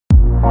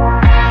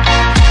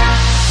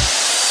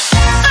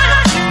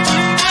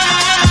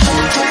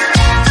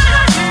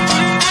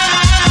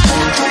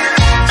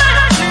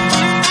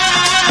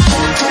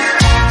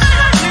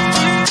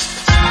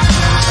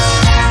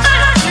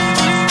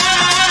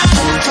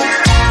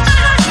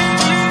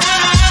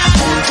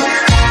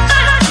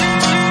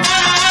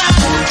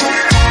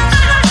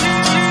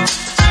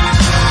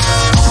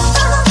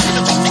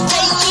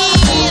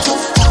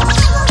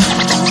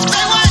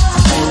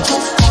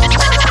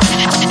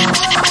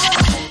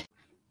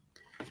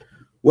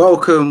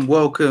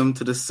Welcome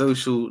to the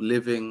Social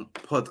Living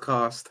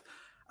Podcast.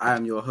 I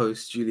am your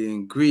host,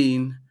 Julian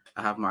Green.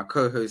 I have my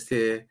co-host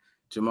here,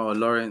 Jamal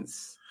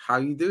Lawrence. How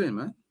you doing,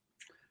 man?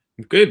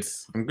 I'm good.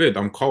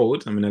 I'm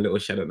cold. I'm in a little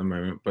shed at the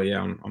moment, but yeah,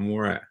 I'm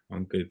all right.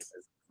 I'm good.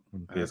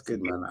 That's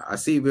good, man. I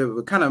see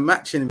we're kind of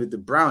matching with the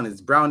brown.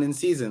 It's brown in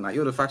season. Like,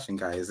 you're the fashion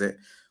guy, is it?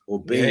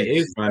 Or Yeah, it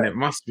beige? is, man. It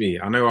must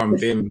be. I know I'm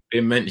being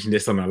mentioned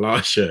this on the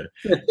last show,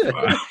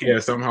 but yeah,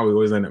 somehow we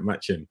always end up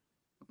matching.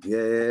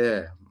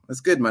 Yeah. It's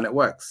good, man. It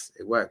works.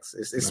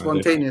 It's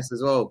spontaneous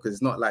as well, because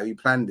it's not like we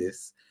planned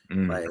this,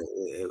 but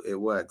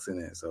it works,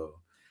 innit? So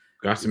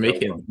we have to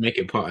make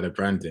it part of the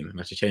branding. We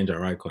have to change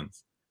our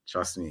icons.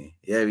 Trust me.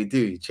 Yeah, we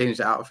do. Change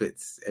the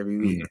outfits every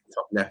week.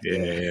 Top left.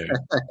 Yeah.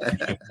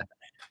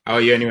 How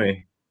are you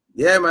anyway?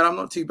 Yeah, man, I'm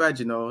not too bad,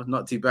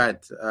 not too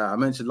bad. I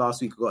mentioned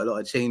last week I got a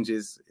lot of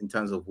changes in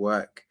terms of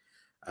work.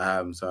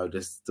 So I'm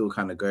just still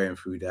kind of going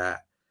through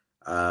that.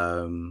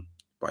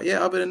 But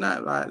yeah, other than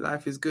that, like,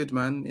 life is good,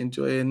 man.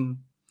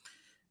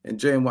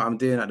 Enjoying what I'm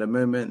doing at the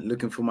moment,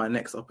 looking for my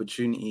next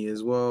opportunity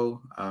as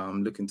well.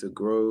 Looking to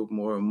grow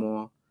more and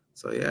more.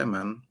 So yeah,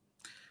 man.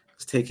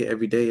 Just take it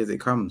every day as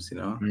it comes,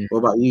 What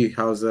about you?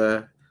 How's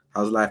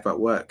life at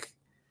work?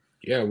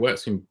 Yeah,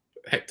 work's been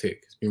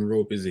hectic. It's been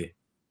real busy.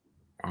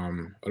 A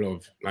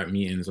lot of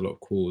meetings, a lot of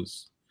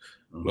calls,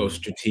 a lot of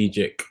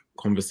strategic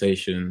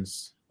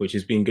conversations, which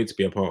has been good to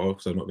be a part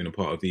of. So I've not been a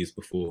part of these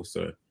before.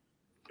 So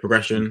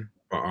progression,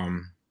 but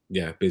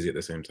yeah, busy at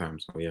the same time.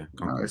 So yeah,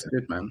 it's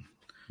good, man.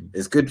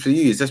 It's good for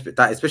you. It's just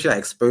that, especially that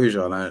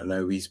exposure. And I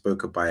know we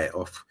spoke about it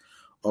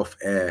off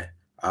air.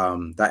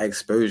 That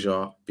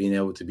exposure, being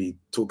able to be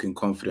talking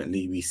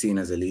confidently, be seen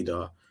as a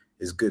leader,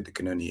 is good. It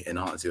can only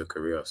enhance your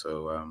career.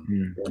 So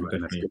man,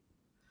 that's good.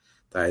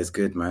 That is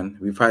good, man.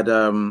 We've had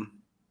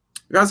some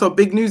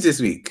big news this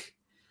week.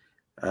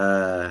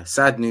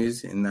 Sad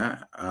news in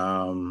that.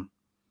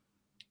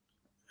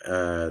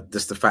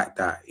 Just the fact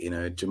that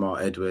Jamal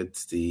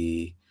Edwards,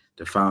 the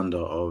founder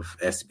of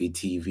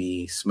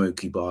SBTV,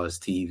 Smoky Bars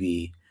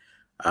TV,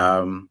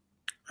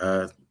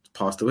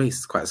 passed away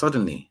quite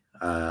suddenly.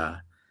 I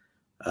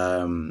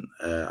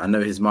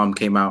know his mom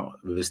came out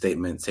with a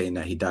statement saying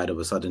that he died of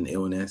a sudden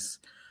illness.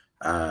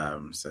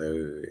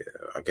 So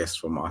I guess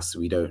from us,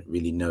 we don't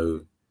really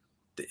know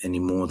any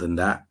more than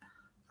that.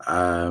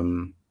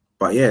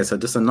 But yeah, so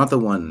just another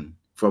one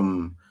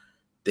from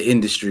the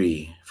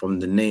industry, from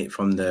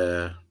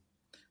the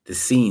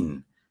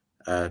scene,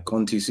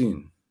 gone too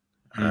soon.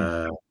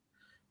 I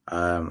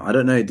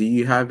don't know. Do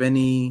you have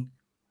any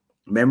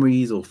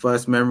memories or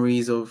first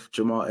memories of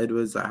Jamal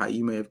Edwards, like how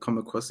you may have come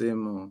across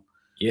him? Or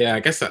yeah, I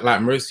guess that,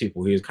 like most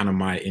people, he was kind of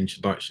my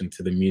introduction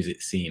to the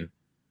music scene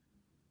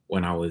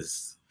when I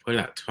was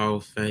probably like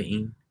 12,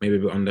 13, maybe a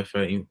bit under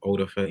 13,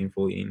 older 13,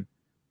 14.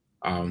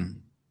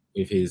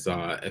 With his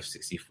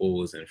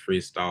F64s and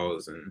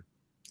freestyles and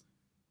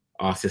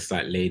artists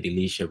like Lady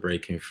Leisha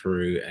breaking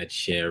through, Ed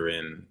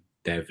Sheeran,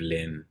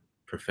 Devlin,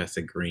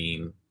 Professor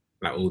Green,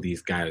 like all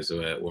these guys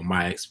were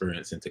my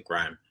experience into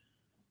grime.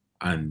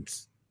 And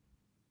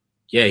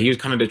yeah, he was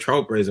kind of the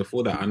trailblazer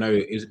for that. I know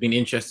it's been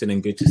interesting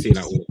and good to see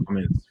like all the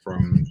comments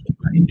from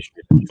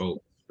industry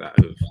folks that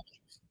have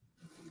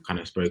kind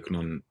of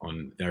spoken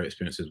on their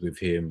experiences with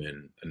him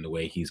and the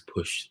way he's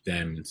pushed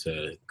them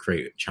to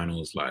create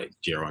channels like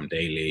Jerome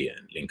Daily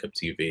and Link Up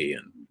TV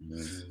and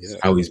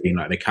how he's been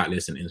like the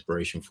catalyst and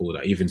inspiration for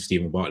that. Even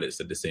Stephen Bartlett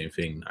said the same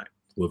thing. Like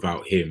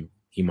without him,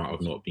 he might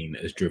have not been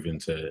as driven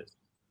to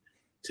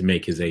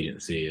make his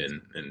agency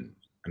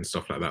and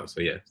stuff like that.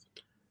 So yeah,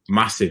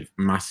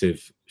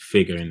 massive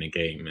figure in the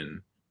game,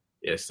 and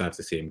yeah, it's sad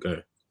to see him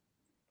go.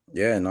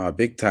 Yeah, no,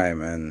 big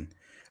time. And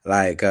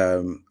like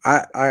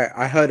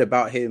I heard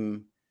about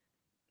him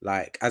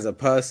like as a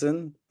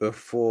person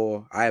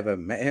before I ever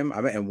met him.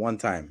 I met him one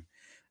time.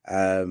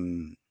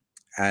 And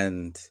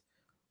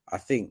I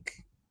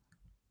think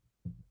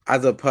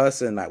as a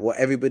person, like what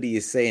everybody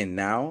is saying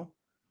now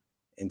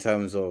in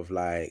terms of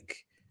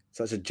like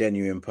such a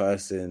genuine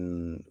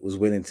person, was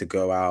willing to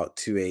go out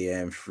 2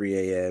 a.m., 3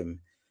 a.m.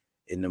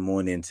 in the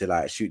morning to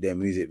like shoot their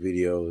music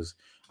videos.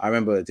 I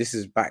remember this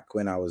is back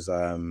when I was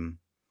on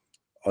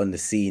the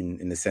scene,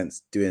 in the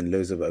sense doing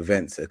loads of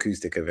events,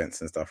 acoustic events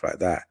and stuff like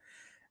that.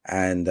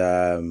 And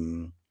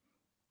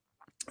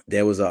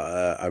there was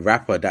a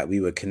rapper that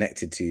we were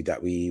connected to,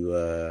 that we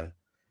were,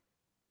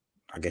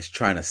 I guess,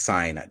 trying to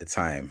sign at the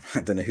time.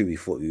 I don't know who we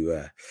thought we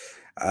were.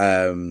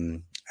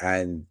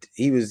 And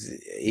he was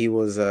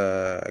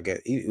I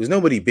guess he was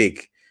nobody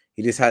big.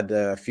 He just had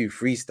a few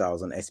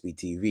freestyles on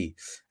SBTV,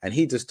 and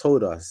he just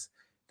told us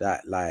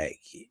that, like,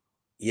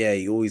 yeah,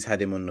 he always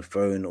had him on the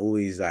phone,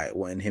 always like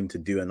wanting him to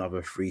do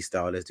another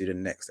freestyle. Let's do the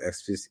next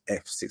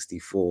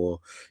F64,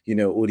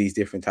 all these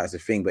different types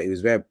of things. But he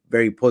was very,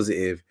 very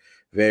positive,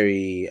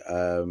 very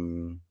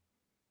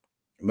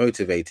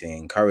motivating,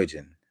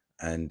 encouraging,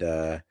 and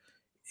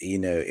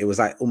it was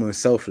like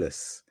almost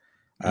selfless.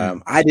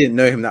 I didn't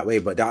know him that way,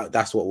 but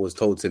that's what was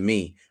told to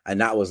me, and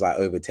that was like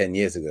over 10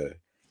 years ago.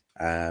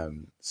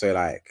 So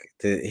like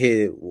to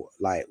hear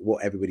like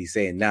what everybody's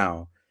saying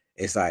now,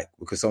 it's like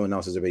because someone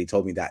else has already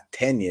told me that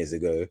 10 years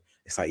ago,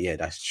 it's like, yeah,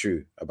 that's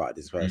true about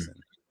this person.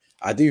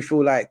 I do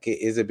feel like it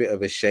is a bit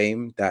of a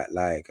shame that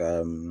like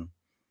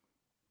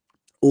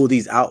all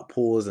these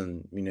outpours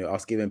and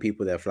us giving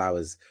people their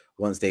flowers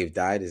once they've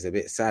died is a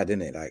bit sad,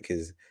 isn't it? Like,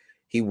 because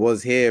he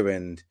was here,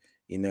 and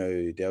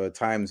there were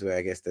times where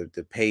I guess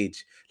the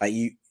page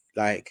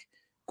like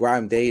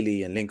Grime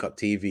Daily and Link Up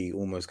TV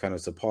almost kind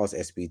of surpassed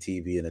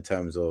SBTV in the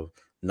terms of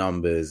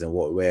numbers and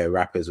where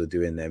rappers were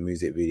doing their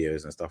music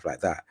videos and stuff like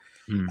that.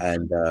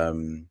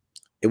 And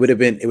it would have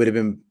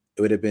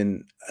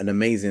been an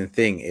amazing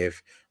thing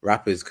if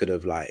rappers could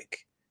have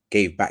like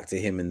gave back to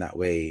him in that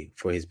way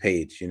for his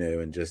page,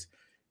 and just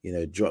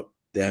drop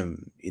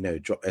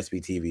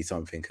SBTV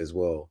something as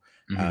well.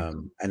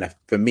 And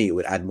for me, it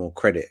would add more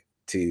credit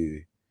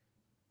to,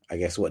 I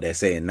guess, what they're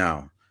saying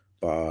now.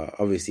 But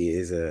obviously,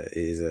 it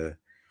is a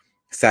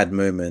sad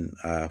moment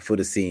for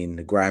the scene,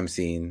 the grime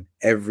scene.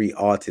 Every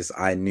artist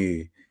I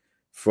knew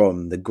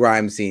from the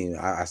grime scene,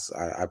 I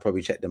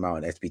probably checked them out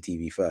on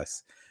SBTV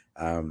first.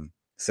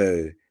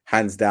 So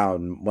hands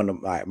down, one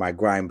of my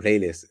grime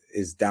playlist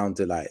is down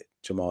to like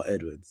Jamal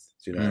Edwards.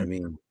 Do you know what I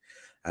mean?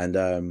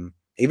 And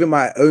even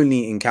my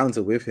only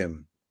encounter with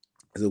him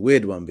is a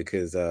weird one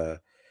because I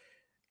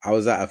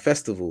was at a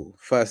festival,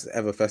 first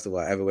ever festival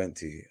I ever went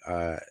to.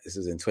 This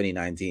was in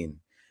 2019.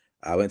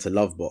 I went to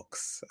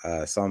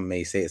Lovebox. Some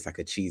may say it's like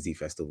a cheesy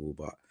festival,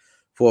 but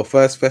for a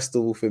first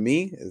festival for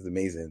me, it was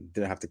amazing.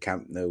 Didn't have to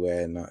camp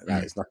nowhere.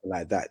 It's nothing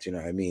like that. Do you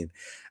know what I mean?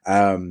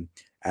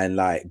 And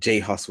like J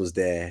Hus was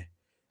there.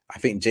 I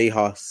think J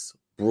Hus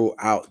brought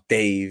out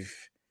Dave,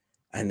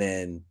 and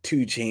then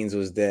 2 Chainz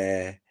was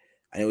there,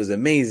 and it was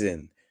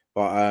amazing.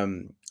 But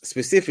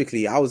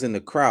specifically, I was in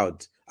the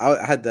crowd. I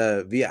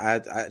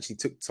actually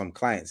took some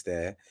clients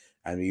there,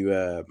 and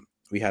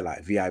we had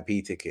like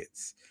VIP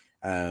tickets,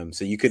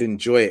 so you could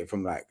enjoy it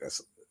from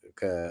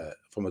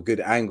from a good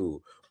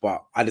angle.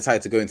 But I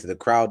decided to go into the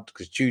crowd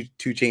because 2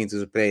 Chainz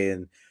was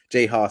playing.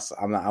 J Hus,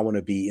 I'm like, I want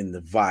to be in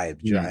the vibe.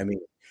 Do you know what I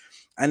mean?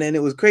 And then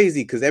it was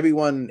crazy because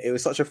it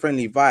was such a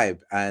friendly vibe,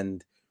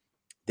 and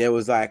there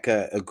was like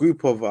a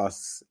group of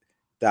us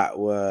that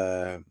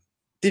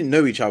didn't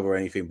know each other or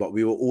anything, but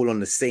we were all on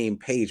the same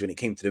page when it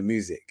came to the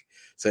music.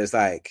 So it's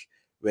like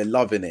we're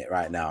loving it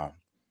right now.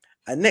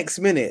 And next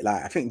minute,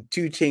 like I think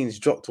 2 Chainz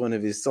dropped one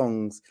of his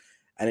songs,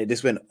 and it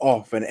just went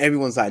off, and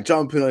everyone's like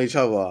jumping on each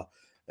other.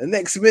 The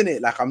next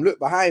minute, like I'm looked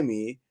behind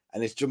me,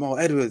 and it's Jamal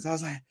Edwards. I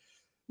was like,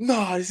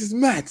 "No, this is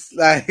mad!"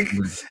 Like,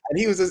 and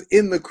he was just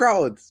in the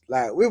crowd,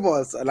 like with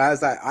us. And I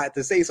was like, I had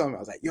to say something. I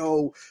was like,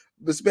 "Yo,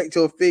 respect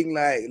your thing,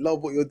 like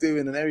love what you're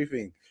doing and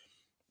everything."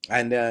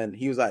 And then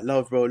he was like,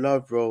 love,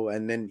 bro.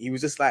 And then he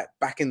was just like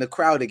back in the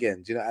crowd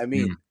again. Do you know what I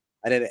mean?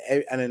 And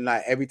then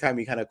like every time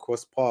we kind of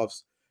cross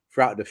paths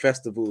throughout the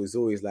festival, it was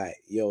always like,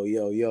 yo. Do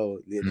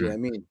you know what I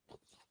mean?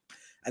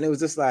 And it was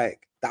just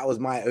like, that was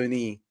my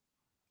only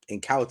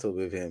encounter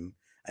with him.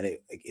 And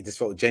it just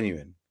felt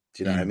genuine.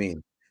 Do you know what I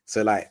mean?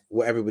 So like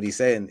what everybody's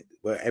saying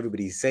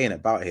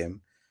about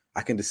him,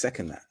 I can just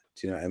second that.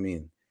 Do you know what I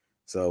mean?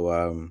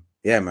 So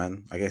yeah,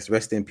 man, I guess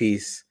rest in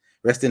peace,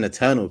 rest in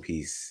eternal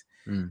peace.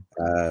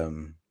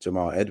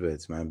 Jamal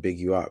Edwards, man, big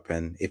you up.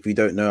 And if you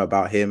don't know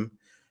about him,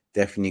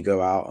 definitely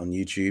go out on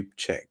YouTube,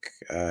 check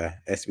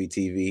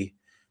SBTV,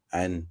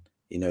 and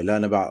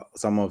learn about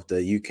some of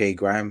the UK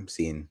grime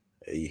scene,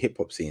 hip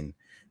hop scene,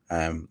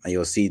 and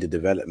you'll see the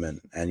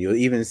development, and you'll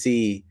even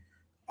see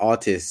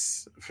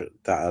artists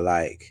that are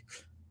like,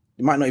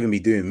 they might not even be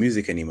doing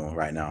music anymore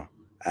right now,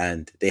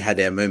 and they had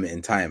their moment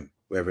in time,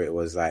 whether it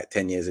was like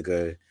 10 years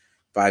ago,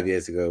 5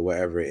 years ago,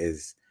 whatever it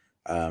is.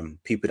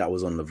 People that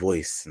was on The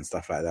Voice and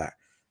stuff like that,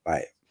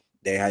 like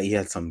he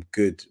had some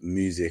good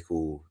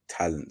musical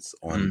talents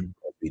on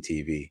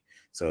SBTV.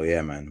 So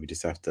yeah, man, we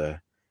just have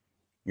to,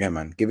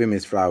 give him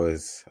his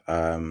flowers.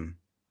 And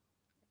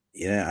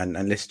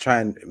let's try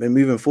and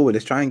moving forward,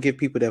 let's try and give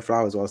people their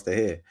flowers whilst they're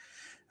here.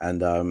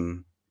 And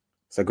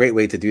it's a great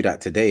way to do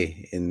that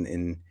today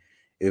in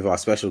with our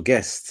special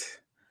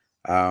guest.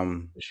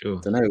 Sure.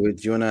 Don't know, do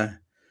you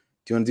wanna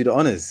do the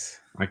honors?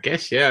 I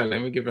guess, yeah.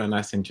 Let me give her a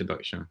nice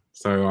introduction.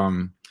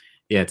 So,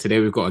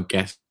 today we've got a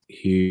guest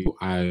who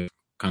I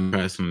kind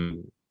of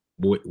personally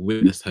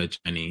witnessed her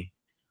journey.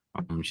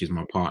 She's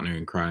my partner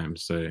in crime,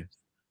 so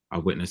I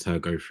witnessed her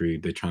go through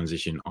the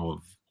transition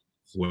of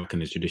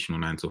working a traditional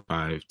 9 to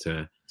 5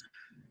 to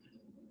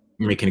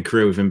making a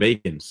career within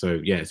baking. So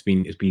yeah, it's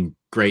been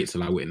great to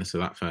like witness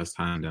that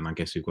firsthand, and I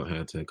guess we've got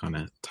her to kind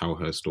of tell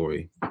her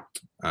story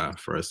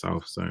for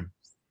herself. So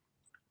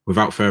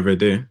without further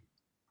ado,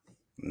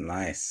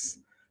 nice.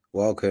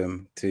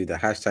 Welcome to the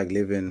Hashtag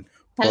Living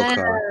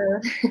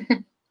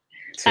podcast.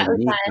 That was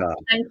nice.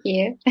 Thank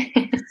you.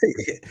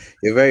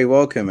 You're very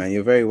welcome, man.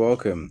 You're very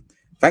welcome.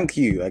 Thank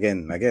you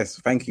again, I guess.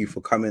 Thank you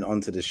for coming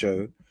onto the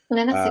show.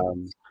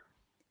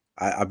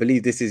 I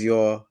believe this is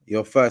your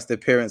first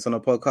appearance on a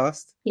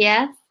podcast.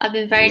 Yes, I've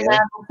been very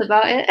nervous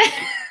about it.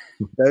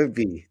 Don't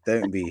be.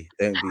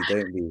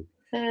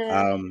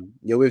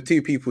 You're with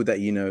 2 people that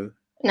you know.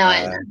 No,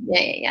 I know.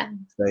 Yeah.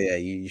 So yeah,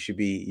 you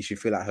should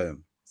feel at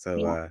home.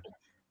 So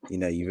you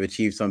know, you've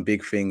achieved some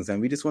big things,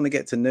 and we just want to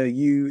get to know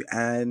you,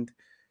 and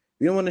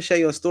we don't want to share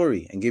your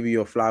story and give you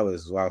your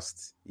flowers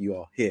whilst you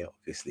are here,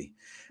 obviously.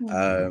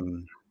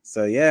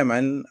 So yeah,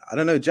 man, I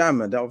don't know,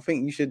 Jam, I don't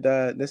think you should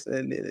let's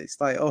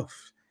start it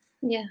off.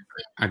 Yeah,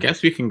 I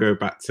guess we can go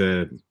back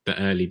to the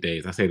early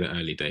days. I say the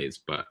early days,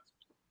 but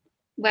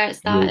where it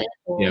started.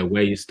 Yeah,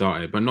 where you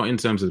started, but not in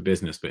terms of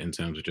business, but in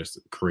terms of just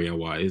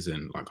career-wise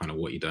and like kind of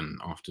what you done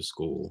after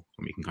school,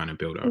 and we can kind of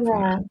build up from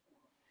there.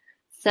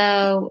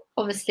 So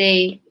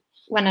obviously,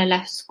 when I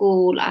left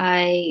school,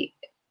 I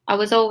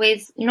was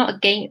always not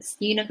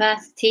against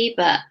university,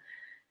 but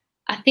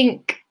I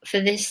think for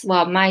this,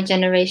 well, my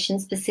generation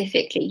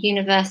specifically,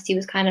 university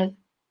was kind of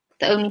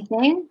the only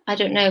thing. I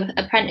don't know,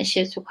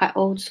 apprenticeships were quite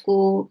old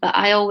school, but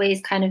I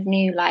always kind of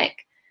knew,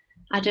 like,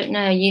 I don't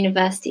know,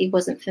 university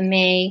wasn't for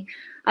me.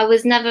 I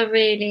was never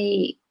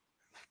really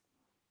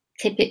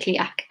typically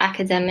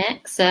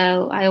academic,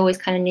 so I always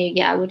kind of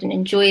knew, I wouldn't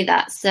enjoy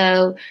that.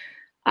 So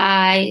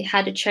I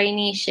had a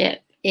traineeship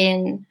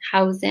in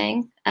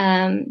housing.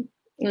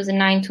 It was a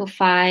 9 to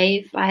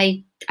 5.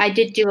 I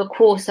did do a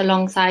course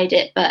alongside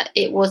it, but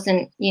it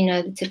wasn't, you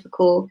know, the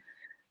typical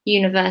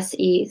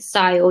university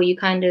style. You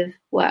kind of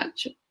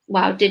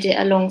did it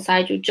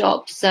alongside your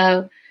job.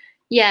 So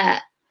yeah,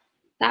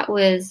 that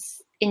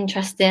was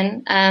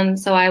interesting.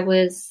 So I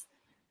was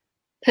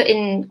put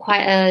in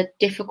quite a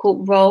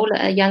difficult role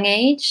at a young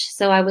age.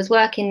 So I was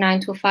working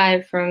 9 to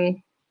 5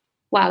 from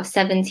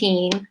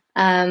 17.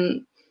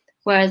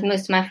 Whereas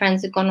most of my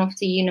friends had gone off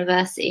to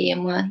university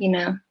and were, you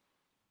know,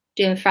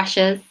 doing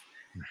freshers,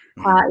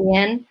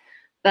 partying.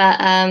 But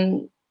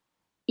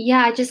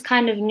I just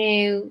kind of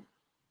knew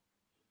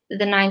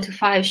the 9 to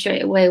 5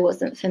 straight away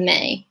wasn't for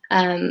me.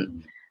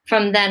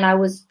 From then, I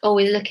was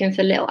always looking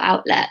for little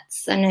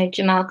outlets. I know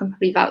Jamal can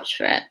probably vouch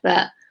for it,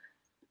 but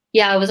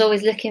I was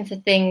always looking for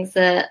things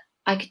that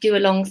I could do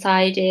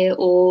alongside it,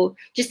 or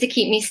just to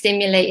keep me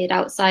stimulated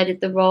outside of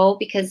the role,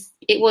 because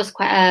it was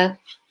quite a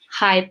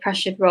high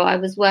pressured role. I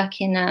was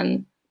working,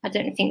 I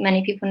don't think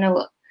many people know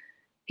what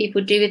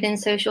people do within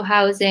social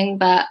housing,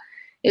 but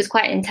it was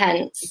quite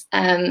intense,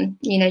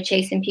 you know,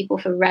 chasing people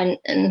for rent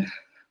and,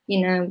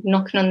 you know,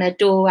 knocking on their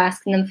door,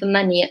 asking them for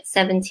money at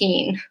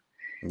 17.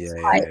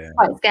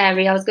 Quite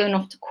scary. I was going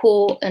off to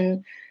court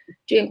and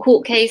doing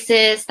court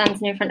cases,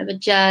 standing in front of a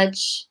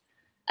judge.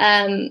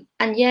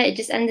 It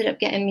just ended up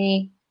getting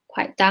me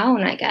quite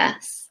down, I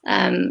guess.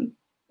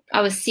 I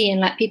was seeing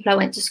like people I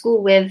went to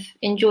school with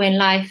enjoying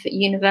life at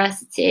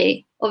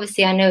university.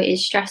 Obviously, I know it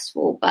is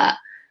stressful, but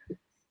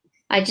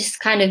I just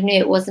kind of knew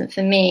it wasn't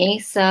for me.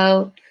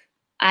 So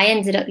I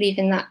ended up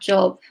leaving that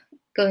job,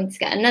 going to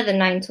get another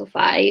 9 to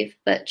 5,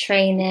 but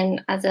training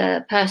as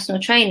a personal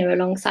trainer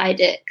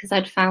alongside it, because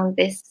I'd found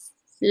this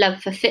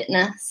love for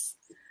fitness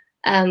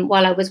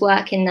while I was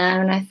working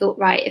there. And I thought,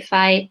 right, if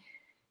I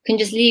can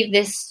just leave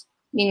this,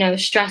 you know,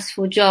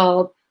 stressful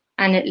job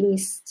and at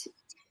least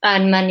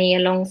earn money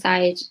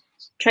alongside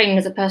training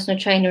as a personal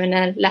trainer in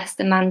a less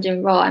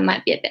demanding role, I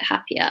might be a bit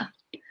happier.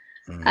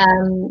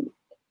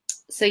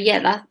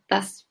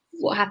 That's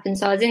what happened.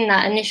 So I was in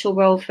that initial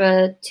role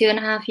for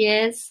 2.5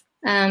 years.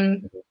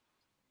 And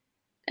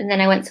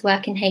then I went to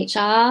work in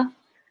HR.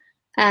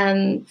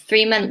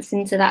 3 months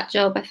into that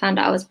job, I found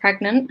out I was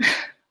pregnant.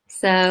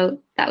 So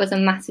that was a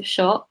massive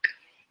shock.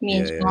 Me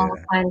and Jamal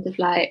were kind of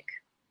like,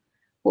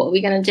 what are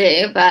we going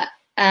to do? But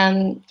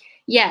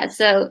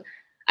so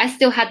I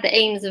still had the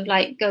aims of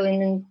like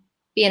going and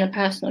being a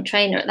personal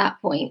trainer at that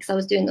point, because I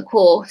was doing the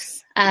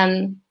course.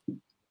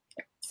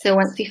 So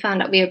once we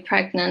found out we were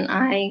pregnant,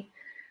 I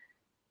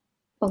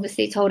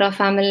obviously told our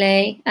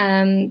family.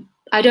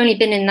 I'd only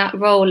been in that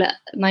role at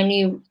my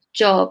new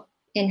job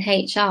in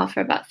HR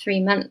for about 3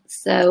 months.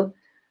 So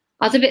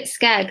I was a bit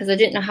scared because I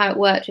didn't know how it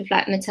worked with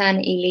like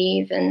maternity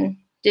leave, and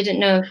didn't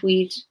know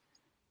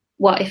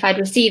if I'd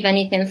receive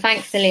anything.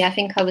 Thankfully, I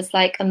think I was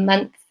like a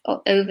month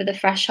over the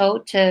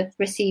threshold to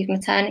receive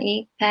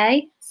maternity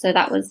pay. So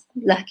that was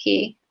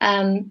lucky.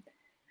 But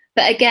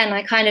again,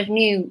 I kind of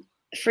knew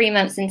 3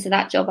 months into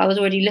that job, I was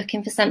already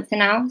looking for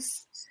something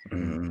else.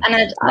 And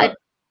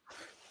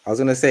I was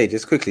going to say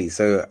just quickly,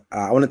 so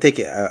I want to take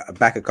it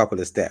back a couple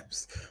of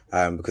steps,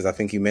 because I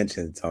think you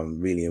mentioned some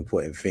really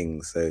important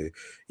things. So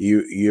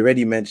you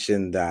already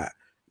mentioned that,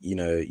 you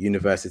know,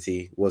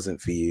 university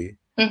wasn't for you.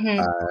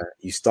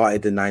 You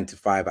started the 9 to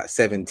 5 at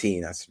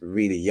 17. That's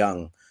really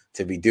young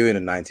to be doing a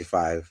 9 to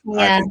 5.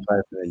 I think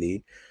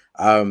personally.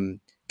 Can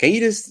you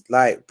just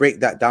like break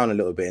that down a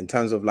little bit in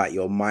terms of like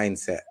your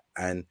mindset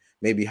and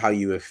maybe how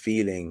you were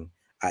feeling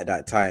at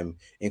that time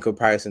in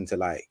comparison to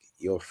like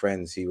your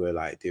friends who were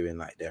like doing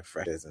like their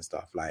freshers and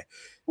stuff? Like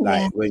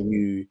when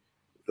you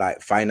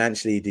like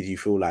financially, did you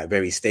feel like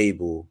very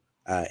stable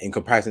in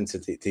comparison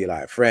to your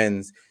like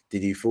friends?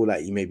 Did you feel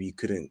like you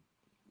couldn't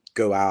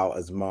go out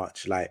as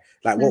much? Like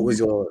what was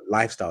your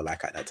lifestyle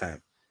like at that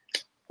time?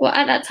 Well,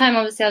 at that time,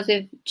 obviously, I was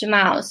with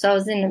Jamal, so I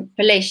was in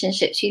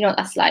relationships. You know,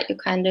 that's like you're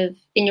kind of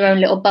in your own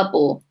little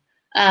bubble.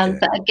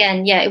 But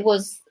again, it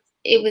was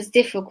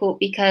difficult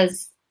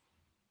because,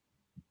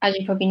 as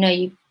you probably know,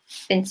 you've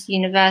been to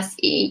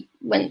university.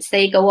 once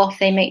they go off,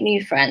 they make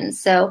new friends.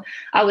 So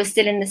I was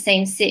still in the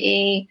same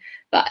city.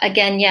 But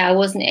again, yeah, I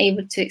wasn't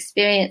able to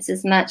experience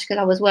as much because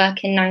I was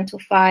working 9 to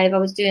 5. I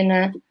was doing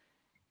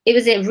it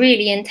was a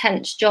really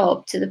intense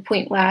job to the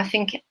point where I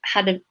think it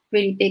had a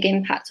really big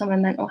impact on my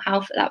mental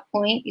health at that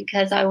point,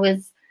 because I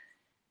was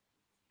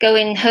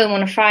going home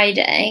on a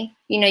Friday.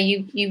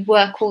 You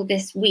work all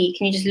this week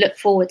and you just look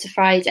forward to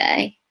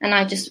Friday, and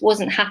I just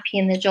wasn't happy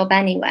in the job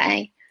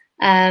anyway.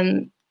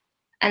 And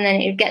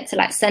then it would get to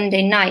like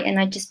Sunday night and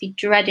I'd just be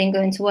dreading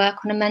going to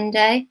work on a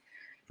Monday.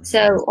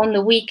 So on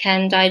the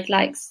weekend, I'd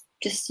like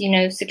just,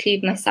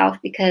 seclude myself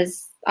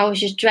because I was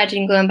just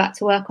dreading going back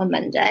to work on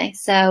Monday.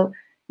 So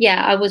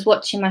yeah, I was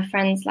watching my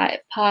friends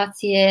like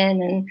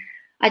partying, and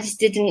I just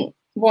didn't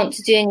want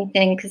to do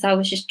anything because I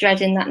was just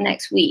dreading that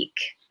next week.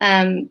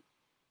 And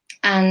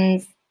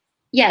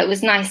yeah, it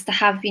was nice to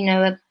have,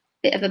 a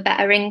bit of a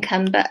better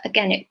income. But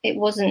again, it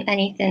wasn't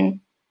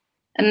anything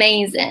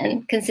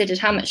amazing considered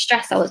how much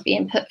stress I was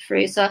being put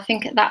through. So I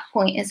think at that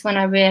point is when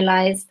I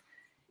realized,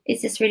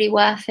 is this really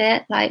worth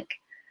it? Like,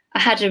 I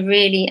had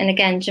and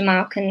again,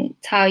 Jamal can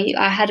tell you,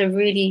 I had a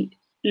really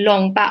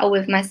long battle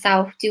with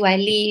myself. Do I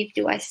leave?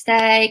 Do I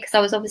stay? Because I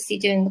was obviously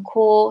doing the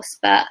course,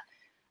 but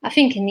I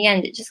think in the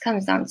end, it just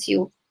comes down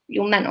to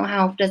your mental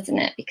health, doesn't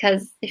it?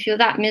 Because if you're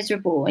that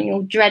miserable and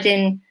you're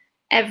dreading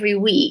every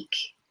week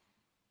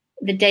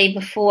the day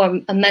before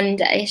a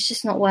Monday, it's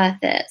just not worth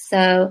it.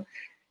 So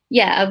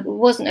yeah, it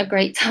wasn't a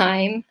great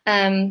time.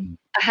 I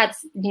had,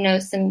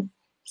 some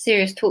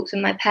serious talks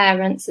with my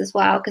parents as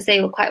well, because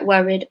they were quite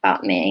worried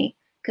about me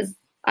because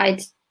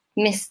I'd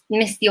missed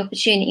the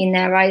opportunity in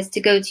their eyes to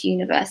go to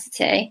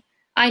university.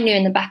 I knew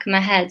in the back of my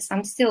head,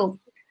 I'm still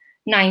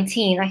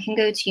 19, I can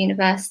go to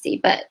university,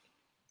 but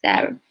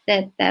their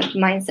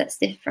mindset's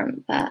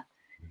different. But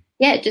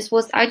yeah,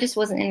 I just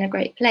wasn't in a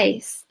great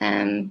place.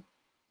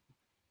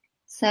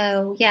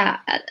 So yeah,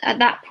 at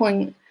that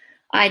point,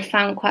 I'd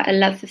found quite a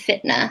love for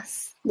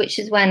fitness, which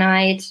is when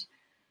I'd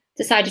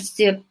decided to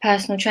do a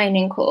personal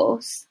training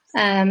course.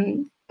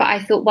 But I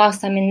thought,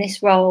 whilst I'm in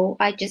this role,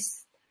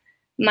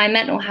 my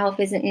mental health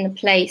isn't in the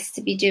place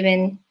to be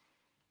doing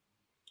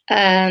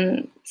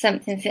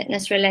something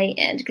fitness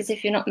related, because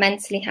if you're not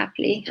mentally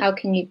happy, how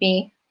can you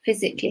be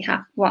physically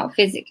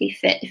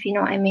fit, if you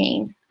know what I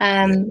mean?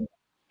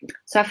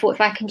 So I thought,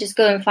 if I can just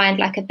go and find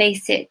like a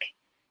basic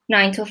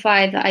 9 to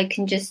 5 that I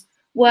can just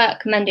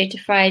work Monday to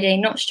Friday,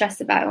 not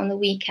stress about it on the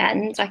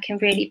weekend, I can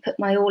really put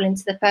my all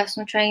into the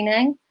personal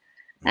training.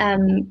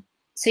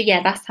 So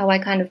yeah, that's how I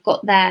kind of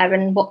got there,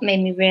 and what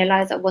made me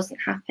realize I wasn't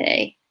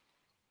happy.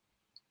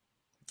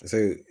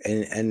 So,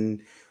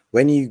 and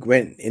when you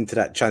went into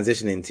that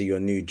transition into your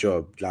new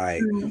job,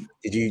 like,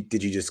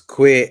 did you just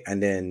quit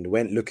and then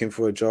went looking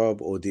for a job,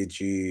 or did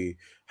you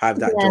have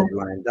that job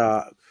lined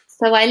up?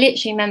 So I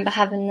literally remember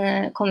having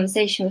a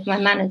conversation with my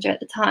manager at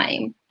the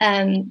time,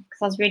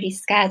 because I was really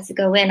scared to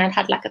go in. I'd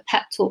had like a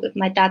pep talk with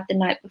my dad the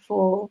night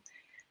before,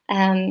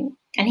 and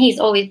he's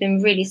always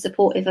been really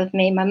supportive of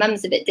me. My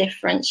mum's a bit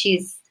different.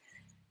 She's,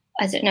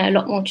 I don't know, a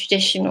lot more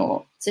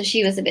traditional. So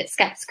she was a bit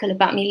skeptical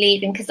about me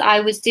leaving, because I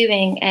was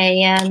doing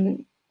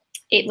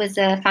it was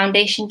a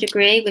foundation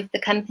degree with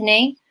the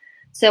company.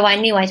 So I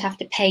knew I'd have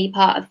to pay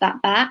part of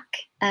that back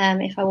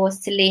if I was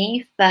to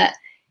leave. But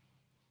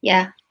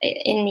yeah,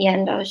 in the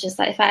end, I was just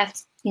like, if I have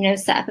to,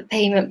 set up a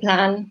payment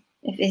plan,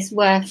 if it's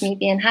worth me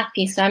being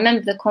happy. So I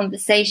remember the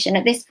conversation.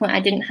 At this point,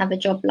 I didn't have a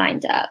job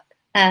lined up.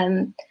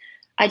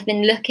 I'd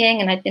been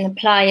looking and I'd been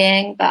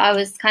applying, but I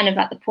was kind of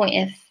at the point,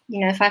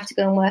 if I have to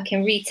go and work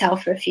in retail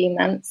for a few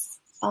months,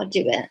 I'll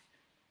do it.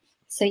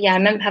 So yeah, I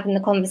remember having the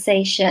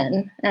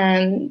conversation.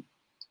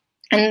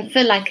 And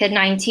for like a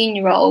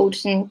 19-year-old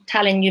and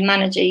telling your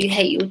manager you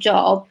hate your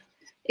job,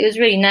 it was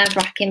really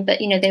nerve-wracking. But,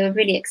 they were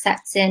really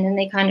accepting, and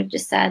they kind of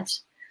just said,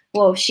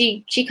 well,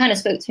 she kind of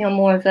spoke to me on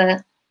more of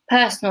a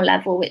personal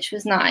level, which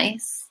was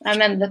nice. I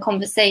remember the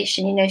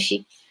conversation,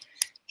 she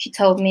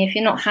told me, if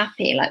you're not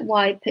happy, like,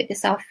 why put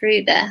yourself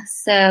through this?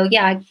 So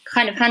yeah, I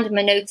kind of handed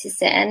my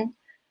notice in,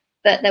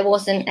 but there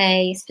wasn't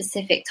a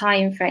specific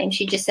time frame.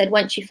 She just said,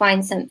 once you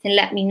find something,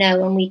 let me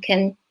know and we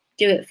can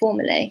do it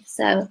formally.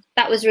 So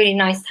that was really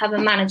nice to have a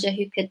manager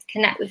who could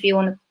connect with you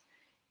on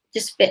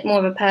just a bit more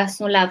of a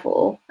personal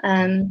level.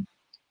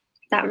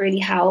 That really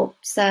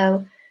helped.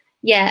 So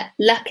yeah,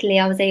 luckily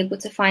I was able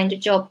to find a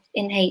job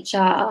in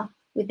HR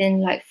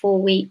within like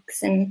 4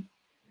 weeks, and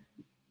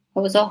I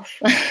was off.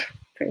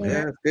 Pretty much.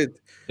 That's good.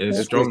 It was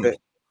strong.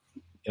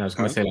 Yeah, I was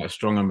going to say, like,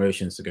 strong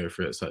emotions to go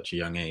through at such a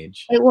young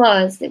age. It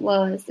was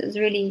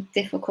really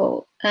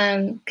difficult,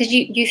 because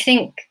you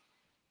think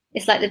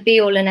it's like the be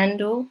all and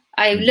end all.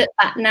 I look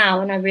back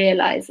now and I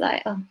realize,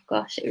 like, oh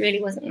gosh, it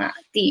really wasn't that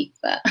deep,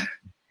 but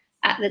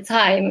at the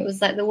time it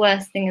was like the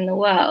worst thing in the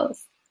world.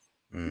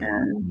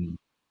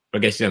 I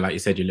guess, yeah, like you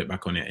said, you look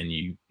back on it and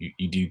you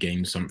do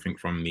gain something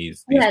from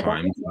these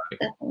times,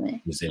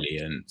 like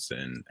resilience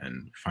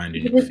and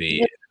finding your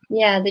feet.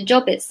 Yeah, the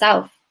job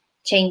itself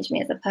changed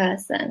me as a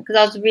person, because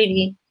I was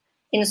really,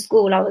 in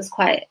school,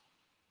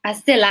 I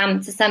still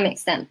am to some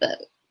extent, but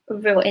a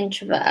real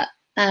introvert.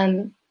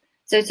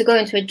 So to go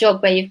into a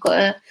job where you've got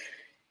to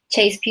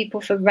chase people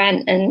for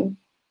rent and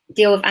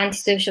deal with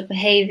antisocial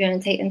behaviour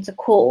and take them to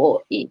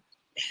court, it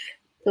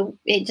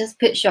just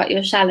puts you out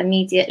your shell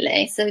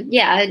immediately. So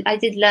yeah, I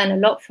did learn a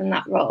lot from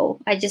that role.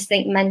 I just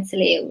think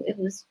mentally it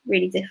was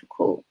really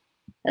difficult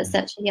at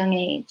such a young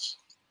age.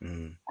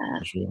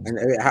 Sure.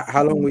 And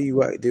how long were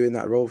you doing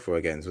that role for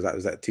again? So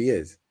was that 2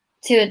 years?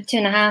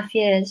 2.5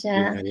 years,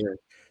 yeah.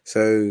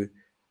 So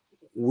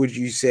would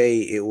you say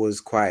it was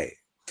quite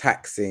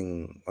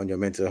taxing on your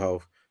mental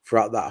health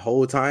throughout that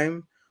whole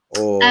time?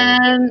 Or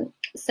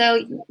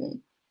so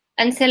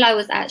until I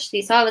was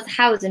I was a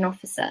housing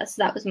officer, so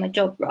that was my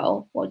job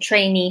role, or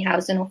trainee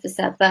housing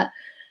officer. But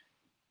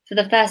for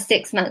the first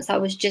 6 months, I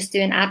was just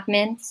doing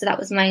admin, so that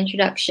was my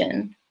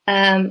introduction.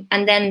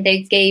 And then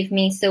they gave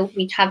me, so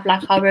we'd have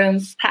like our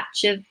own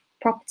patch of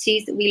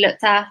properties that we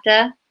looked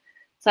after.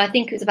 So I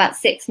think it was about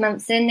 6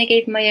 months in, they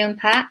gave me my own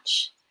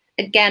patch.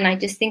 Again, I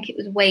just think it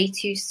was way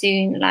too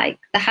soon. Like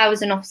the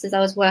housing officers I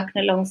was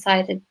working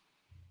alongside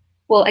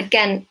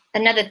again,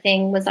 another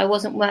thing was I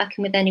wasn't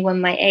working with anyone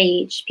my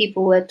age.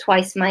 People were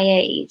twice my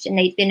age and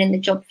they'd been in the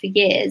job for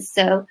years.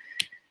 So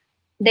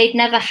they'd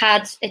never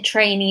had a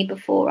trainee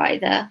before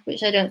either,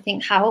 which I don't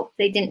think helped.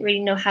 They didn't really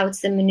know how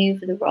to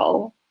maneuver the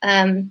role.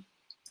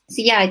 So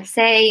yeah, I'd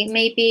say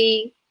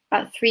maybe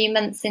about 3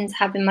 months into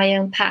having my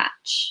own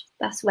patch,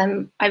 that's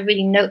when I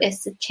really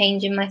noticed a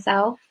change in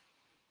myself.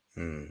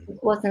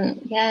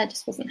 I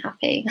just wasn't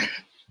happy.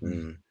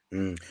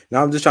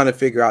 Now I'm just trying to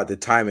figure out the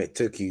time it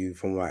took you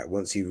from like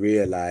once you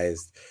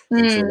realized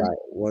until like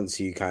once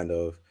you kind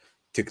of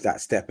took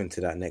that step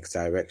into that next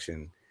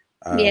direction.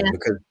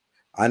 Because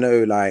I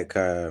know like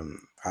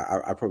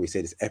I probably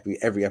say this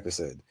every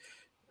episode.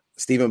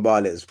 Stephen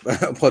Bartlett's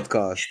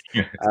podcast.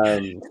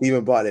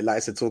 Stephen Bartlett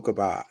likes to talk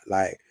about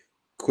like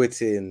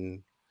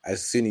quitting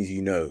as soon as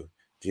you know.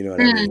 Do you know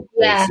what I mean?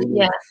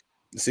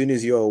 As soon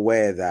as you're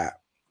aware that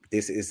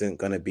this isn't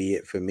going to be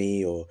it for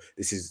me, or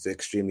this is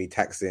extremely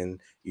taxing,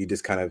 you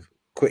just kind of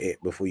quit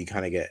it before you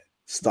kind of get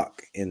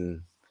stuck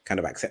in kind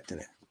of accepting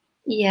it.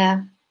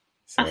 Yeah.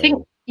 So, I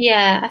think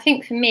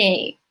for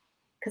me,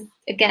 because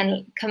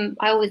again,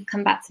 I always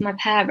come back to my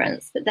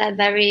parents, but they're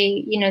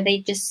very,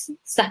 they just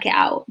suck it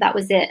out. That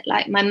was it.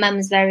 Like my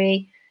mum's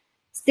very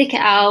stick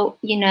it out.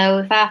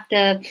 If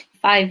after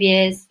 5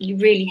 years you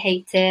really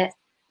hate it,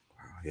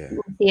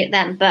 we'll see it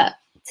then. But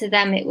to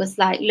them, it was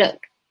like,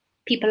 look,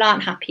 people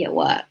aren't happy at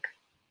work.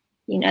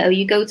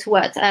 You go to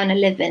work to earn a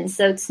living.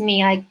 So to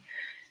me,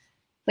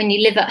 when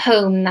you live at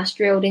home, that's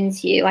drilled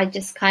into you. I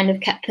just kind of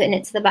kept putting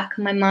it to the back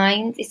of my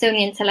mind. It's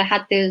only until I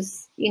had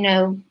those,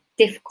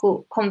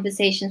 difficult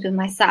conversations with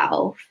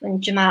myself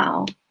and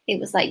Jamal,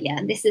 it was like,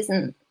 this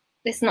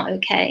not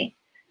okay.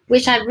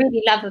 Which I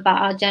really love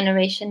about our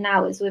generation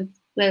now is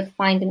we're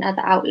finding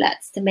other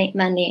outlets to make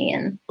money,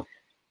 and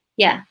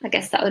I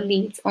guess that would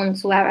lead on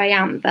to where I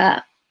am.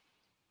 But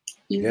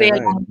you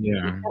realize you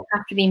don't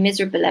have to be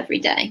miserable every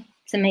day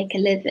to make a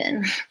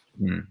living.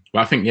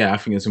 But I think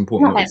it's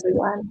important. Not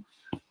everyone.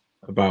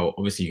 About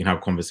obviously you can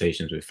have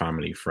conversations with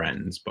family,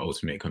 friends, but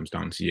ultimately it comes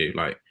down to you.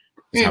 Like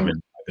just having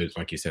those,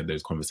 like you said,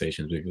 those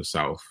conversations with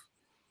yourself,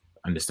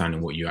 understanding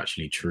what you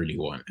actually truly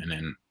want, and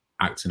then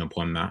acting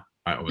upon that.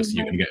 Like obviously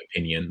you're gonna get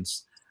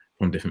opinions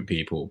from different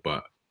people,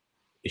 but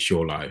it's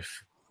your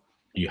life.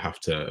 You have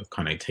to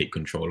kind of take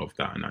control of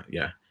that, and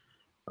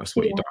that's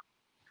what you do.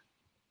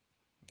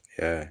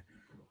 Yeah.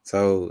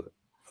 So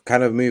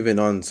kind of moving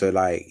on, so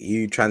like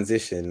you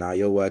transition now,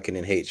 you're working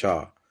in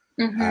HR.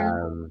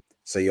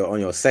 So you're on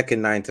your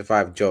second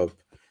 9-to-5 job,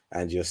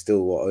 and you're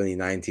still only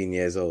 19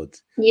 years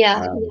old.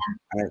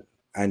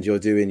 And you're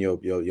doing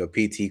your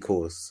PT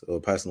course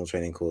or personal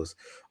training course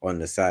on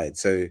the side.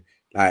 So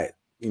like,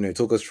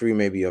 talk us through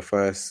maybe your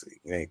first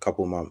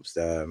couple months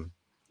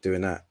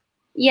doing that.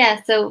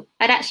 Yeah, so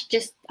I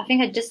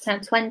think I'd just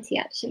turned 20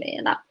 actually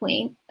at that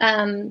point.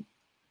 20,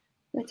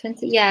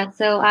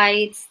 so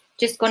I'd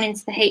just gone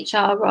into the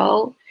HR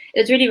role.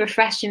 It was really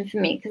refreshing for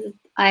me because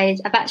I've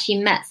actually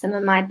met some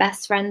of my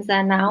best friends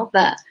there now,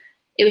 but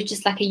it was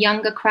just like a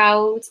younger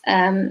crowd.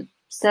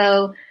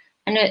 So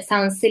I know it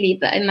sounds silly,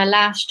 but in my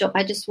last job,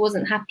 I just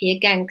wasn't happy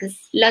again because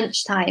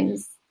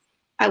lunchtimes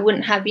I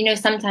wouldn't have,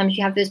 sometimes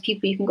you have those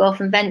people you can go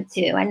off and vent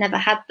to. I never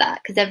had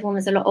that because everyone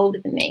was a lot older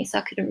than me, so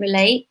I couldn't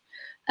relate.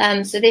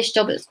 So this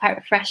job, it was quite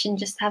refreshing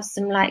just to have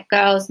some like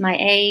girls my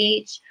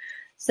age.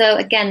 So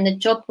again, the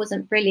job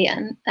wasn't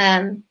brilliant.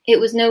 It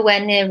was nowhere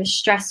near as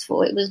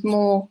stressful. It was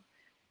more,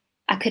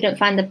 I couldn't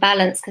find the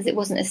balance because it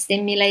wasn't as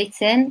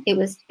stimulating. It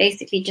was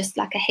basically just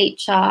like a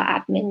HR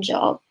admin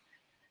job.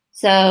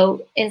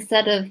 So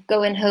instead of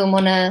going home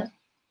on a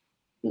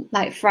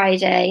like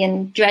Friday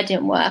and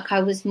dreading work,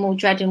 I was more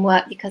dreading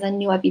work because I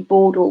knew I'd be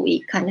bored all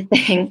week kind of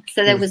thing.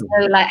 So there was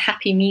no like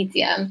happy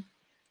medium.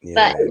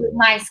 But it was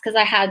nice because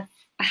I had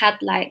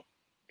like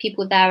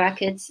people there I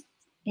could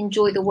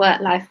enjoy the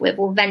work life with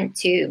or vent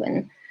to,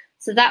 and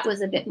so that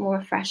was a bit more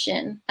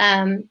refreshing.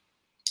 But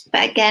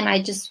again,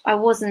 I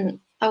wasn't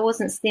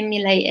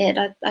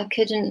stimulated. I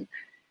couldn't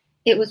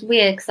it was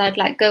weird because I'd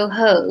like go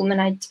home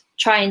and I'd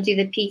try and do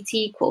the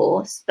PT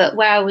course, but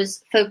where I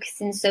was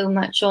focusing so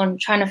much on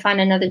trying to find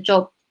another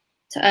job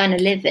to earn a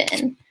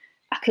living,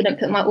 I couldn't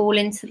put my all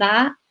into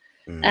that.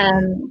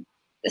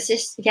 It's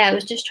just, it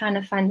was just trying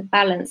to find the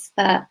balance.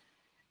 But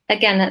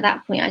again, at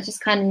that point, I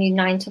just kind of knew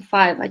 9 to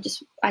 5.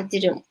 I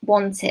didn't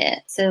want it.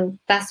 So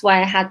that's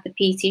why I had the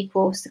PT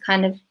course to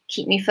kind of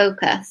keep me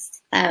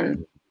focused.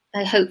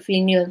 I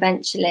hopefully knew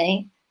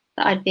eventually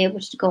that I'd be able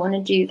to go on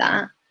and do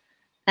that.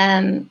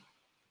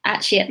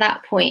 Actually, at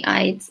that point,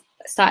 I'd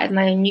started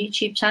my own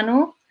YouTube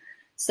channel.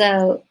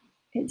 So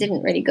it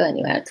didn't really go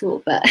anywhere at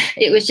all. But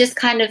it was just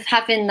kind of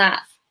having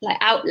that like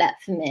outlet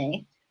for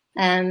me,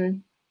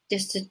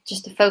 just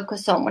to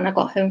focus on when I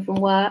got home from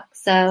work.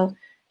 So,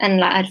 and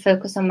like I'd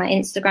focus on my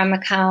Instagram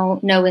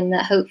account, knowing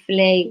that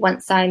hopefully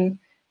once I'm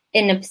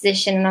in a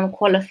position and I'm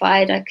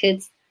qualified, I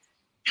could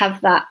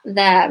have that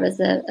there as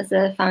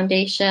a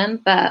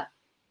foundation. But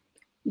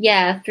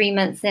yeah, 3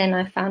 months in,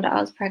 I found out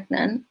I was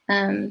pregnant.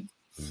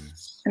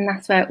 And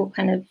that's where it all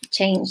kind of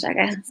changed, I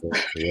guess.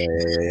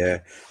 Yeah.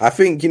 I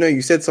think,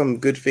 you said some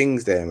good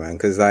things there, man.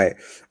 Because like,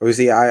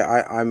 obviously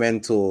I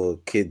mentor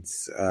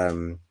kids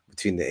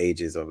between the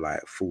ages of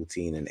like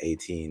 14 and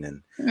 18.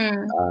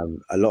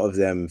 And a lot of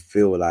them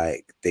feel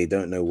like they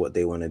don't know what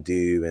they want to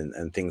do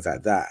and things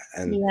like that.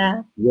 And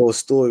your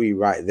story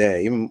right there,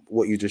 even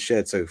what you just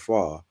shared so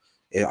far,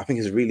 I think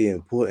is really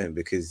important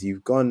because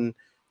you've gone,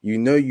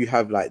 you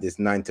have like this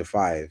 9 to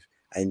 5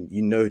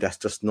 and that's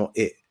just not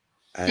it.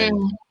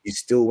 And you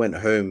still went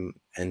home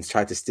and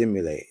tried to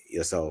stimulate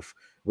yourself,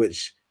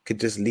 which could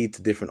just lead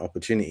to different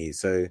opportunities.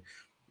 So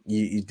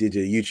you did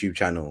your YouTube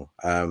channel,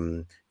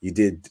 you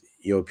did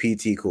your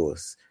PT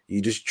course,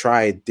 you just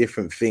tried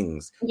different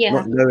things,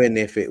 not knowing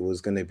if it was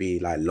going to be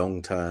like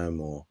long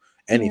term or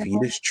anything.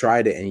 You just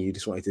tried it and you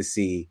just wanted to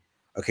see,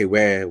 okay,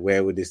 where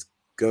would this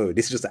go?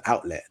 This is just an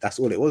outlet. That's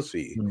all it was for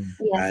you.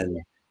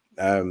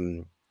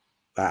 And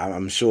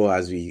I'm sure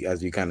as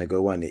we kind of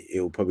go on,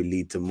 it will probably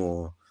lead to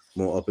more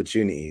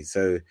opportunities.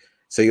 So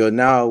you're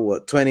now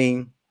what,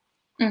 20,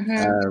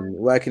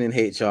 working in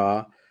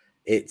HR.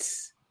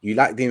 It's, you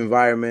like the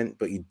environment,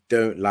 but you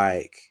don't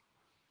like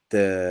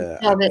the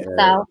job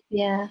itself.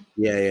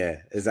 Yeah,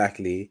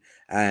 exactly.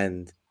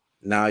 And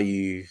now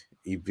you've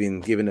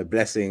been given a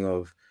blessing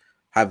of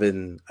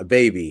having a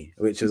baby,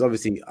 which was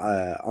obviously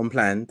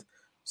unplanned.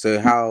 So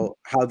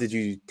how did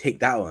you take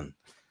that on?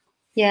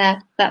 Yeah,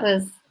 that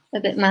was a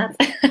bit mad.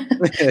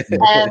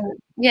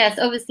 Yes,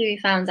 obviously we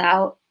found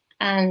out,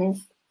 and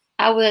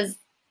it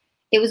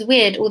was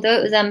weird. Although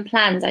it was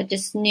unplanned, I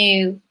just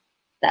knew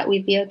that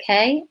we'd be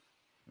okay.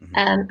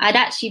 I'd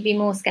actually be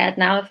more scared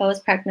now if I was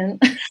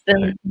pregnant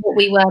than what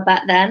we were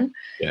back then.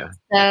 Yeah.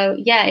 So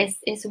yeah,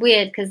 it's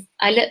weird because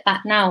I look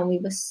back now and we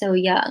were so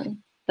young,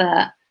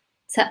 but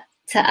to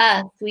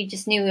us, we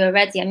just knew we were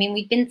ready. I mean,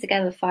 we'd been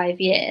together 5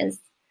 years.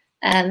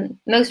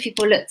 Most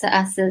people looked at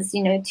us as, 2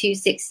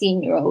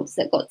 16-year-olds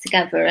that got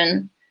together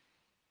and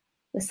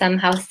were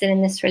somehow still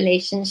in this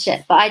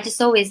relationship. But I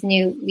just always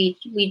knew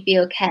we'd be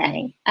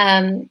okay.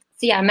 So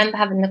yeah, I remember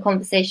having the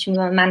conversation with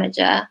my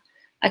manager.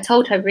 I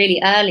told her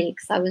really early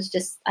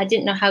because I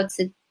didn't know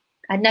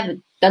I'd never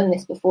done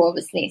this before,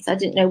 obviously. So I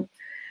didn't know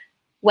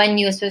when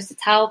you were supposed to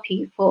tell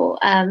people.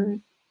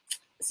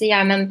 So yeah,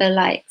 I remember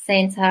like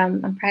saying to her,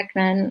 I'm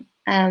pregnant.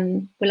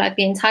 Will I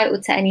be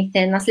entitled to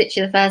anything? That's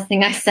literally the first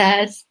thing I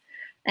said.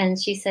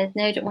 And she said,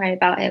 no, don't worry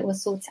about it. We'll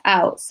sort it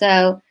out.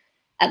 So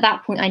at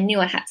that point, I knew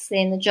I had to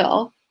stay in the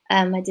job.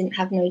 I didn't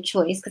have no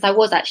choice because I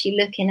was actually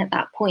looking at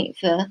that point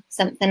for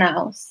something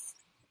else.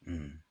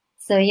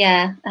 So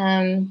yeah,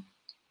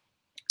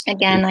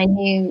 again, I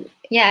knew,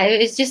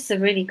 it was just a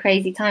really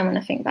crazy time when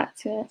I think back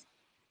to it.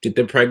 Did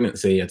the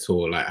pregnancy at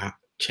all like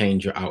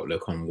change your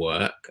outlook on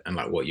work and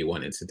like what you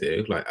wanted to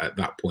do? Like at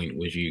that point,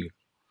 was you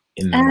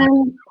in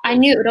the I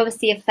knew it would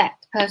obviously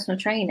affect personal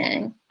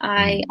training.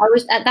 I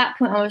was at that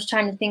point, I was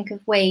trying to think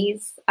of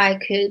ways I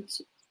could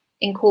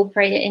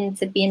incorporate it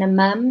into being a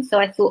mum. So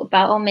I thought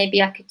about,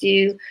 maybe I could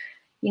do,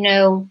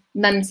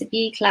 mum to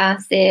be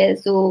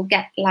classes or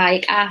get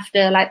like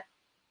after like,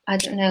 I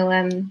don't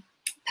know,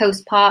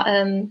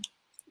 postpartum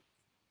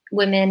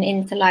women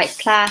into like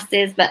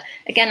classes. But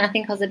again, I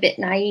think I was a bit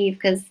naive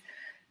because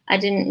I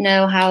didn't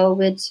know how I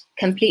would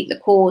complete the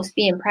course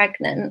being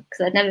pregnant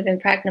because I'd never been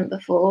pregnant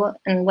before.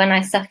 And when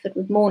I suffered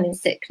with morning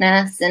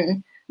sickness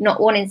and not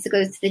wanting to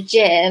go to the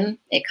gym,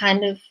 it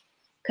kind of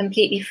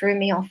completely threw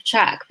me off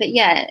track. But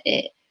yeah,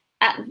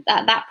 at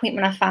that point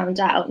when I found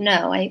out,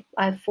 no,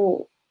 I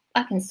thought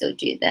I can still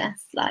do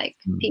this. Like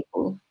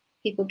people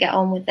get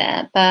on with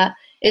it. But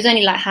it was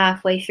only like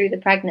halfway through the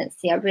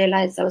pregnancy, I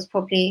realized I was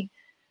probably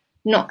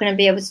not going to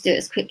be able to do it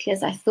as quickly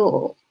as I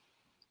thought.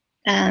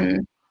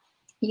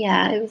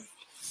 Yeah,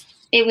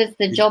 it was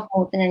the job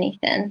more than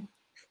anything.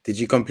 Did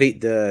you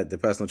complete the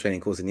personal training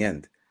course in the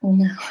end?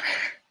 No.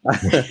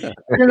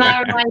 No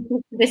matter what,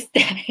 to this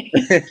day.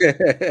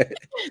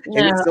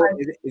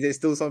 Is it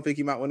still something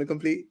you might want to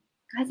complete?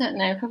 I don't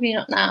know, probably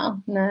not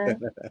now. No.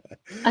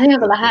 I think I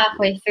got like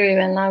halfway through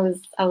and I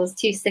was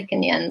too sick in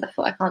the end. I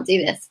thought I can't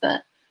do this,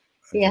 but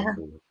Yeah.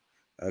 Cool.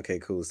 Okay,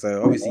 cool.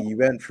 So obviously you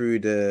went through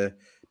the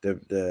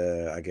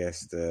I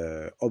guess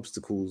the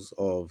obstacles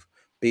of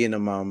being a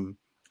mum,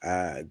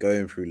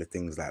 going through the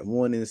things like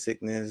morning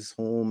sickness,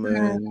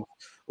 hormones,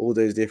 all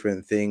those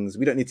different things.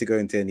 We don't need to go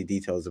into any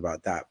details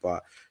about that,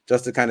 but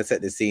just to kind of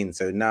set the scene.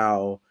 So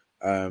now,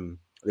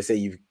 let's say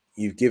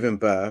you've given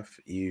birth,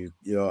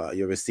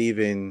 you're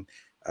receiving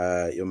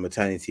your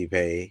maternity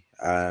pay.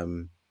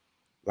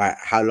 Like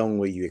how long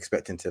were you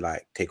expecting to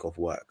like take off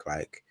work?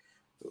 Like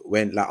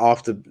when like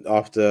after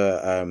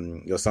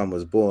your son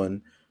was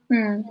born,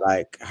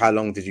 like how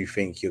long did you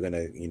think you're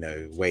gonna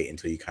wait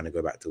until you kind of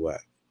go back to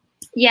work?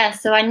 Yeah,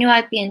 so I knew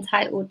I'd be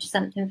entitled to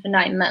something for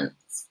 9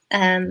 months,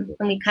 and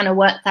we kind of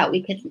worked out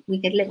we could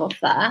live off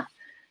that.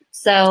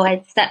 So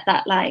I set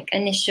that like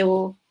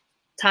initial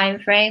time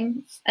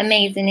frame.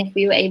 Amazing if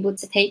we were able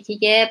to take a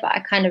year, but I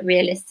kind of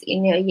realistically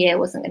knew a year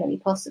wasn't going to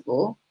be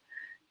possible.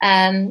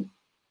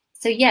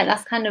 So yeah,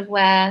 that's kind of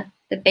where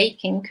the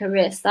baking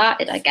career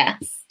started, I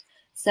guess.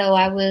 So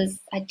I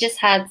just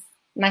had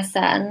my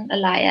son,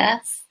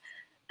 Elias,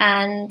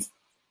 and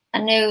I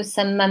know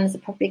some mums are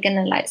probably going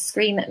to like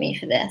scream at me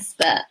for this,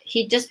 but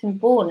he'd just been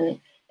born. And it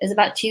was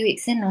about 2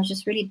 weeks in, I was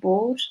just really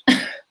bored.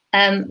 But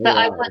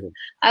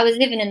I was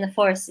living in the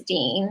Forest of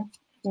Dean.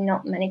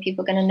 Not many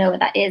people are going to know what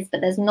that is,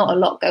 but there's not a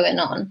lot going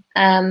on.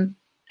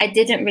 I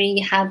didn't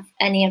really have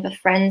any other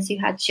friends who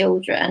had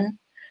children.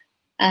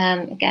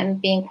 Again,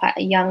 being quite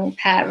a young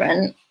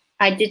parent,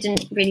 I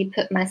didn't really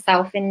put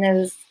myself in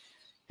those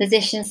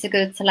positions to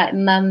go to like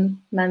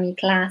mummy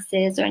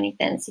classes or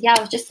anything. So yeah, I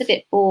was just a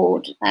bit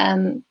bored,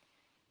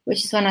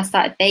 which is when I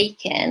started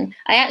baking.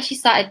 I actually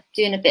started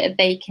doing a bit of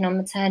baking on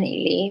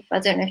maternity leave. I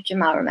don't know if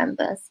Jamal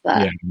remembers,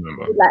 but yeah, I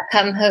remember. I'd like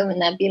come home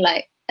and there'd be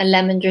like a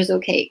lemon drizzle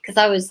cake because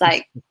I was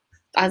like,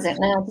 I don't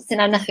know, I just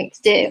didn't have nothing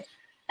to do.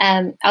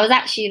 I was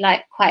actually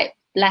like quite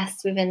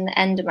blessed within the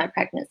end of my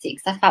pregnancy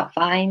because I felt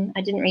fine.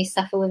 I didn't really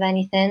suffer with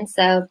anything.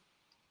 So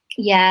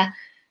yeah,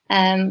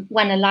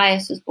 when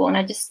Elias was born,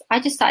 I just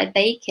started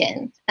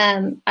baking.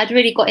 I'd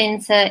really got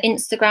into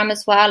Instagram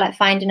as well, like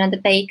finding other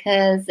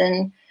bakers,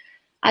 and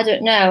I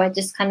don't know, I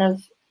just kind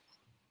of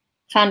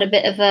found a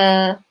bit of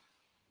a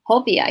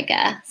hobby, I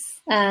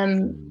guess.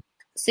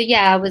 So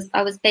yeah,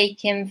 I was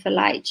baking for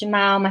like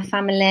Jamal, my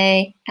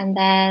family, and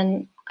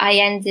then I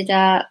ended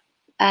up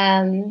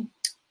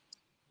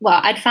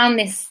I'd found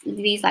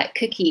these like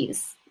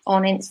cookies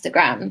on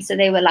Instagram. So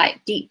they were like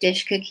deep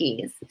dish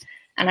cookies.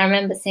 And I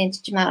remember saying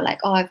to Jamal, like,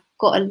 oh, I've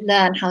got to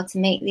learn how to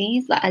make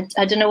these. Like,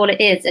 I don't know what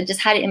it is. I just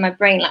had it in my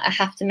brain, like, I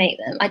have to make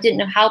them. I didn't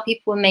know how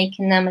people were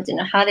making them. I didn't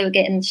know how they were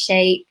getting the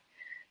shape.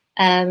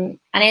 And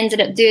I ended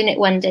up doing it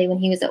one day when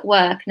he was at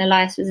work and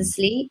Elias was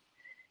asleep.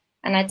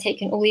 And I'd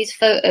taken all these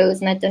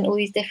photos and I'd done all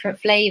these different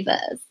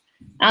flavors.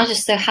 And I was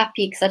just so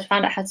happy because I'd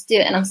found out how to do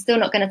it. And I'm still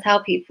not going to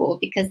tell people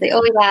because they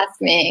always ask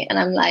me. And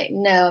I'm like,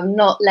 no, I'm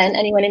not letting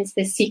anyone into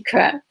this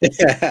secret.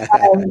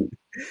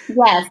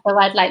 Yeah, so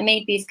I'd like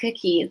made these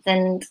cookies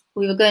and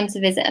we were going to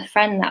visit a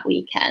friend that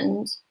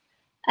weekend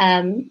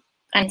and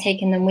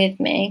taking them with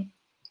me.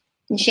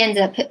 And she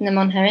ended up putting them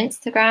on her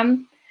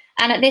Instagram.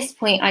 And at this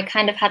point, I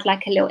kind of had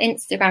like a little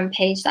Instagram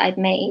page that I'd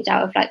made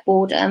out of like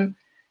boredom.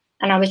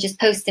 And I was just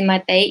posting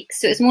my bakes.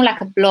 So it was more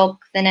like a blog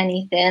than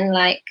anything,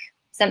 like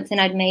something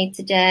I'd made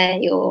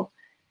today or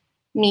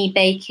me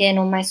baking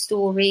on my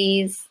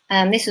stories.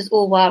 This was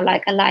all while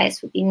like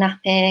Elias would be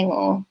napping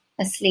or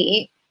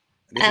asleep.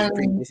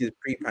 This is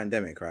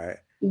pre-pandemic, right?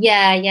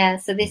 Yeah.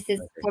 So this is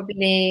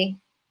probably,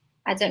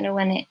 I don't know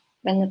when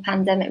the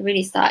pandemic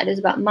really started. It was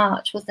about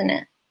March, wasn't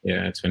it?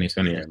 Yeah,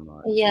 2020.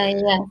 Yeah.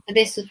 So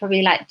this was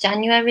probably like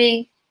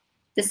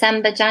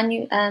December,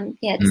 January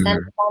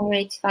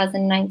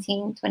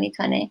 2019,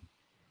 2020.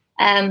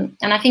 And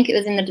I think it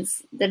was in the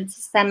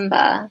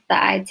December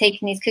that I had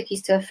taken these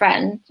cookies to a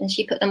friend and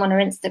she put them on her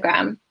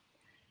Instagram.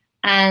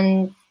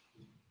 And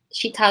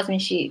she tells me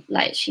she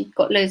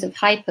got loads of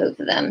hype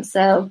over them.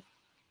 So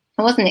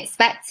I wasn't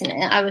expecting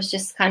it. I was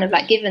just kind of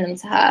like giving them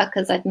to her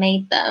because I'd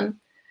made them.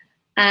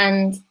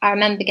 And I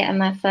remember getting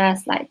my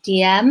first like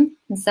DM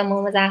and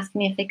someone was asking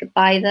me if they could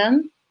buy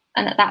them.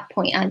 And at that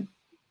point,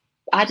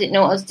 I didn't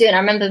know what I was doing. I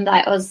remember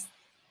like I was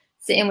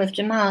sitting with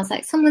Jamal. I was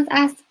like, someone's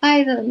asked to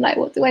buy them. Like,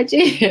 what do I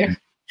do?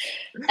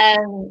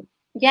 So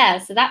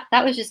that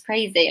was just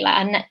crazy.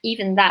 Like,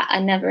 even that I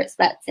never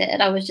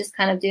expected. I was just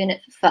kind of doing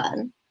it for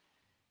fun.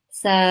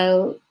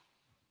 So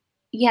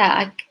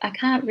yeah, I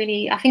can't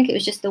really, I think it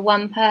was just the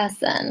one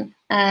person.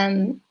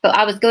 But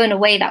I was going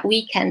away that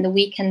weekend. The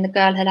weekend the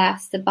girl had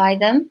asked to buy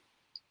them.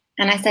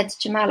 And I said to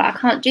Jamal, like, I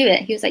can't do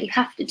it. He was like, you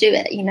have to do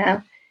it, you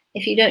know.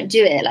 If you don't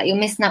do it, like you're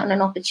missing out on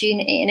an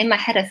opportunity. And in my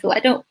head, I thought,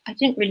 I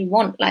didn't really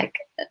want like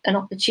an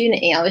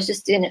opportunity. I was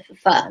just doing it for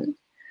fun.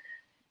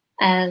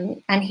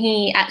 And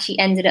he actually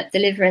ended up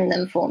delivering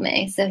them for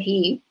me. So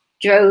he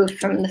drove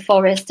from the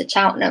Forest to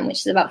Cheltenham, which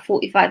is about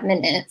 45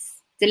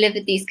 minutes,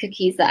 delivered these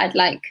cookies that I'd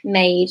like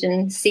made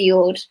and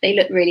sealed. They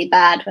look really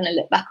bad when I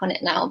look back on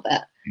it now,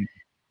 but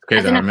it's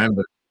crazy. I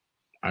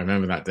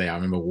remember that day. I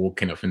remember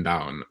walking up and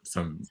down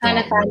trying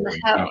to find the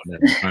house.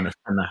 Trying to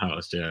find the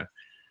house, yeah.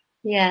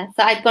 Yeah.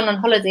 So I'd gone on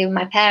holiday with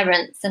my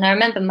parents, and I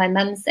remember my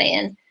mum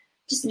saying,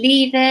 just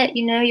leave it,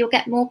 you'll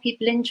get more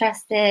people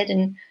interested.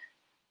 And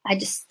I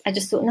just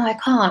thought, no, I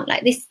can't.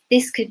 Like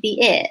this could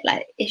be it.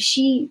 Like if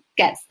she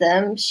gets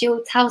them,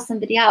 she'll tell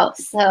somebody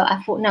else. So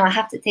I thought, no, I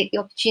have to take the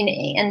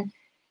opportunity. And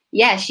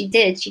yeah, she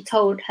did. She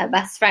told her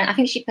best friend. I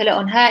think she put it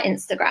on her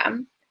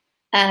Instagram,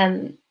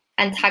 and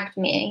tagged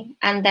me.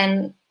 And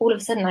then all of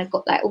a sudden I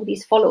got like all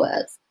these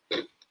followers. I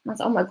was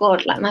like, oh my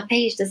God, like my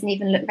page doesn't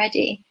even look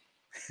ready.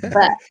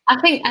 But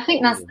I think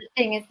that's the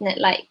thing, isn't it?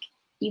 Like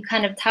you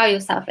kind of tell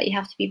yourself that you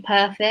have to be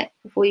perfect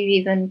before you've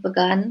even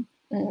begun.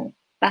 And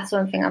that's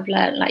one thing I've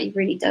learned. Like you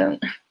really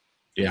don't.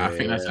 Yeah,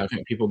 I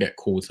think people get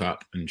caught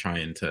up in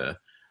trying to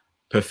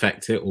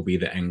perfect it or be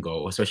the end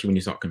goal, especially when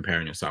you start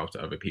comparing yourself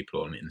to other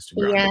people on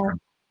Instagram. Yeah.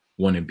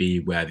 They want to be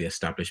where the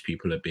established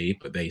people are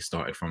but they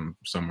started from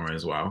somewhere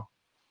as well.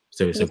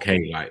 So it's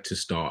okay, like to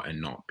start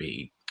and not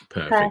be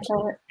perfect.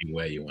 Be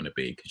where you want to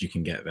be, because you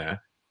can get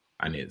there,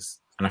 and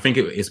I think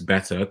it's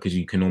better because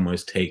you can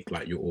almost take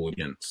like your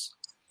audience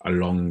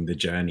along the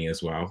journey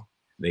as well.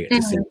 They get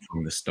to see it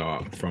from the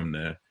start, from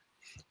the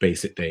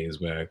basic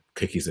days where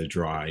cookies are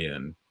dry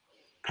and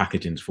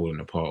packaging's falling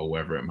apart or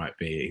wherever it might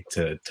be,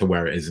 to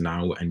where it is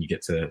now, and you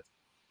get to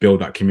build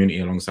that community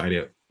alongside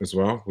it as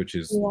well, which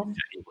is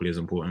equally as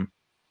important.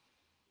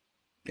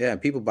 Yeah,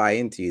 people buy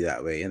into you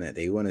that way, innit?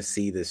 They want to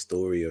see the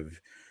story of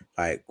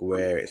like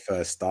where it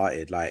first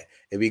started. Like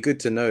it'd be good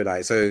to know,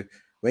 like, so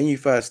when you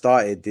first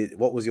started,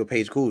 what was your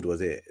page called? Was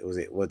it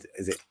what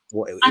is it?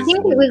 What I think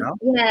it was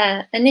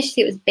now?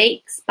 Initially it was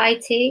Bakes by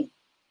T.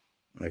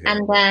 Okay.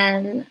 And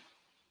then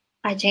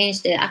I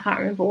changed it. I can't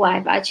remember why,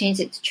 but I changed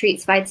it to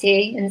Treats by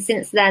T. And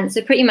since then,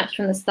 so pretty much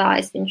from the start,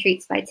 it's been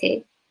Treats by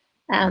T.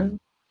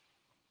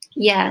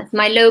 Yeah,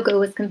 my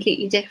logo was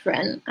completely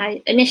different.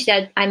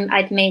 Initially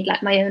I'd made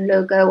like my own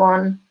logo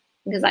on,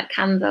 it was like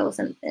Canva or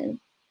something.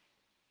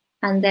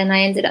 And then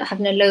I ended up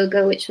having a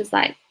logo which was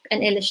like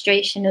an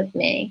illustration of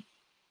me.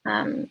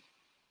 And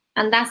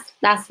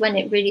that's when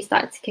it really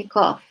started to kick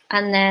off.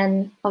 And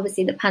then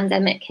obviously the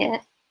pandemic hit.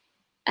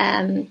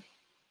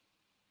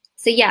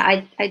 So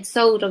yeah, I'd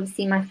sold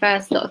obviously my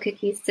first lot of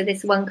cookies to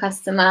this one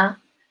customer,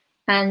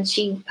 and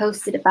she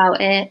posted about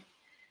it.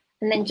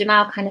 And then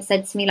Jamal kind of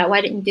said to me, like,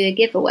 why didn't you do a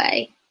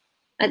giveaway?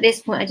 At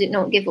this point, I didn't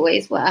know what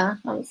giveaways were.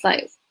 I was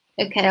like,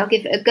 okay, I'll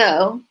give it a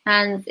go.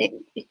 And it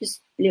just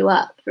blew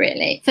up,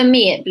 really. For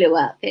me, it blew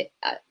up.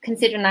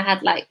 Considering I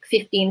had like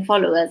 15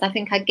 followers, I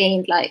think I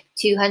gained like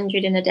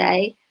 200 in a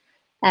day.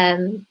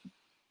 And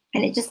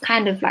it just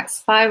kind of like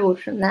spiraled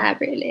from there,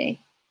 really.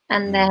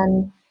 And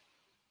then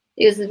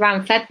it was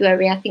around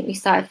February, I think we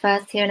started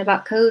first hearing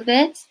about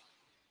COVID.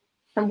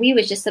 And we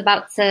were just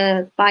about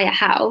to buy a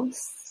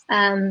house.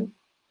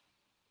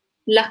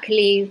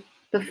 Luckily,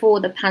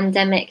 before the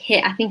pandemic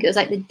hit, I think it was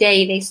like the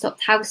day they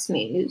stopped house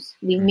moves,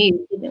 we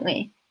moved, didn't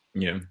we?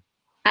 Yeah.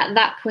 At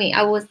that point,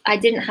 I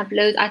didn't have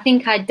loads. I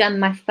think I'd done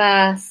my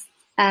first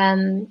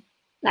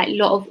like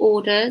lot of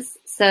orders.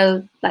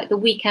 So like the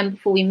weekend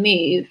before we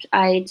moved,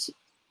 I'd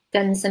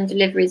done some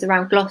deliveries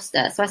around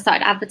Gloucester. So I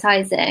started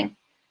advertising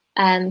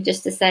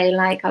just to say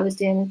like I was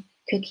doing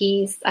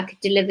cookies, I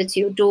could deliver to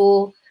your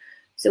door.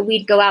 So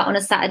we'd go out on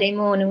a Saturday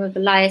morning with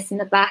Elias in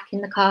the back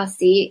in the car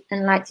seat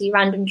and like do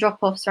random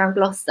drop-offs around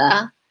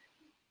Gloucester.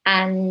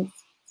 And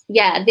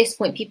yeah, at this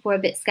point, people were a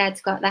bit scared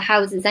to go out their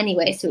houses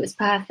anyway. So it was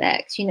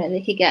perfect.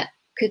 They could get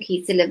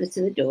cookies delivered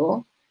to the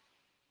door.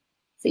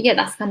 So yeah,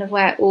 that's kind of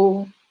where it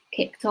all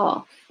kicked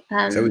off.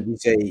 So would you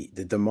say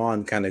the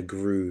demand kind of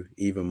grew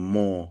even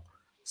more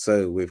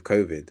so with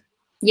COVID?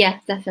 Yeah,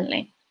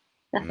 definitely.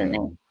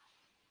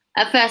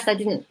 At first, I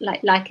didn't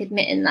like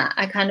admitting that.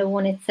 I kind of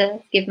wanted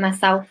to give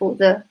myself all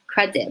the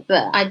credit,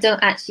 but I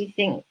don't actually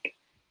think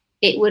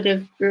it would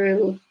have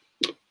grew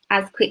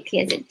as quickly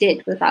as it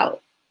did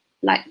without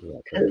like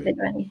COVID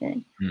or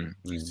anything.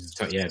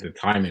 So yeah, the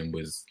timing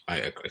was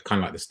like kind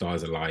of like the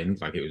stars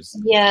aligned. Like it was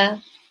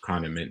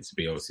kind of meant to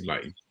be. Obviously,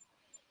 like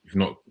you've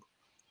not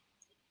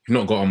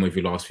got on with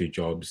your last few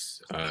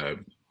jobs.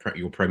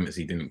 Your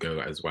pregnancy didn't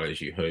go as well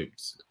as you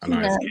hoped.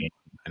 Elias came.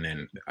 And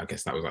then I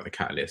guess that was like the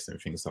catalyst, and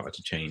things started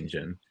to change.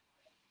 And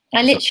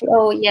I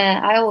literally,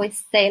 I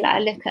always say, like, I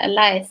look at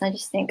Elias and I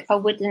just think I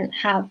wouldn't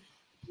have,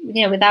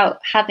 without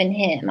having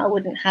him, I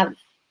wouldn't have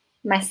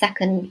my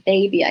second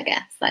baby, I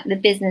guess. Like the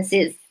business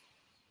is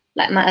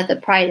like my other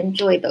pride and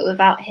joy, but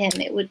without him,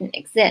 it wouldn't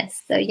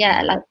exist. So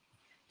yeah, like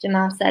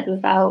Jamal said,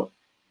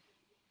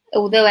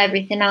 although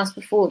everything else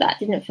before that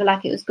didn't feel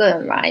like it was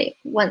going right,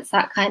 once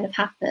that kind of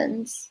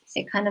happened,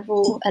 it kind of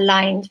all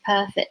aligned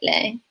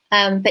perfectly.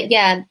 But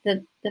yeah,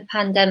 the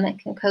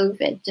pandemic and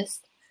COVID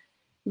just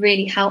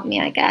really helped me,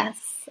 I guess.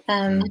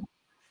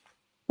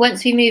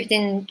 Once we moved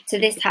into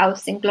this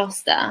house in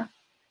Gloucester,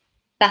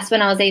 that's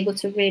when I was able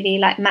to really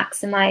like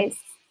maximize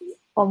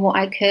on what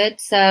I could.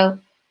 So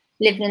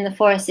living in the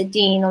Forest of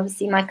Dean,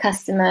 obviously my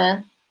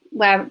customer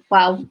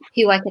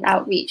who I could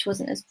outreach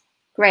wasn't as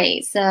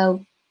great.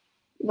 So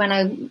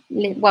when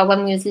we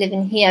was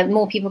living here,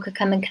 more people could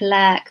come and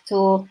collect,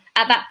 or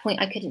at that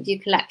point I couldn't do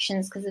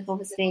collections because of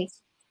obviously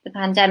the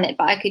pandemic,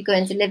 but I could go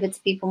and deliver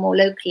to people more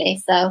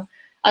locally. So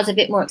I was a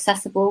bit more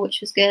accessible,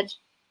 which was good.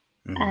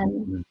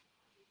 And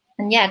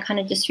yeah, kind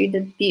of just through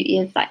the beauty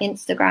of like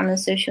Instagram and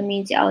social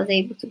media, I was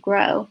able to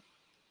grow.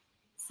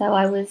 So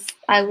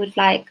I would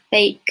like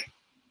bake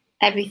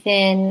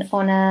everything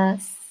on a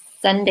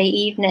Sunday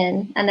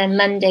evening, and then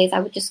Mondays I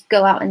would just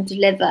go out and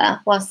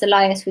deliver whilst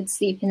Elias would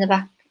sleep in the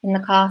back in the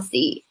car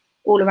seat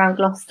all around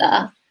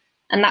Gloucester.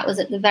 And that was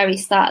at the very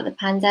start of the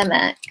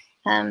pandemic.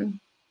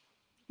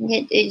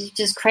 It's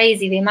just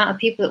crazy the amount of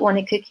people that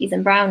wanted cookies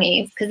and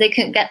brownies because they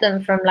couldn't get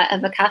them from like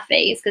other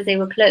cafes because they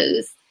were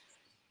closed.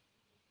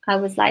 I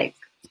was like,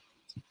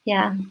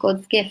 yeah,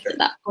 God's gift at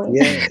that point.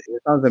 Yeah,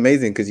 it sounds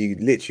amazing because you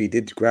literally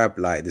did grab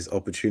like this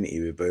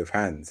opportunity with both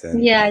hands,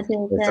 and yeah, I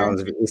did.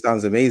 It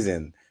sounds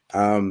amazing.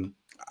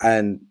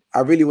 And I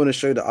really want to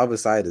show the other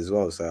side as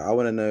well. So I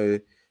want to know,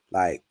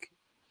 like,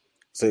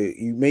 so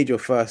you made your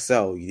first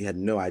sell, you had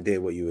no idea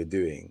what you were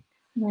doing.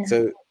 Yeah.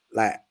 So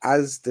like,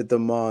 as the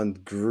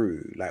demand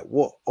grew, like,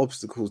 what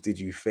obstacles did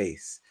you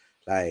face?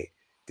 Like,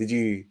 did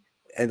you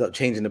end up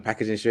changing the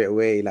packaging straight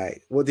away?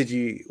 Like, what did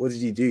you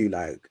do?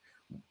 Like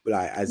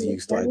as you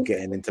started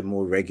getting into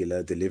more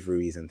regular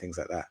deliveries and things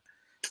like that?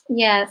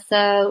 Yeah,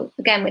 so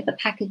again with the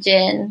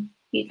packaging,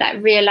 you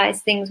like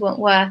realize things weren't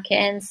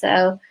working,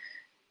 so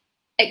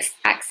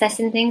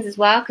accessing things as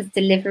well, because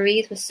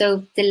deliveries were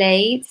so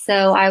delayed.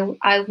 So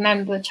I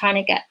remember trying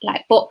to get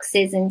like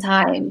boxes in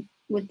time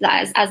with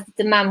like as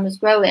the demand was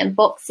growing,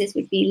 boxes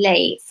would be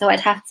late, so I'd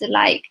have to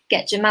like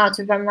get Jamal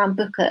to run around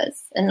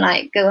Booker's and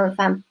like go and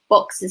find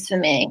boxes for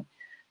me.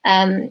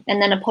 And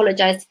then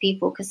apologize to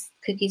people because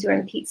cookies were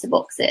in pizza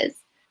boxes,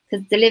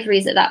 because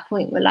deliveries at that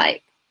point were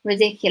like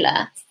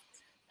ridiculous.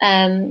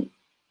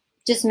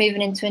 Just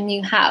moving into a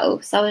new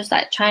house, I was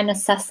like trying to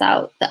suss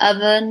out the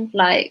oven,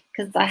 like,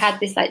 because I had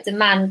this like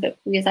demand, but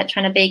we was like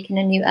trying to bake in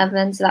a new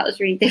oven, so that was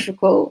really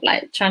difficult.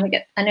 Like trying to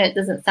get, I know it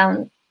doesn't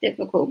sound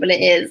difficult, but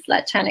it is,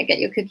 like trying to get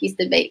your cookies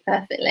to bake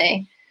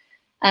perfectly.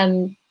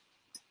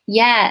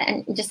 Yeah,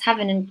 and just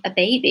having a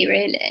baby,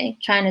 really,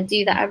 trying to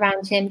do that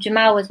around him.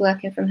 Jamal was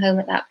working from home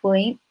at that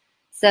point,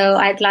 so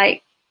I'd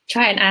like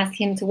try and ask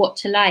him to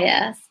watch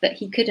Elias, but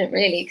he couldn't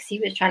really because he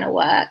was trying to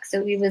work.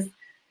 So it was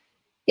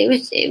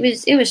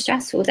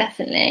stressful,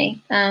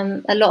 definitely.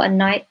 A lot of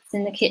nights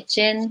in the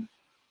kitchen.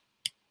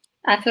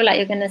 I feel like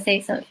you're going to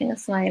say something. You're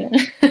smiling.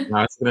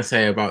 I was going to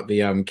say about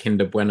the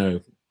Kinder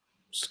Bueno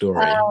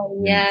story.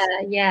 Oh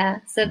yeah.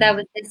 So there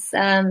was this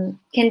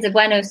Kinder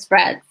Bueno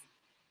spread,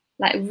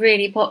 like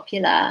really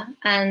popular,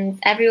 and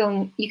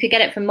everyone, you could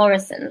get it from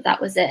Morrison's.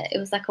 That was it. It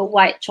was like a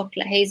white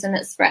chocolate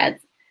hazelnut spread,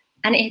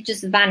 and it had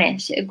just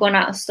vanished. It had gone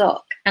out of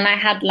stock, and I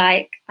had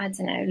like, I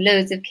don't know,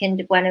 loads of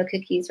Kinder Bueno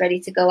cookies ready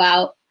to go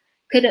out.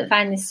 Couldn't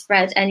find this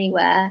spread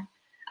anywhere.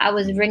 I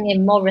was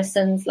ringing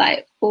Morrison's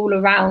like all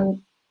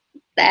around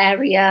the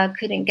area,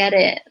 couldn't get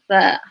it.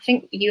 But I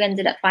think you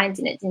ended up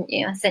finding it, didn't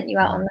you? I sent you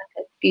out on like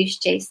a goose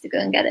chase to go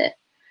and get it.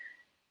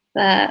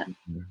 But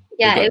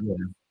yeah,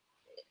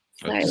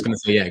 I was just going to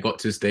say, it got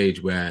to a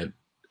stage where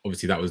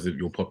obviously that was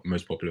your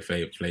most popular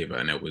flavor,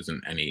 and there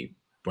wasn't any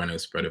Bueno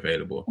spread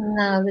available.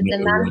 No, the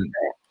demand.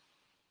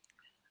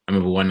 I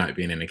remember one night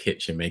being in the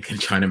kitchen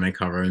trying to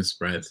make our own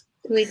spread.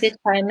 We did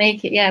try and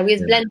make it. Yeah, we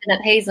was blending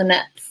up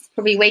hazelnuts,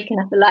 probably waking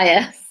up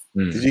Elias.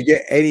 Did you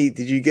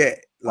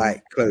get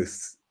like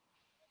close?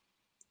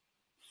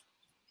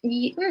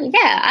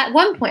 Yeah, at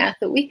one point I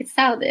thought we could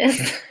sell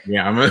this.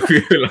 Yeah, I remember we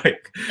were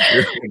like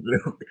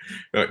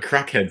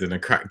crackheads in a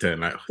crack den,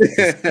 like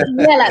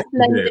like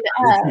blended it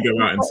up.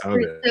 Go out and sell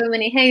it. So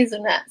many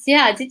hazelnuts.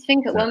 Yeah, I did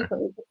think at one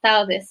point we could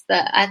sell this,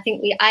 but I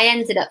think I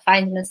ended up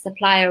finding a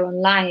supplier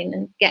online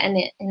and getting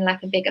it in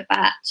like a bigger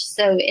batch.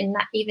 So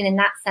even in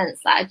that sense,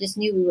 like, I just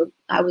knew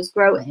I was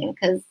growing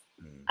because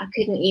I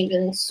couldn't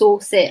even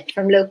source it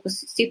from local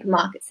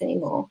supermarkets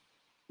anymore.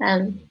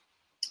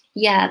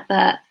 Yeah,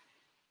 but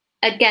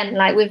again,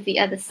 like with the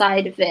other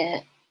side of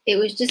it, it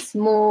was just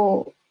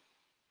more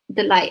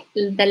the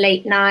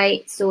late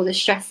nights or the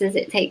stresses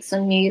it takes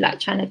on you, like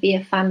trying to be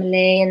a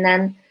family. And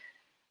then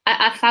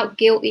I felt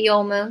guilty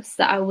almost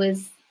that I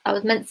was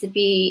meant to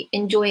be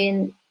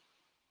enjoying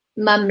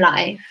mum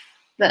life,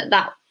 but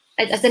that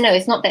I don't know,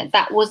 it's not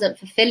that wasn't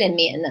fulfilling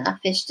me enough.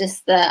 It's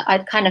just that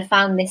I'd kind of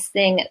found this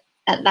thing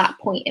at that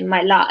point in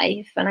my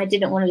life, and I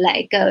didn't want to let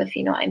it go, if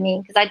you know what I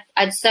mean, because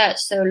I'd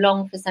searched so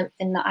long for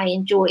something that I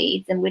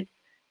enjoyed and would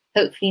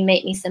hopefully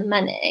make me some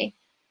money.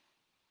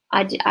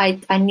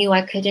 I knew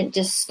I couldn't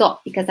just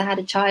stop because I had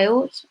a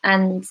child,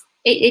 and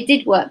it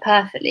did work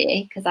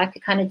perfectly because I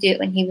could kind of do it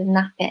when he was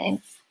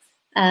napping.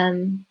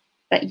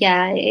 But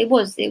yeah, it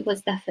was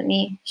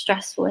definitely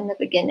stressful in the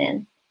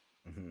beginning.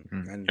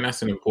 And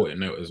that's an important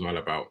note as well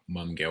about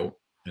mum guilt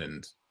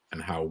and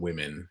how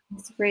women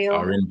real.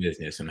 Are in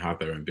business and have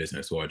their own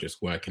business or are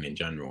just working in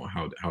general,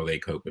 how they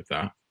cope with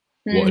that.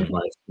 What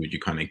advice would you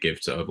kind of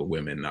give to other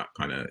women that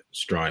kind of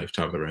strive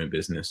to have their own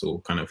business or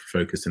kind of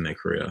focus in their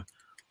career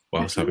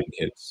whilst having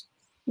kids?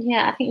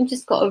 Yeah, I think you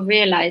just got to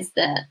realize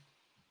that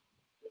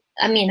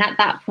I mean, at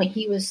that point,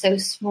 he was so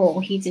small,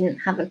 he didn't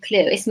have a clue.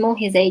 It's more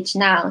his age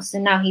now. So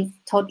now he's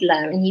a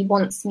toddler and he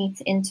wants me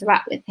to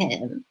interact with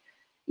him.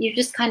 You've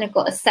just kind of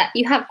got to set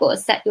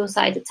your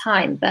side of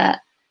time, but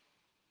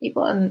you've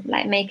got to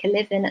like make a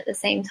living at the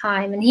same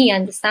time. And he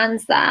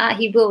understands that.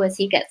 He will as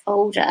he gets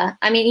older.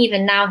 I mean,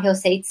 even now he'll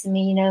say to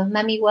me, you know,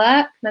 mummy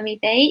work, mummy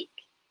bake.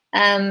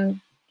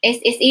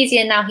 It's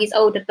easier now he's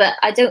older, but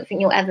I don't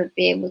think you'll ever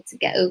be able to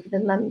get over the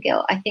mum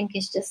guilt. I think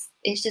it's just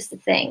a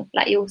thing.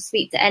 Like you'll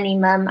speak to any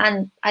mum,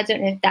 and I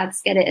don't know if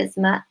dads get it as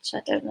much. I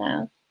don't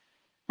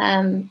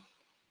know.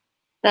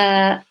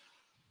 But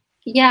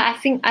yeah, I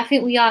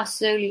think we are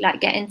slowly like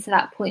getting to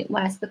that point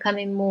where it's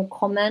becoming more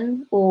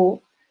common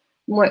or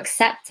more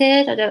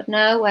accepted. I don't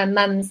know, where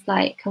mums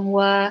like can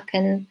work,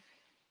 and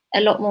a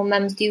lot more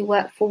mums do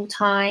work full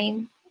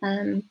time.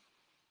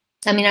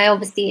 I mean,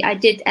 I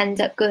did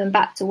end up going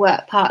back to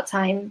work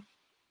part-time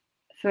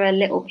for a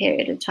little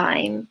period of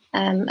time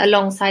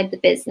alongside the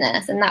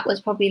business. And that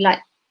was probably like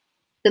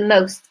the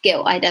most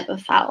guilt I'd ever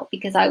felt,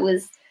 because I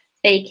was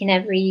baking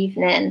every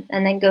evening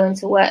and then going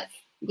to work,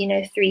 you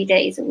know, 3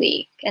 days a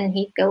week, and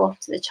he'd go off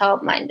to the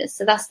childminder.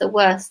 So that's the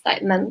worst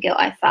like mum guilt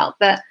I felt.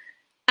 But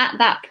at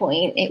that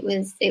point, it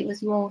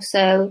was more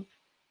so,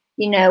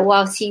 you know,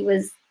 whilst he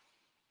was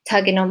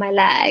tugging on my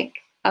leg,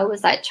 I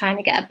was like trying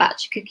to get a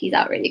batch of cookies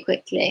out really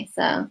quickly.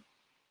 So,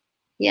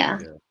 yeah.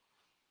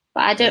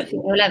 But I don't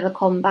think we'll ever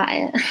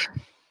combat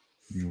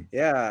it.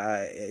 Yeah,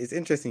 it's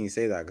interesting you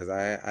say that, because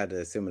I had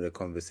a similar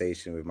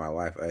conversation with my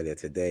wife earlier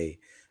today,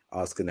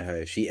 asking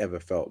her if she ever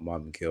felt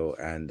mum guilt,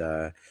 and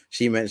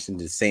she mentioned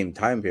the same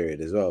time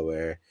period as well,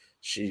 where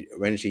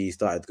when she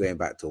started going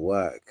back to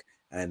work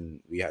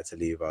and we had to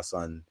leave our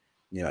son,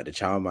 you know, at the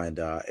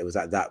childminder, it was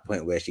at that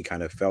point where she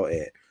kind of felt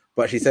it.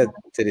 But she said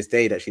to this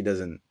day that she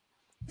doesn't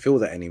feel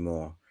that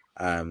anymore.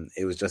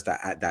 It was just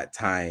that at that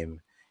time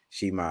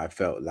she might have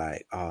felt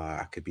like,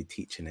 I could be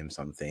teaching him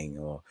something,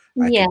 or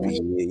I could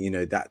be, you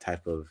know, that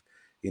type of,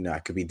 you know, I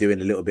could be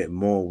doing a little bit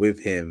more with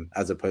him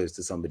as opposed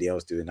to somebody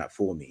else doing that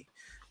for me.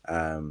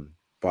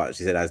 But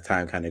she said as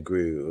time kind of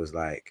grew, it was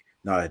like,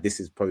 no, this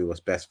is probably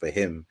what's best for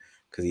him,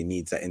 because he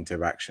needs that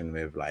interaction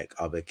with like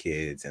other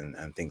kids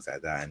and things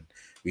like that. And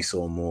we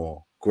saw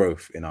more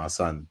growth in our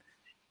son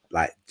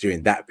like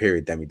during that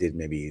period than we did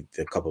maybe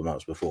a couple of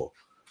months before.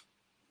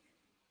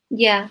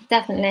 Yeah,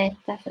 definitely.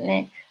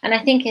 And I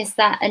think it's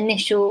that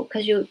initial,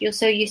 because you're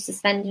so used to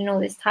spending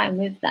all this time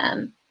with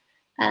them.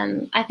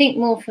 I think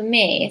more for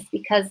me it's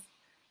because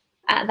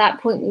at that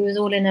point we was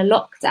all in a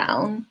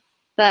lockdown,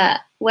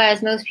 but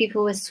whereas most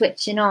people were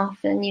switching off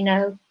and, you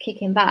know,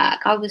 kicking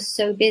back, I was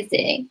so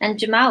busy. And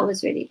Jamal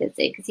was really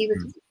busy because he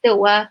was still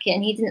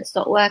working. He didn't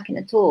stop working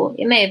at all.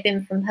 It may have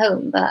been from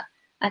home, but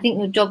I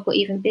think the job got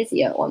even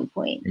busier at one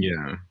point.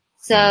 Yeah.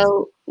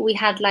 So we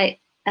had like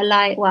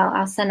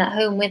our son at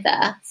home with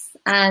us,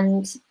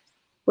 and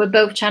we're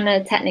both trying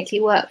to technically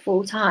work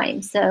full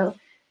time. So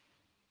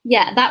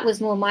yeah, that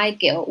was more my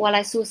guilt. While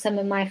I saw some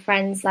of my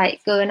friends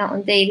like going out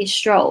on daily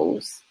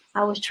strolls,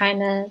 I was trying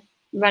to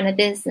run a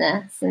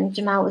business and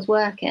Jamal was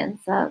working.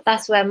 So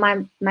that's where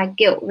my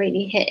guilt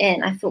really hit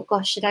in. I thought,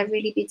 gosh, should I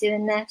really be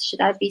doing this?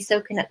 Should I be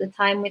soaking up the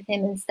time with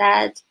him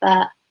instead?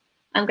 But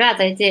I'm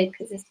glad I did,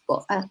 because it's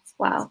got us,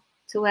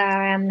 to where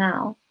I am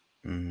now.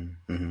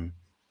 Mm-hmm.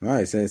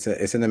 Right,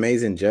 it's an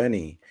amazing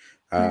journey.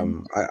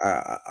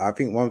 I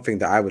think one thing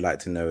that I would like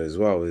to know as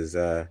well is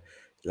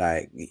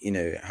like, you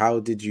know, how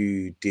did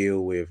you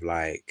deal with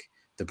like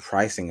the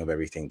pricing of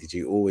everything? Did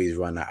you always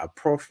run at a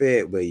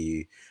profit? Were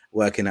you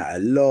working at a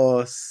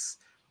loss?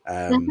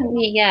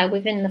 Definitely, yeah.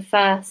 Within the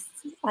first,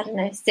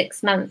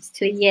 6 months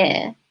to a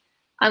year,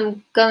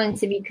 I'm going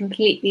to be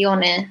completely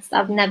honest,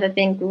 I've never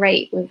been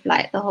great with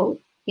like the whole,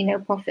 you know,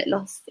 profit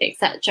loss,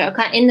 etc.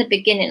 In the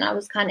beginning, I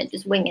was kind of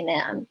just winging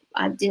it.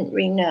 I didn't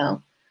really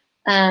know.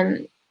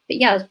 But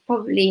yeah,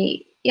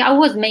 I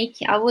was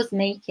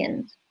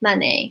making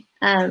money,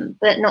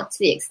 but not to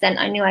the extent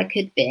I knew I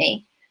could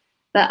be.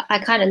 But I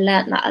kind of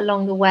learned that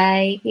along the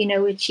way, you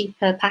know, with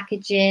cheaper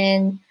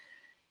packaging,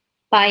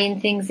 buying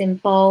things in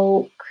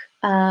bulk.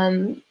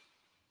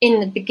 In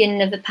the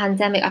beginning of the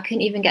pandemic, I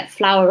couldn't even get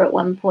flour at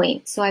one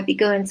point. So I'd be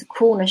going to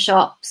corner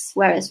shops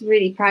where it's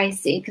really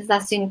pricey, because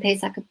that's the only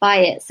place I could buy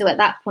it. So at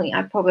that point,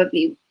 I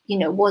probably, you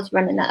know, was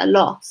running at a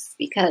loss,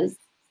 because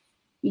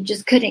you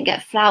just couldn't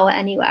get flour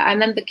anywhere. I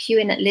remember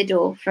queuing at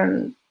Lidl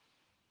from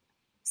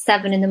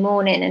 7 in the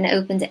morning and it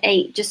opened at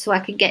 8 just so I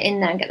could get in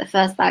there and get the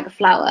first bag of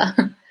flour.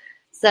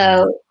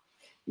 So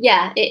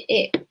yeah,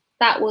 it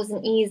that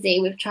wasn't easy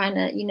with trying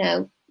to, you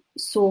know,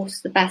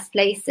 source the best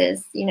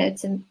places, you know,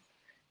 to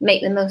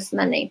make the most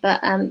money.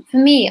 But for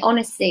me,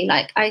 honestly,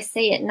 like I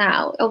say it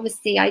now,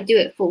 obviously I do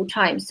it full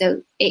time,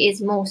 so it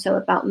is more so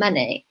about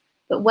money.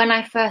 But when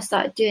I first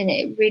started doing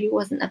it, it really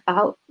wasn't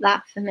about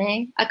that for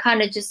me. I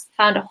kind of just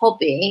found a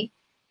hobby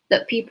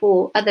that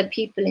other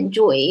people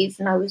enjoyed,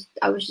 and I was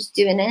just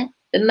doing it.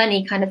 The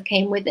money kind of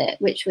came with it,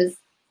 which was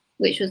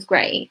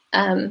great.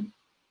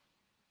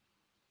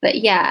 But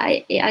yeah,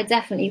 I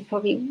definitely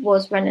probably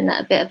was running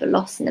at a bit of a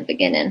loss in the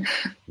beginning.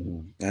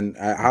 And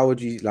how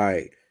would you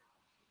like?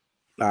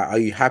 like, are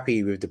you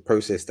happy with the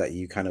process that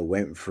you kind of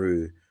went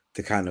through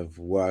to kind of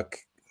work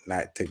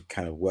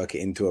it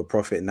into a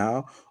profit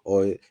now?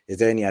 Or is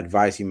there any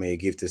advice you may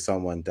give to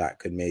someone that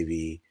could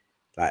maybe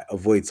like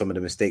avoid some of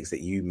the mistakes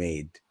that you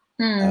made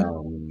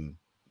to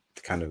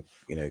kind of,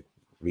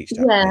 reach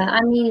that point?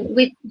 I mean,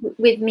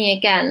 with me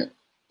again,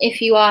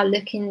 if you are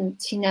looking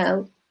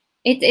to,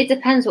 it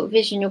depends what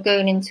vision you're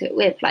going into it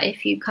with. Like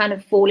if you kind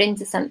of fall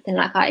into something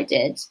like I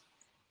did,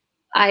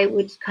 I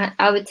would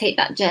take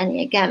that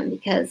journey again,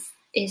 because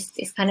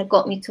it's kind of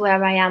got me to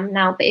where I am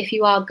now. But if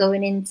you are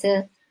going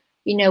into,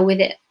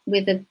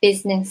 with a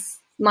business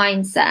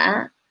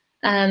mindset,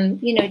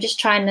 just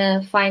trying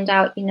to find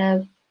out,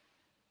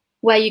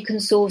 where you can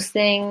source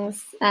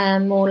things,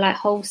 more like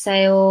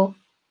wholesale,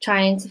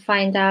 trying to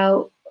find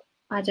out,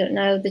 I don't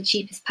know, the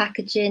cheapest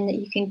packaging that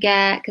you can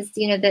get, because,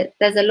 that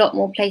there's a lot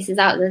more places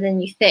out there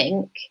than you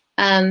think.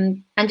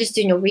 And just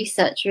doing your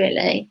research,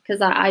 really,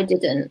 because I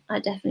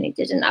definitely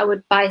didn't. I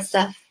would buy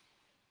stuff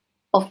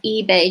off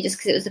eBay just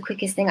because it was the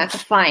quickest thing I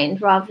could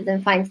find, rather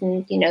than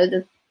finding,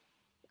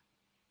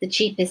 the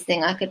cheapest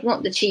thing I could,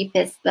 not the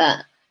cheapest,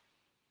 but,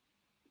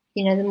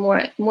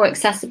 the more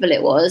accessible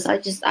it was,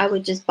 I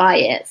would just buy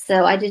it.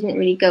 So I didn't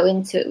really go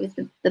into it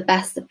with the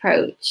best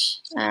approach.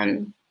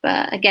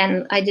 But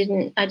again, I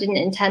didn't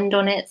intend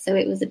on it, so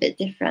it was a bit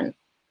different.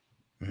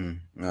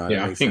 Mm-hmm.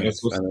 I think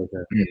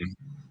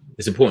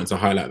it's important to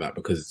highlight that,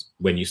 because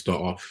when you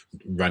start off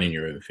running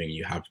your own thing,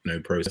 you have no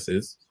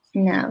processes.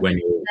 No. When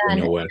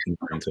you're working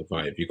 9 to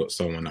 5, you've got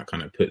someone that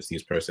kind of puts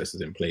these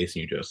processes in place,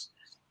 and you just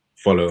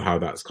follow how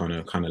that's kind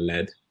of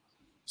led.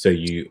 So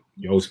you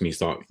ultimately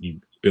you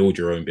build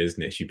your own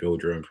business, you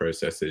build your own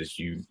processes,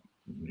 you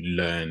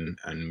learn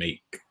and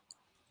make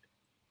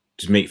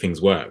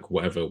things work,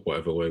 whatever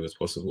way was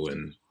possible,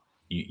 and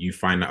you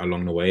find that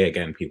along the way.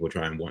 Again, people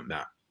try and want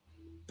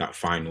that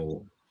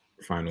final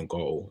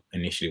goal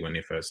initially when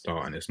they first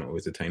start, and it's not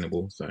always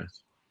attainable. So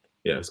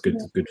yeah, it's good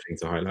thing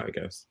to highlight, I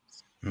guess.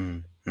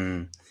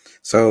 Mm-hmm.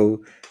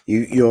 So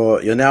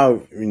you're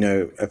now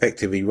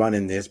effectively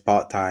running this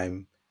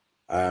part-time.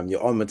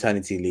 You're on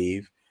maternity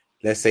leave.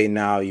 Let's say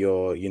now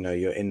you're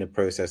in the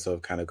process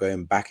of kind of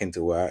going back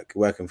into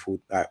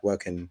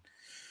working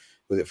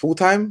was it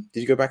full-time? Did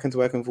you go back into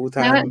working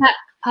full-time? I went back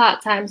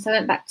part-time, so I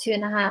went back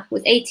 2.5. It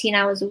was 18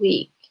 hours a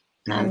week.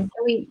 So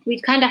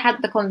we'd kind of had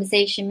the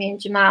conversation, me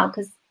and Jamal,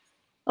 because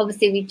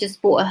obviously we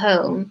just bought a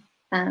home,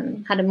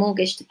 had a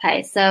mortgage to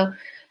pay. So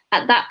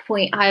at that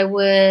point, I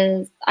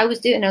was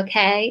doing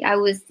okay. I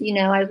was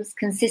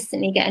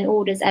consistently getting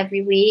orders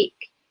every week.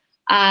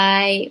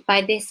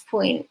 By this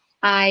point,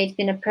 I'd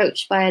been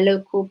approached by a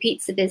local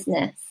pizza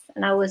business,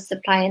 and I was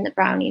supplying the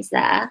brownies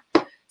there.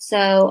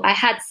 So I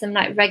had some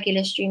like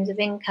regular streams of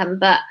income,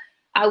 but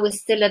I was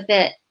still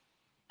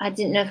I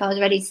didn't know if I was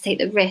ready to take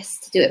the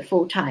risk to do it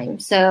full time.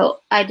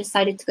 So I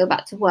decided to go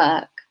back to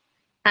work,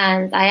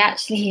 and I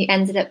actually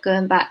ended up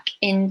going back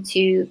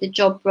into the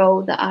job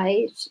role that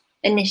I'd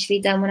initially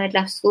done when I'd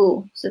left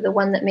school. So the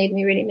one that made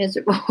me really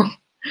miserable.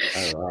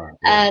 Oh, wow.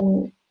 Yeah.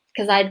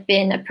 Because I'd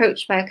been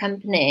approached by a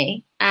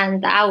company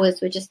and the hours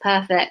were just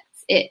perfect.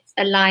 It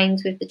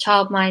aligned with the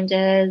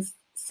childminders.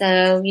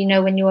 So,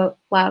 when you're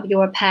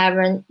a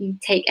parent, you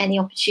take any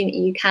opportunity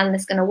you can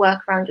that's going to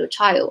work around your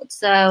child.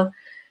 So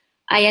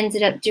I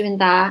ended up doing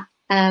that.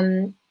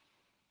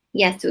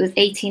 Yes, it was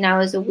 18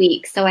 hours a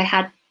week. So I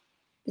had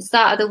the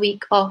start of the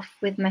week off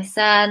with my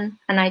son,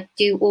 and I'd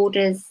do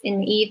orders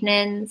in the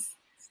evenings.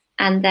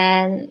 And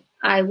then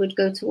I would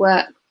go to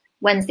work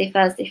Wednesday,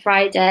 Thursday,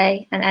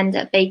 Friday, and end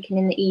up baking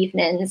in the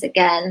evenings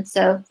again.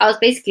 So I was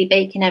basically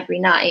baking every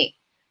night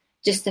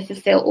just to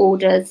fulfill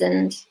orders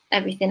and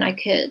everything I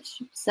could.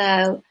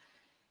 So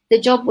the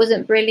job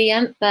wasn't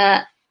brilliant,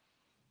 but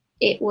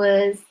it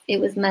was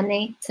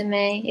money to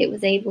me. It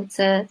was able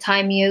to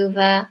tie me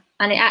over,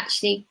 and it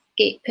actually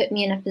put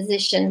me in a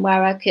position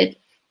where I could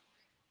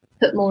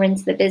put more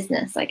into the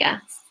business, I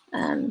guess,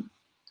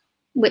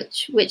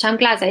 which I'm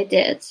glad I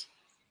did.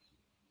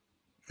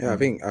 Yeah, I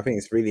think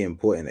it's really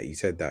important that you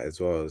said that as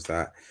well. Is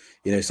that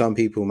some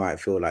people might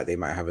feel like they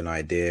might have an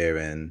idea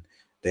and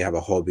they have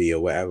a hobby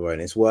or whatever,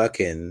 and it's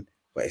working,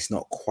 but it's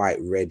not quite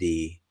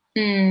ready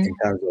in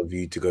terms of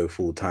you to go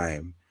full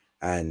time,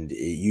 and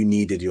you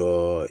needed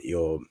your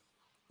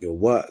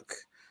work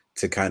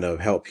to kind of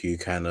help you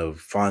kind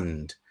of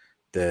fund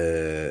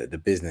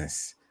the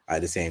business at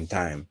the same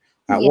time.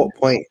 At what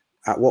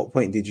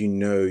point did you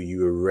know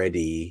you were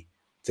ready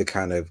to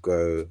kind of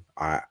go,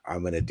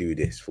 I'm going to do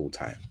this full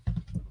time?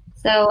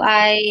 So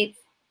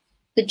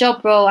the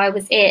job role I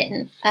was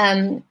in,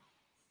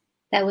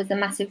 there was a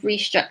massive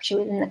restructure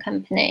within the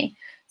company.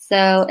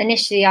 So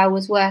initially I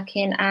was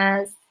working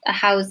as a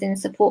housing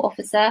support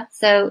officer.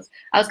 So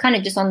I was kind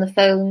of just on the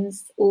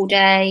phones all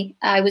day.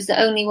 I was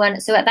the only one.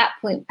 So at that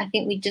point, I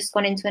think we'd just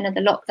gone into another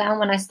lockdown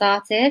when I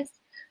started.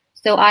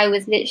 So I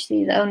was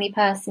literally the only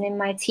person in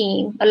my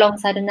team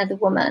alongside another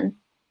woman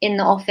in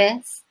the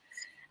office.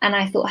 And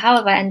I thought, how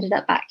have I ended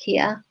up back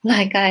here?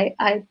 Like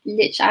I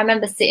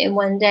remember sitting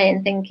one day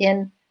and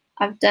thinking,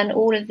 I've done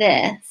all of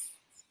this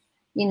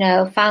you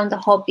know, found a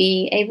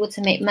hobby, able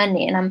to make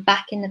money, and I'm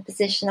back in the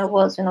position I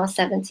was when I was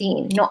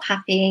 17, not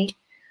happy.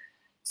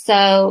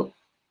 So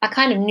I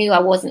kind of knew I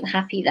wasn't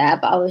happy there,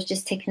 but I was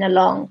just ticking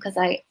along because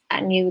I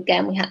knew,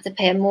 again, we had to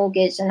pay a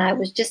mortgage, and I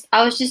was just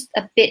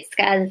a bit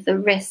scared of the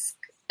risk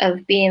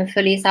of being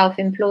fully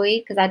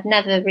self-employed, because I'd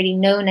never really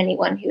known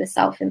anyone who was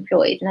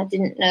self-employed, and I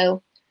didn't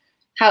know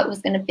how it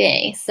was going to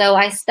be. So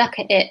I stuck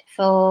at it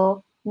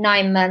for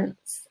 9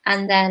 months,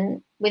 and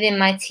then within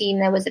my team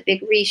there was a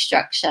big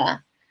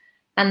restructure,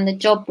 and the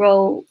job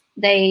role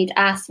they'd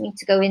asked me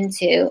to go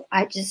into,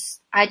 I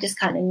just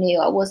kind of knew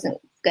I wasn't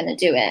going to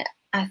do it.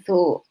 I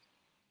thought,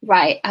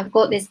 right, I've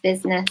got this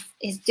business,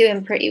 it's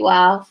doing pretty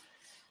well.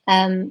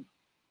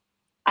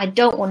 I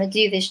don't want to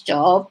do this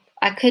job.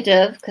 I could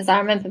have, because I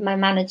remember my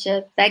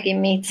manager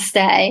begging me to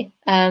stay,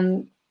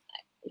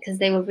 because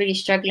they were really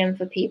struggling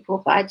for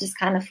people. But I just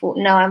kind of thought,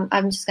 no,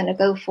 I'm just going to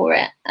go for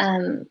it.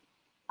 I'm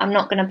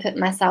not going to put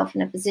myself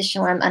in a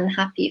position where I'm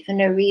unhappy for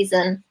no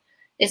reason.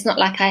 It's not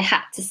like I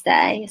had to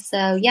stay.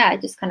 So yeah, I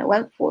just kind of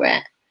went for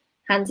it,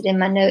 handed in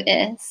my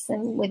notice,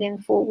 and within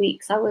 4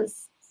 weeks I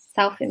was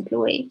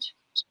self-employed.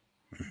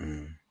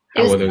 Mm-hmm.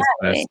 How were those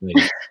first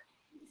days?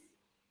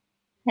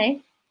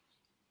 Hey?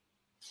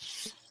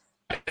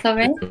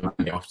 Sorry?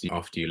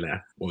 After you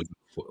left, what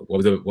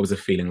was the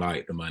feeling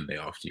like the Monday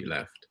after you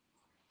left?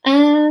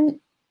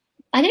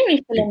 I didn't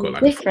really feel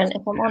any different,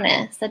 if I'm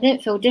honest. I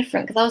didn't feel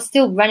different because I was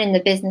still running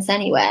the business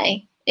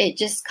anyway. It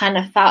just kind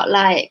of felt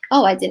like,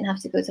 oh, I didn't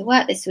have to go to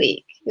work this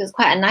week. It was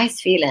quite a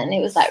nice feeling.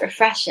 It was like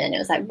refreshing. It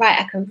was like, right,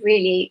 I can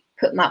really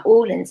put my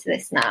all into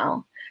this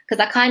now.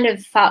 Because I kind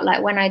of felt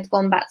like when I'd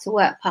gone back to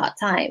work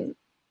part-time,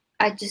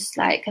 I just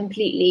like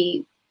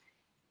completely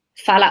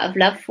fell out of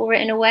love for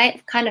it in a way.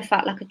 It kind of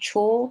felt like a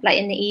chore, like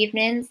in the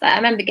evenings. Like I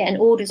remember getting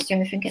orders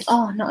through and thinking,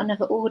 oh, not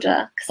another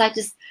order.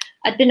 Because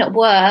I'd been at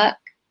work,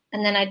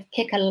 and then I'd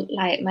pick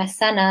my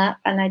son up,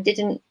 and I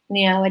didn't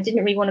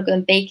really want to go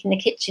and bake in the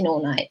kitchen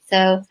all night.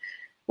 So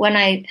when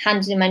I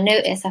handed in my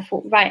notice, I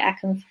thought, right, I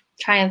can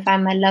try and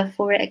find my love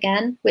for it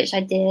again, which I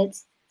did.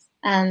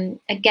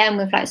 Again,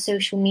 with like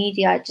social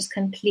media, I just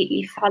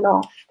completely fell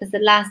off, because the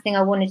last thing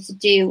I wanted to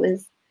do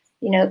was,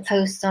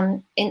 post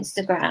on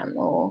Instagram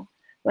or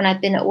when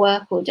I'd been at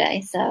work all day.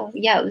 So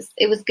yeah,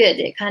 it was good.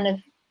 It kind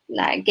of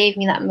like gave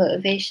me that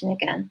motivation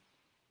again.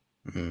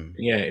 Mm.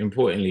 Yeah,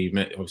 importantly,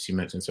 obviously you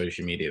mentioned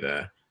social media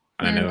there.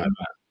 And I know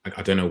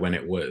I don't know when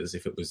it was,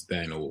 if it was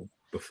then or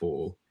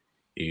before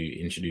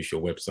you introduced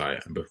your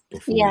website and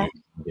before you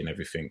did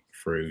everything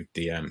through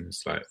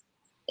DMs. Like,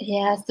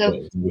 yeah, so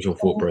what was your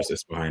thought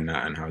process behind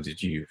that, and how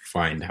did you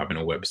find having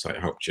a website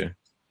helped you?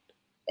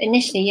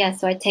 Initially, yeah,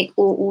 so I'd take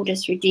all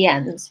orders through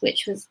DMs,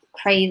 which was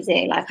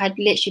crazy. Like I'd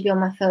literally be on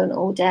my phone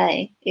all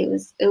day. It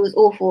was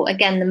awful.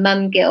 Again, the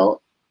mum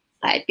guilt,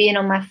 like being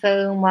on my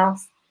phone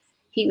whilst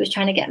he was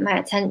trying to get my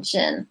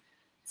attention.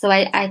 So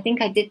I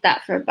think I did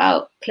that for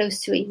about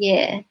close to a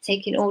year,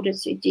 taking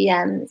orders through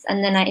DMs.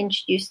 And then I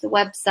introduced the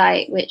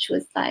website, which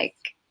was like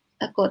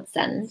a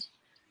godsend.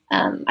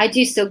 I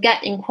do still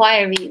get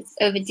inquiries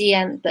over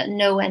DMs, but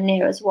nowhere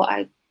near as what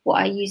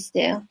I used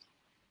to.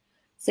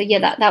 So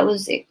yeah, that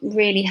was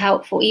really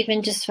helpful,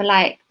 even just for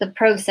like the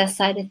process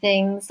side of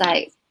things,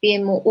 like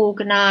being more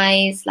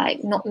organized,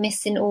 like not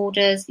missing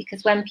orders,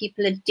 because when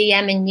people are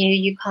DMing you,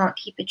 you can't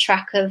keep a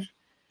track of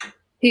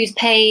who's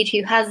paid,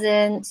 who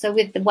hasn't. So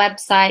with the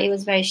website, it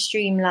was very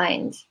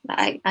streamlined.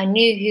 I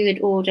knew who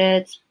had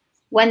ordered,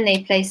 when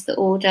they placed the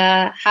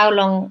order, how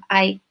long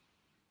I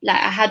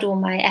had all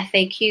my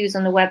FAQs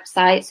on the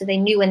website, so they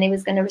knew when they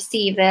was going to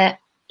receive it.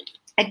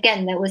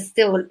 Again,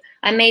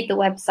 I made the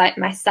website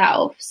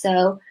myself,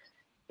 so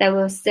there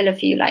were still a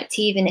few like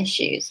teething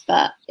issues,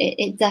 but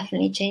it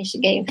definitely changed the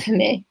game for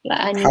me. Like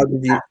I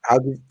knew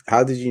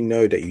how did you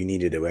know that you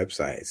needed a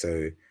website?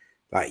 So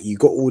like you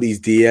got all these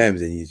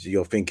DMs and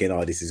you're thinking,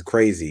 oh, this is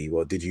crazy.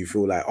 Well, did you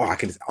feel like, oh, I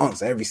can just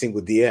answer every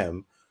single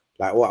DM?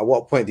 Like at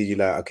what point did you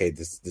like, okay,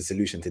 the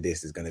solution to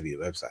this is going to be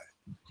the website?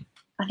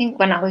 I think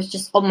when I was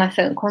just on my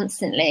phone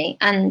constantly,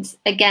 and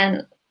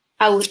again,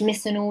 I would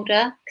miss an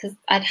order because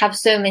I'd have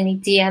so many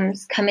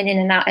DMs coming in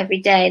and out every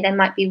day. There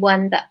might be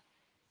one that,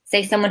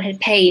 say someone had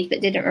paid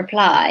but didn't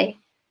reply.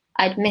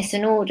 I'd miss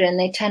an order and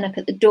they turn up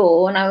at the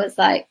door, and I was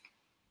like,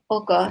 oh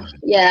gosh,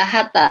 yeah, I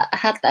had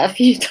that a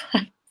few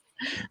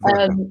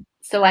times.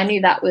 So I knew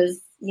that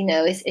was,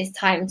 it's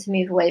time to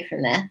move away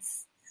from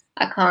this.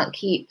 I can't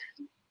keep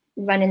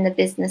running the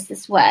business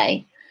this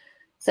way.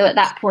 So at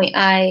that point,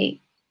 I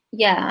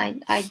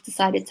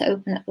decided to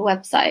open up the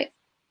website.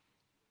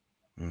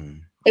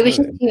 It was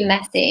just too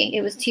messy.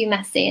 It was too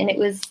messy, and it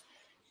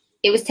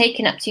was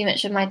taking up too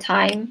much of my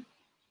time.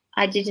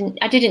 I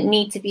didn't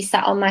need to be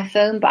sat on my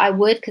phone, but I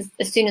would, because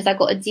as soon as I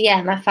got a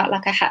DM, I felt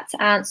like I had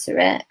to answer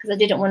it because I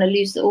didn't want to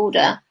lose the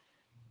order.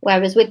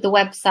 Whereas with the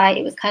website,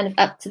 it was kind of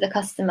up to the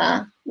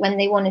customer when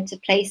they wanted to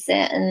place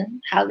it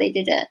and how they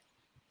did it.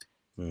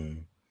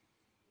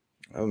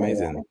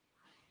 Amazing.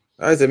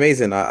 That's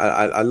amazing.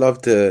 I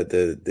love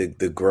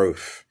the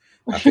growth.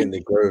 I think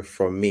the growth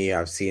from me,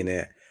 I've seen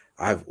it.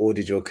 I've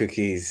ordered your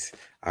cookies.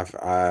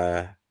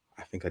 I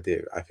think I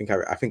do. I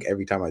think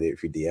every time I do it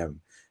through DM.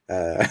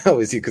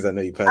 Obviously, because I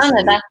know you Oh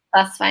personally. no,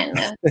 that's fine.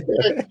 No.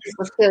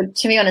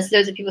 To be honest,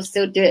 loads of people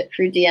still do it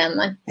through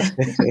DM.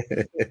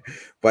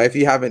 But if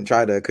you haven't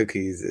tried her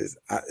cookies,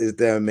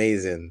 they're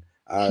amazing.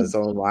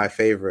 Some of my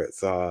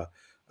favorites are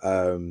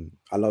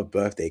I love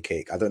birthday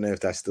cake. I don't know if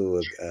that's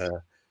still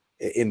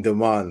in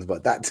demand,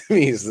 but that to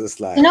me is just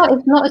like No,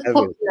 it's not as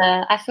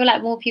popular. I feel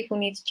like more people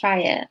need to try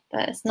it,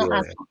 but it's not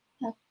as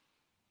popular.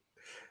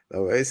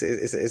 Oh, it's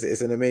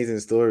an amazing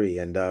story,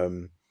 and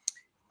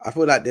I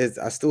feel like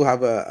I still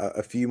have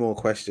a few more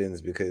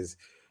questions because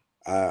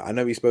I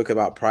know we spoke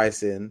about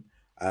pricing.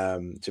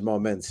 Jamal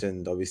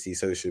mentioned obviously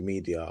social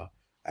media,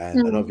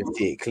 and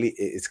obviously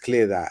it's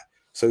clear that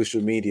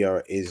social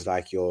media is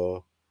like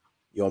your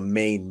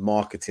main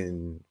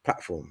marketing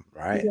platform,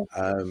 right?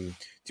 Yeah.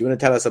 Do you want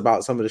to tell us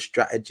about some of the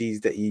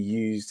strategies that you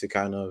use to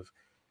kind of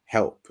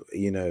help,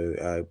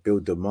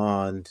 build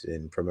demand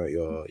and promote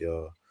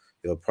your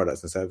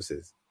products and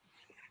services?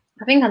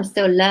 I think I'm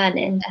still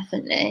learning,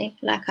 definitely.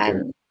 Like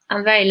Sure.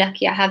 I'm very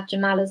lucky I have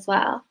Jamal as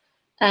well.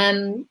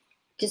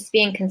 Just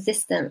being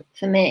consistent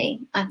for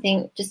me. I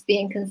think just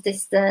being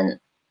consistent.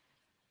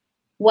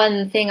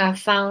 One thing I've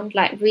found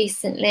like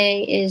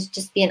recently is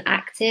just being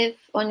active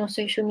on your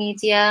social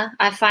media.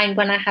 I find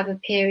when I have a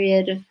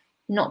period of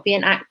not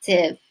being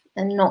active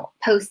and not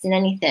posting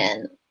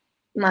anything,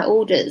 my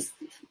orders,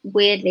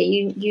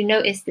 weirdly, you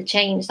notice the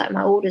change, like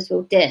my orders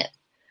will dip.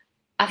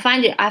 I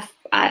find it,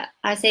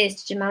 I say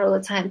this to Jamal all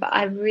the time, but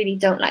I really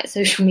don't like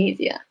social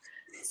media.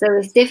 So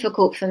it's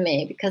difficult for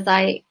me because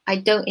I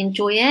don't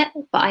enjoy it,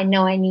 but I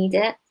know I need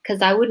it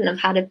because I wouldn't have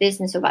had a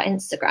business without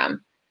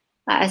Instagram.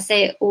 Like I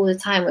say it all the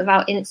time,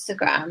 without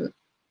Instagram,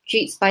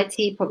 Jutes by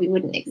Tea probably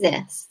wouldn't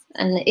exist.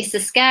 And it's a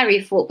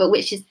scary thought, but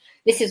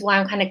this is why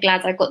I'm kind of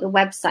glad I got the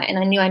website and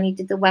I knew I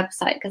needed the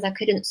website because I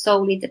couldn't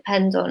solely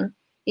depend on,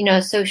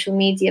 a social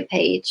media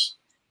page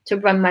to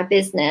run my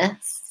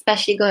business,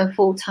 especially going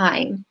full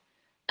time.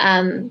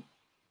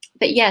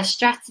 But yeah,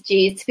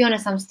 strategy, to be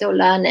honest, I'm still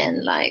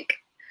learning. Like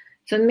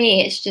for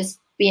me, it's just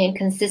being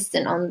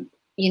consistent on,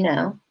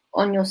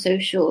 on your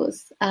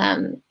socials,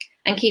 and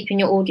keeping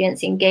your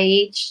audience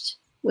engaged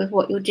with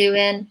what you're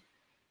doing.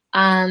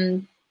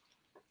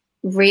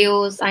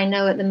 Reels, I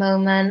know at the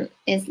moment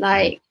is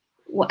like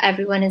what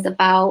everyone is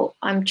about.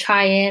 I'm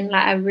trying,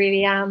 like I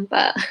really am,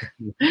 but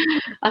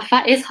I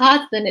find it's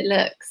harder than it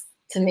looks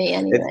to me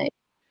anyway.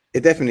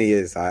 It definitely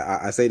is.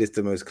 I say this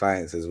to most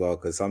clients as well,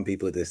 because some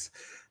people just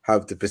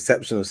have the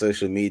perception of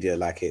social media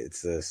like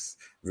it's just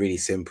really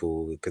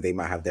simple because they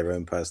might have their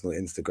own personal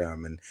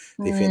Instagram and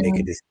they think they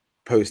could just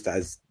post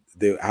as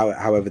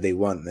however they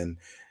want. And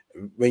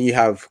when you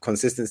have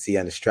consistency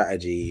and a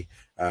strategy,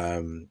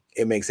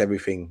 it makes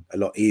everything a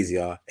lot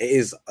easier. It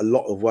is a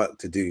lot of work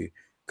to do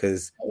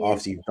because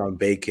after you've done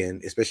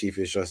baking, especially if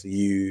it's just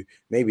you,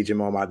 maybe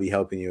Jamal might be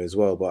helping you as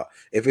well. But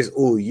if it's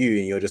all you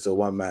and you're just a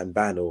one-man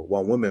band or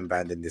one-woman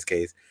band in this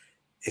case,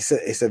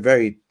 it's a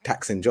very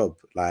taxing job.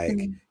 Like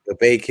you're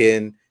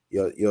baking,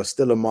 you're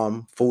still a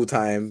mom full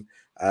time,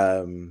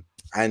 and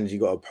you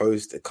got to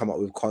post, come up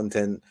with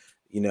content.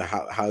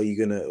 How are you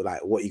gonna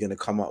what you're gonna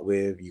come up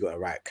with? You got to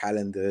write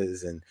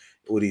calendars and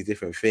all these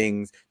different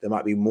things. There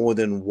might be more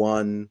than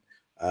one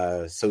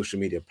social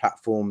media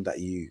platform that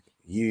you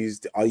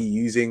used. Are you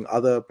using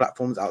other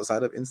platforms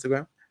outside of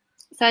Instagram?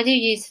 So I do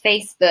use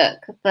Facebook,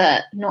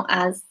 but not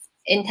as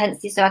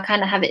intensely. So I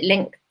kind of have it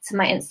linked to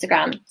my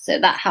Instagram, so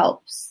that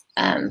helps.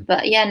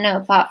 But yeah, no.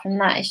 Apart from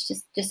that, it's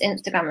just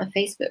Instagram and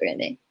Facebook,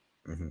 really.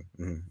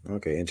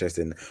 Okay,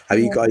 interesting. Are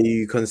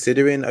you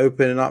considering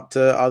opening up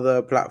to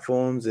other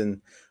platforms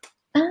and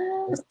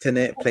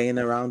playing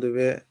around with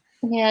it?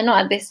 Yeah,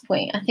 not at this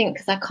point. I think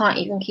because I can't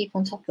even keep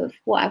on top of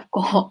what I've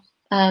got.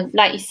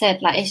 Like you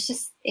said, like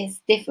it's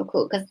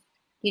difficult because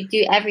you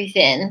do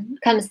everything.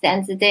 It comes to the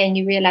end of the day and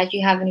you realize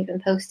you haven't even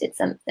posted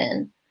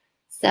something.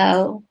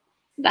 So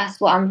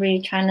that's what I'm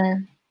really trying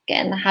to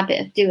get in the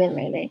habit of doing,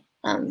 really.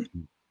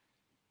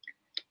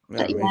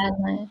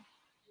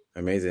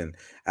 Amazing.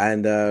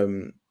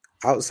 And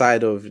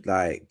outside of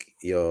like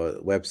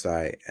your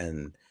website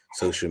and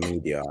social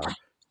media,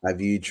 have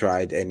you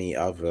tried any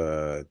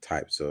other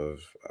types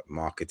of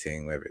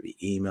marketing, whether it be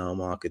email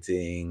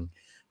marketing,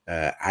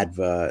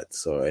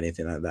 adverts, or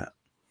anything like that?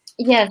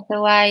 Yeah,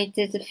 so I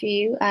did a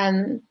few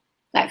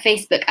like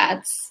Facebook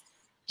ads.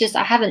 Just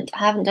I haven't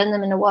done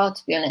them in a while,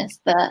 to be honest.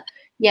 But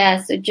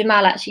yeah, so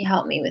Jamal actually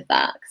helped me with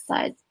that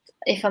because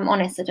if I'm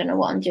honest, I don't know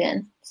what I'm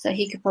doing. So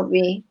he could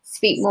probably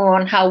speak more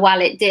on how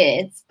well it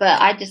did.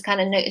 But I just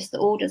kind of noticed the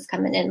orders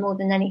coming in more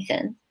than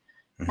anything.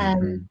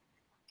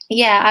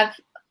 Yeah,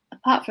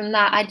 apart from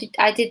that,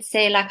 I did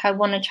say like I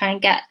want to try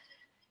and get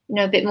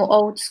a bit more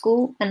old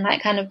school and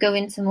like kind of go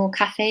into more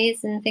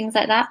cafes and things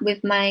like that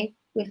with my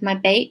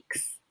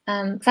bakes.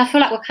 Because I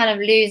feel like we're kind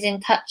of losing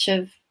touch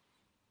of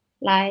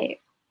like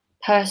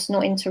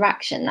personal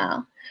interaction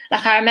now.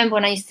 Like I remember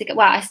when I used to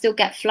I still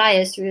get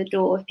flyers through the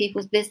door of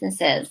people's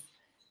businesses,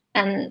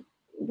 and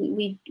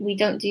we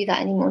don't do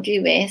that anymore,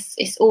 do we?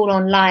 It's all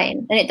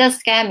online, and it does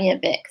scare me a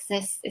bit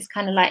because it's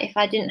kind of like, if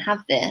I didn't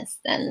have this,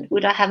 then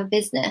would I have a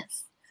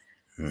business?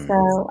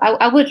 So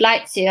I would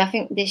like to. I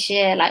think this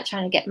year, like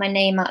trying to get my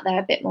name out there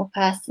a bit more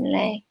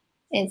personally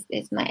is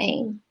my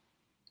aim.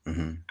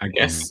 I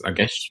guess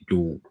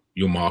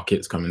your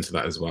markets come into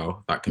that as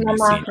well. That can My be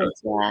seen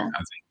markets, as a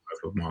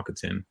type of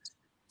marketing.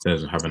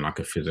 So having like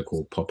a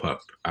physical pop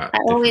up.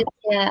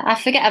 I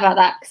forget about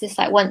that because it's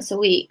like once a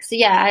week. So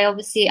yeah, I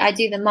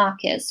do the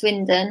market at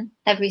Swindon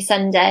every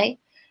Sunday,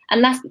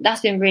 and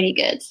that's been really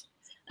good.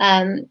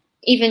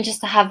 Even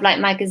just to have like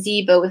my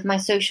gazebo with my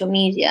social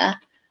media,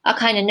 I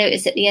kind of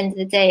notice at the end of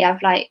the day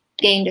I've like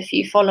gained a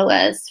few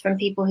followers from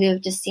people who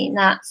have just seen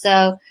that.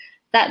 So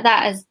that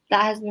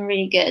has been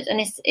really good,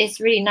 and it's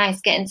really nice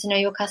getting to know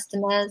your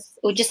customers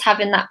or just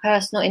having that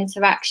personal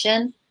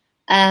interaction,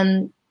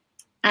 and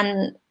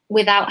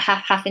without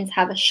having to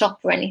have a shop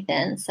or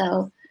anything.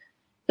 So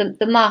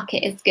the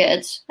market is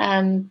good.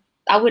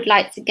 I would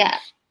like to get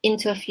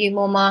into a few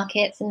more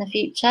markets in the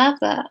future,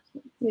 but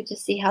we'll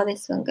just see how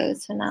this one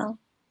goes for now.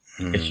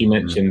 If you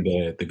mentioned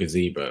the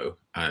gazebo,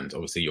 and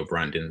obviously your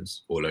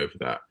branding's all over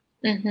that,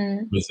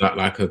 was that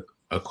like a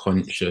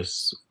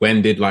conscious,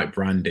 when did like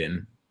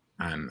branding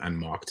and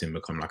marketing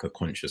become like a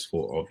conscious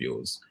thought of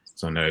yours?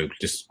 So I know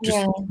just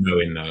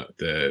knowing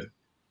the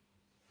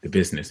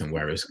business and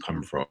where it's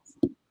come from.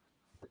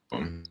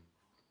 I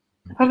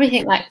probably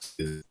think like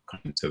to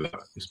that.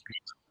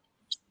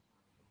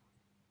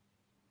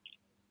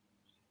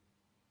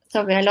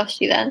 Sorry, I lost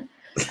you then.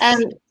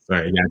 Sorry,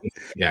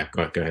 yeah,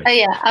 go ahead. Oh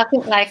yeah, I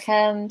think like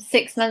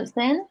 6 months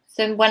in.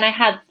 So when I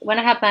had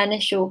my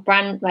initial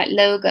brand like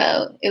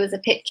logo, it was a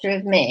picture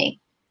of me,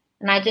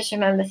 and I just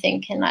remember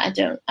thinking like I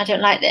don't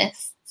like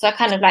this. So I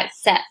kind of like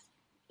set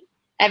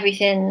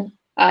everything.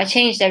 I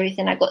changed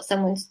everything. I got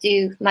someone to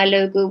do my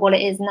logo what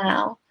it is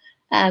now.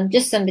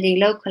 Just somebody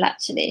local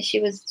actually.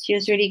 She was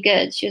really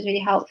good. She was really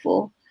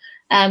helpful.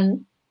 So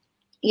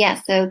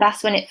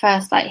that's when it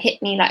first like hit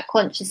me like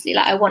consciously,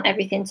 like I want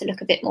everything to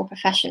look a bit more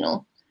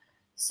professional.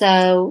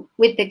 So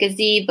with the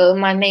gazebo,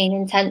 my main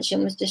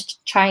intention was just to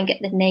try and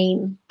get the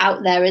name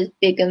out there as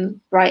big and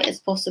bright as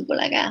possible,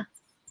 I guess.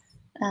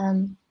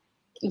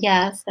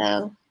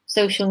 So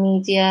social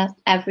media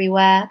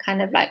everywhere,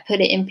 kind of like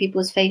put it in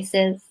people's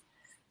faces,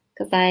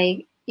 because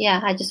I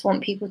just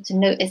want people to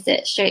notice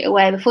it straight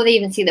away before they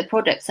even see the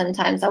product.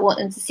 Sometimes I want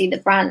them to see the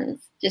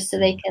brands just so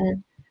they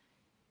can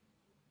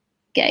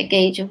get a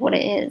gauge of what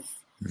it is.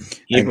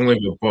 Even with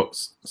your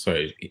box,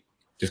 sorry,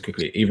 just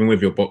quickly, even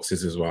with your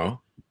boxes as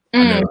well,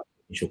 I know the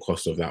initial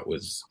cost of that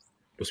was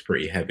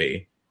pretty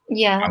heavy.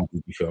 Yeah. How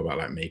did you feel about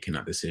like making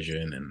that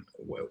decision, and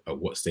at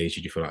what stage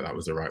did you feel like that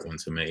was the right one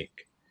to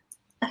make?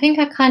 I think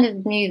I kind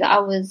of knew that I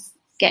was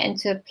getting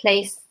to a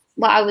place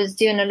where I was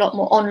doing a lot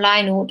more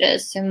online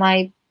orders. So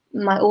my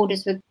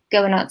orders were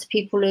going out to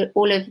people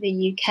all over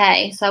the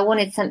UK. So I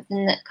wanted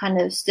something that kind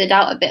of stood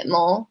out a bit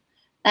more.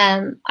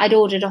 I'd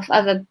ordered off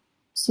other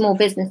small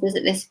businesses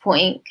at this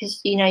point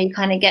because, you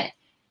kind of get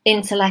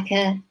into like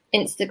a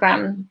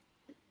Instagram,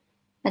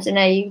 I don't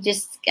know, you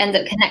just end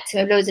up connecting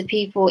with loads of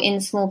people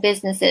in small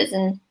businesses,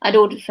 and I'd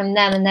ordered from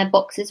them and their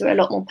boxes were a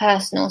lot more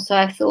personal. So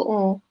I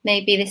thought,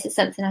 maybe this is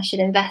something I should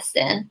invest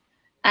in.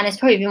 And it's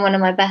probably been one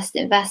of my best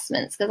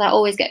investments because I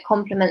always get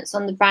compliments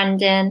on the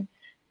branding.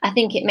 I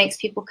think it makes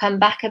people come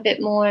back a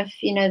bit more if,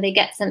 they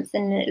get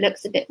something and it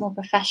looks a bit more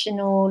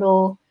professional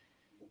or,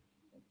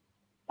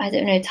 I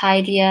don't know,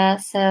 tidier.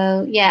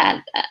 So,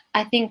 yeah,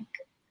 I think,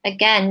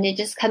 again, it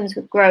just comes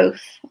with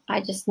growth. I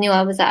just knew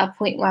I was at a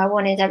point where I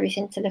wanted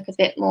everything to look a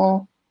bit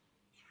more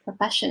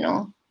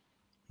professional.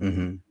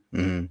 Mm-hmm.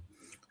 Mm-hmm.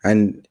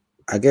 And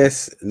I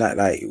guess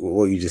like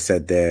what you just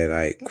said there,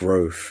 like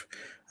growth,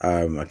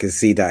 I can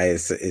see that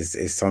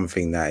is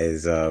something that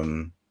is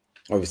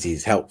obviously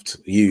has helped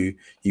you.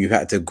 You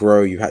had to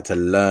grow, you had to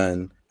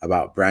learn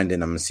about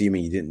branding. I'm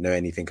assuming you didn't know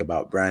anything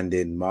about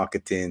branding,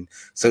 marketing,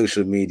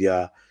 social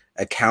media,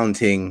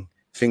 accounting,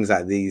 things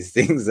like these,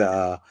 things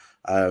that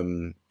are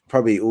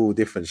probably all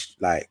different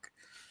like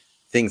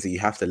things that you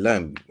have to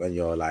learn when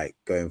you're like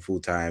going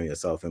full-time, you're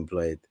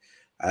self-employed.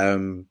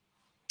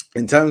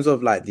 In terms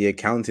of like the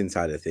accounting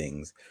side of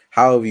things,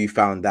 how have you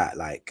found that,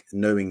 like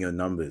knowing your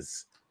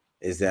numbers?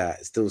 Is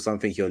that still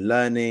something you're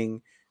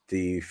learning? Do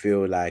you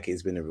feel like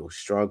it's been a real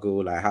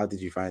struggle? Like, how did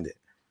you find it?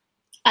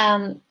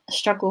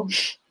 Struggle.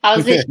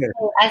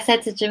 I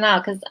said to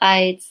Jamal, because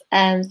I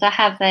have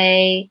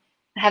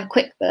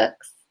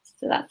QuickBooks,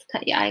 so that's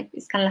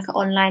it's kind of like an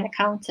online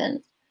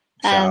accountant.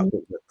 Yeah,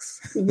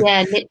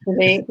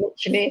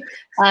 literally.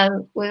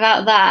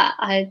 Without that,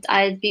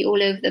 I'd be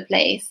all over the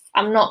place.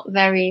 I'm not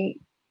very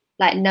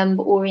like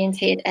number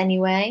oriented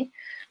anyway.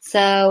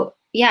 So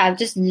yeah, I've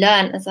just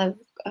learned as I've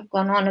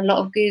gone on, a lot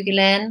of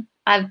Googling.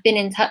 I've been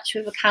in touch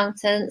with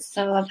accountants,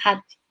 so I've had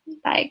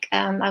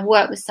I've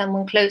worked with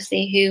someone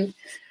closely who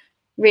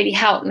really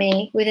helped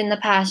me within the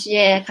past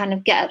year kind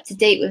of get up to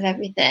date with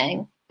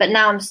everything. But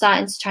now I'm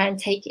starting to try and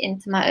take it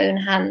into my own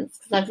hands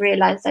because I've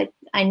realized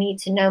I need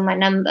to know my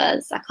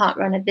numbers. I can't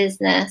run a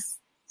business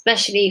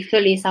especially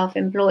fully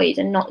self-employed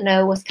and not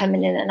know what's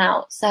coming in and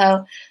out.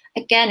 So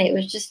again, it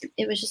was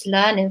just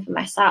learning for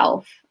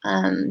myself.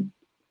 And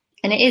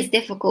it is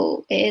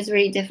difficult. It is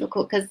really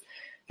difficult because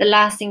the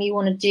last thing you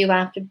want to do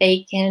after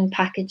baking,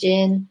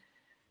 packaging,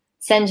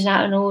 sending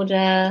out an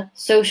order,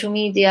 social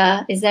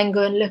media is then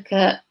go and look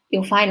at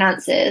your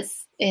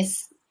finances.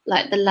 It's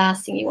like the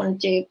last thing you want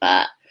to do,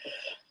 but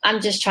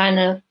I'm just trying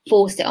to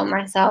force it on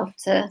myself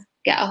to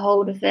get a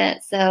hold of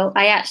it. So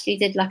I actually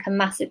did like a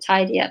massive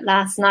tidy up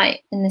last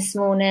night and this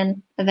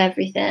morning of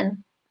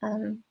everything.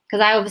 Because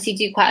I obviously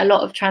do quite a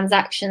lot of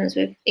transactions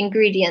with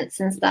ingredients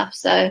and stuff.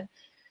 So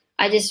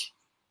I just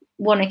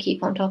want to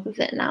keep on top of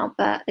it now.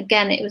 But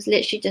again, it was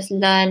literally just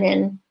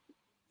learning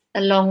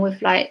along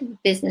with like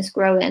business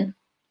growing.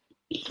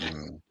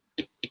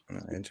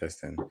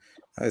 Interesting.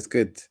 That's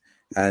good.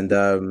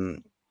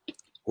 And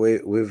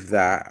with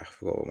that, I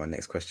forgot what my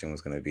next question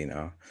was going to be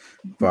now.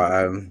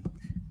 But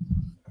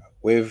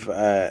with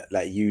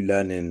like you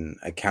learning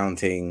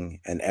accounting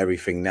and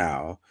everything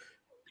now,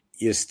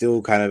 you're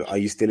still are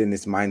you still in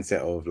this mindset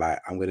of like,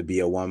 I'm going to be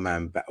a one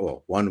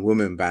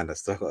woman band? I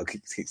still got to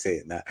keep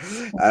saying that.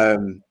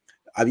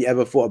 Have you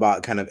ever thought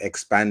about kind of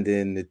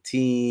expanding the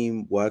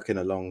team, working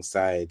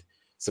alongside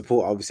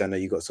support? Obviously, I know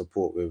you got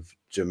support with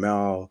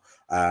Jamel,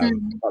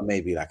 but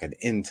maybe like an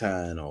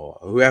intern or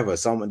whoever,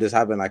 someone just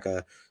having like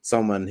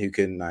someone who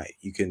can like,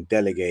 you can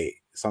delegate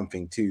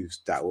something to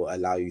that will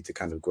allow you to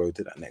kind of grow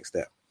to that next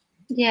step.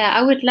 Yeah,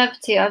 I would love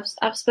to.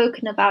 I've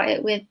spoken about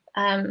it with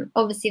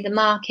obviously the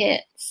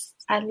markets.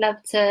 I'd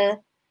love to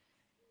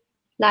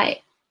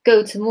like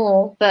go to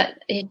more, but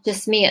it's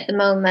just me at the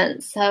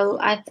moment. So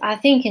I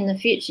think in the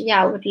future,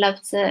 I would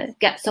love to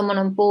get someone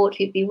on board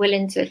who'd be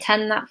willing to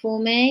attend that for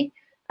me.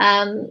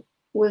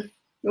 With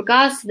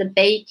regards to the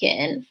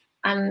baking,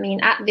 I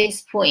mean, at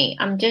this point,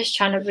 I'm just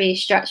trying to really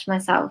stretch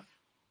myself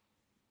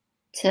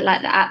to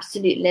like the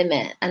absolute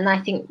limit. And I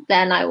think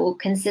then I will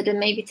consider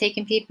maybe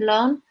taking people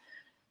on.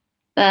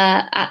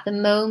 But at the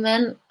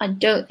moment, I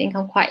don't think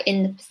I'm quite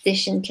in the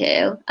position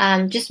to.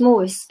 Just more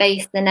with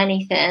space than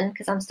anything,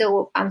 because I'm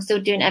still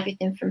doing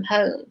everything from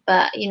home.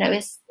 But you know,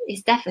 it's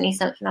definitely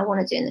something I want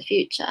to do in the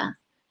future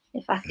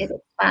if I could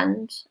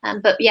expand.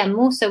 But yeah,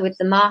 more so with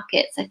the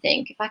markets. I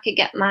think if I could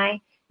get my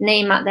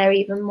name out there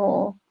even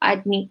more,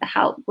 I'd need the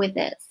help with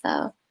it.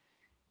 So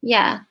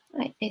yeah,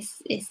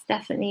 it's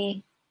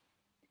definitely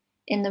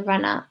in the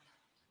run up.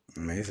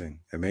 Amazing.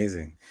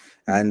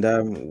 And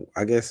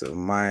I guess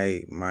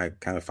my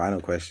kind of final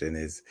question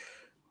is,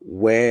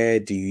 where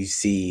do you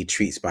see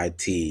Treats by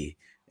T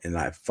in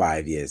like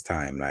 5 years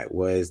time? Like,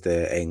 where's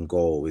the end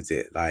goal? Is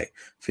it like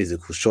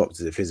physical shops?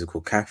 Is it physical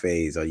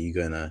cafes? Are you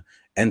gonna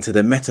enter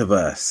the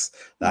metaverse?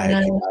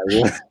 Like,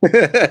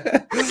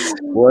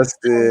 where's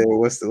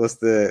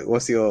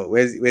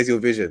your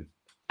vision?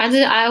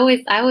 I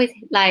always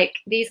like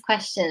these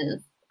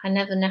questions. I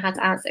never know how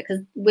to answer it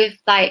because with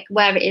like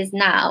where it is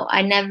now,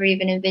 I never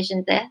even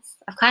envisioned this.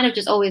 I've kind of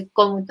just always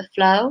gone with the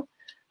flow.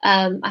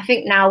 I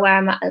think now where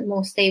I'm at a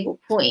more stable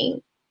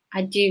point,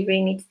 I do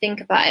really need to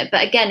think about it.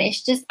 But again,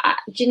 it's just,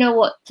 do you know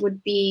what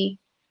would be?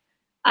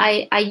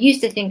 I used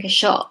to think a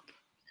shop,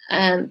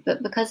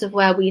 but because of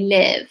where we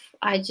live,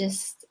 I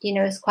just, you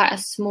know, it's quite a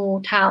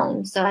small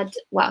town. So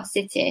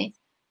city.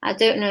 I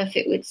don't know if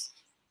it would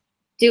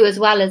do as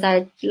well as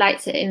I'd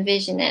like to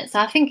envision it. So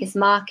I think it's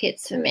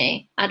markets for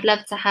me. I'd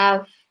love to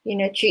have, you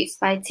know, Treats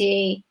by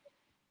T,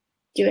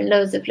 doing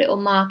loads of little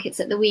markets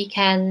at the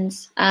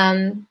weekends,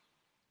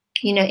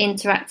 you know,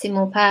 interacting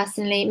more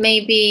personally,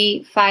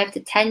 maybe 5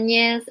 to 10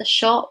 years a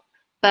shop,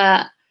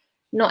 but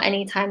not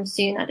anytime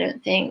soon, I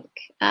don't think.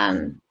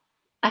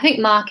 I think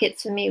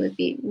markets for me would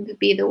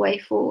be the way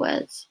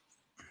forward.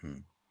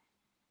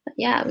 But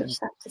yeah, we'll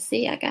just have to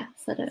see, I guess.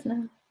 I don't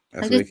know.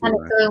 I'm just kind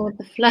of going with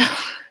the flow.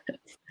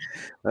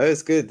 No,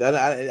 it's good.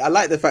 I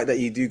like the fact that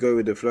you do go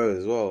with the flow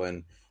as well.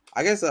 And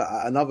I guess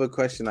another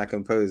question I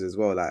can pose as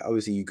well, like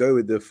obviously you go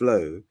with the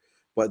flow,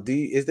 but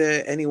is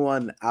there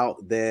anyone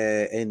out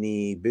there,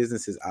 any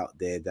businesses out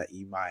there that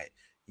you might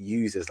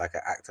use as like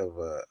an act of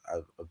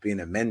being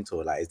a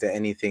mentor? Like, is there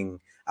anything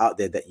out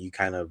there that you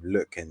kind of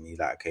look and you're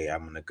like, okay,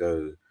 I'm gonna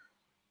go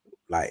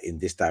like in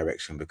this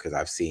direction because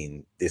I've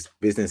seen this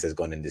business has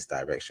gone in this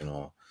direction,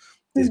 or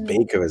this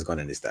baker has gone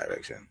in this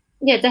direction?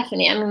 Yeah,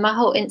 definitely. I mean, my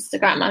whole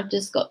Instagram, I've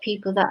just got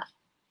people that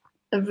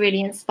are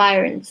really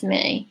inspiring to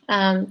me,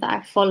 that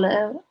I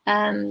follow.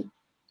 I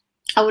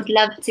would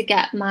love to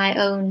get my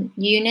own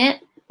unit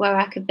where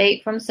I could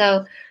bake from.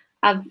 So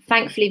I've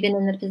thankfully been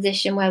in the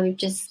position where we've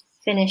just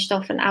finished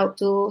off an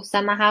outdoor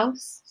summer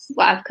house,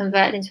 what I've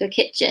converted into a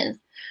kitchen.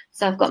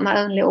 So I've got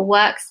my own little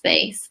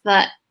workspace.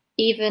 But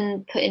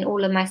even putting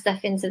all of my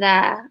stuff into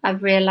there,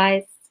 I've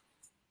realized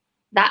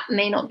that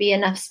may not be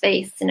enough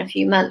space in a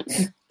few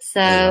months.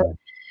 So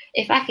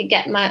if I could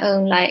get my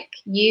own like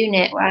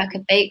unit where I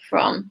could bake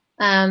from,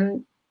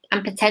 and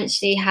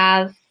potentially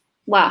have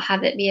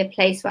it be a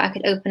place where I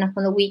could open up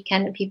on the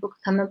weekend and people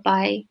could come and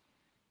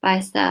buy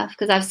stuff.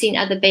 Because I've seen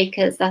other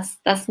bakers,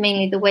 that's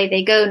mainly the way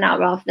they go now,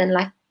 rather than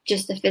like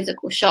just a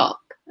physical shop.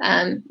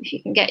 If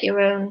you can get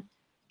your own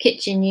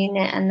kitchen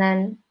unit and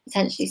then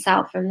potentially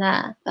sell from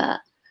there.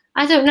 But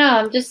I don't know.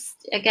 I'm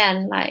just,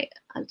 again, like,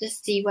 I'll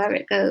just see where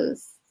it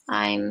goes.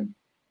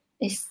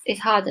 It's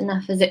hard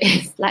enough as it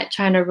is, like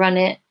trying to run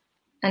it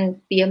and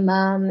be a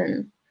mum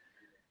and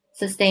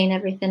sustain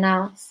everything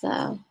else.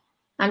 So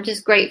I'm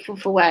just grateful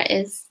for where it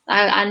is.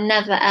 I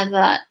never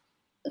ever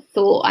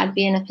thought I'd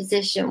be in a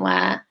position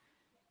where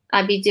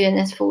I'd be doing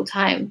this full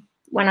time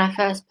when I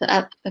first put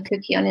up a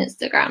cookie on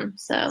Instagram.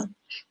 So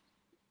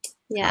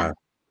yeah.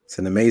 It's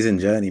an amazing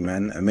journey,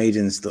 man.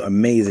 Amazing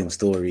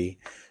story.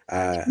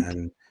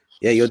 And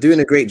yeah, you're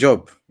doing a great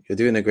job.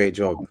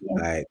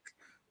 Like,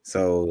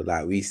 so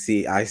like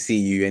I see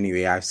you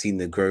anyway. I've seen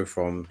the growth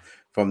from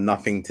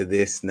nothing to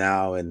this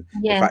now, and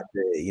the fact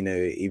that, you know,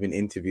 even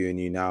interviewing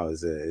you now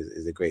is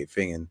a great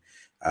thing.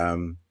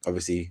 And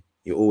obviously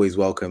you're always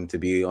welcome to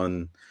be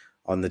on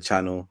the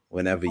channel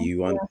whenever you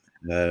want.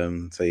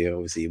 So you're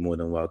obviously more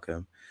than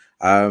welcome.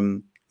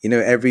 You know,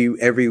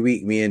 every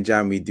week, me and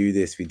Jam, we do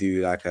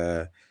like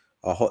a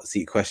hot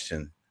seat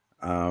question.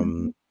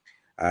 So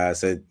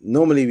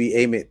normally we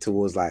aim it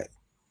towards like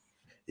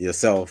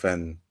yourself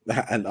and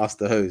us,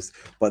 the host,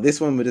 but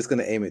this one we're just going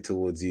to aim it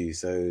towards you.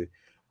 So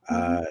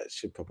it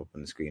should pop up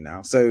on the screen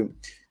now. So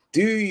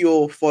do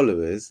your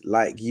followers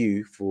like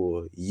you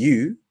for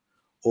you,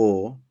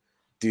 or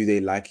do they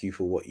like you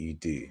for what you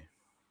do?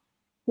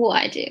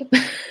 What I do.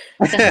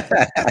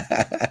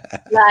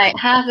 Like,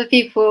 half the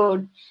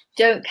people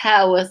don't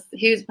care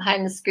who's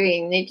behind the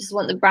screen. They just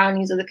want the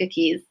brownies or the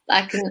cookies.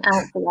 I can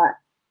answer that.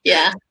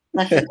 Yeah,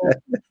 definitely.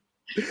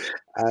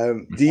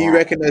 Do you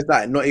reckon there's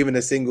like not even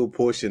a single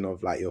portion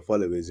of like your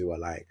followers who are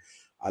like,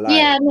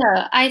 yeah,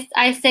 no,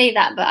 I say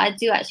that, but I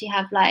do actually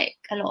have like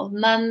a lot of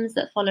mums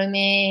that follow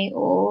me,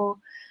 or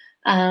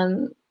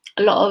a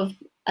lot of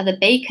other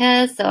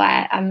bakers. So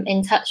I'm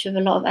in touch with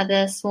a lot of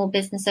other small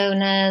business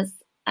owners,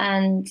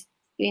 and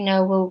you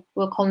know,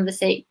 we'll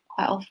conversate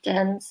quite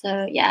often.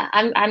 So yeah,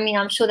 I mean,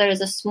 I'm sure there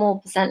is a small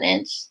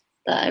percentage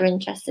that are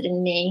interested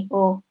in me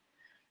or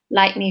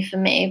like me for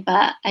me,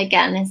 but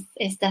again,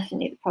 it's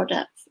definitely the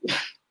product.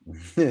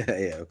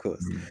 Yeah, of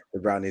course. The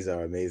brownies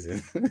are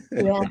amazing.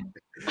 Yeah.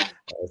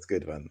 That's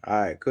good, man.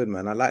 All right, good,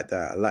 man. I like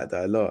that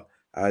a lot.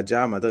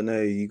 Jam, I don't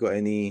know, you got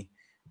any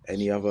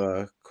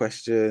other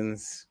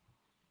questions?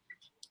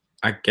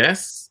 I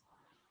guess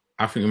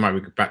I think we might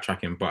be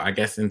backtracking, but I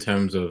guess in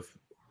terms of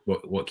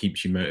what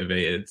keeps you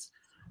motivated,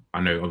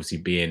 I know obviously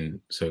being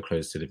so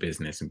close to the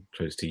business and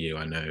close to you,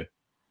 I know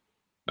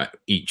like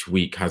each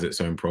week has its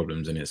own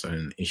problems and its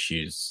own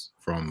issues,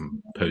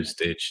 from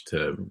postage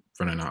to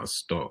running out of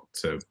stock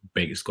to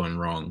bakes gone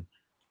wrong.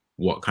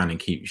 What kind of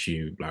keeps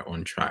you like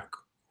on track,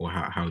 or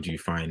how do you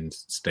find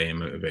staying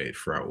motivated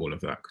throughout all of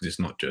that? Because it's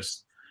not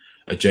just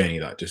a journey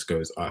that just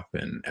goes up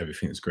and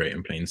everything's great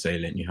and plain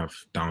sailing. You have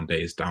down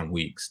days, down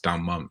weeks,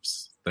 down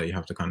months that you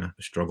have to kind of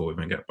struggle with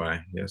and get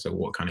by. Yeah. So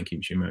what kind of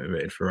keeps you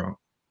motivated throughout?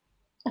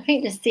 I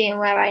think just seeing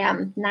where I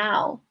am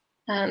now,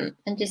 and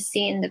just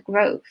seeing the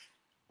growth.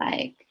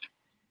 Like,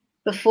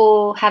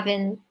 before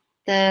having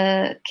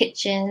the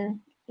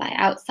kitchen like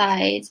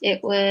outside,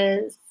 it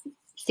was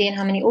seeing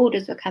how many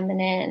orders were coming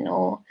in,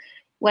 or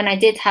when I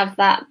did have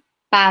that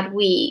bad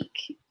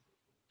week,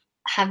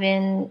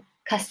 having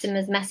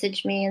customers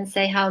message me and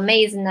say how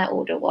amazing that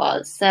order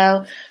was.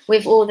 So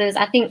with all those,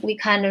 I think we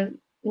kind of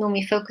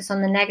normally focus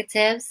on the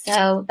negatives.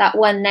 So that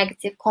one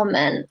negative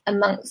comment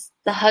amongst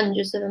the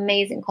hundreds of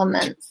amazing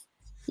comments,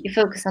 you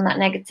focus on that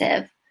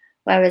negative.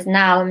 Whereas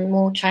now I'm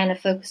more trying to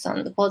focus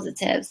on the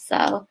positives.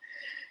 So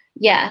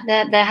yeah,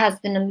 there has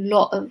been a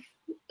lot of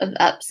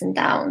ups and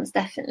downs,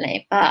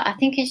 definitely. But I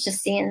think it's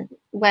just seeing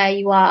where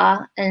you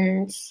are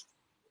and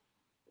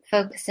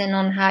focusing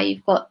on how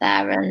you've got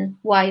there and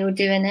why you're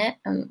doing it.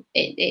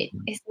 It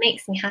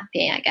makes me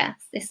happy, I guess.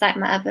 It's like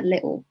my other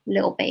little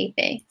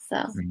baby.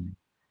 So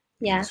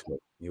yeah.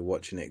 You're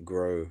watching it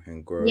grow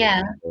and grow. Yeah.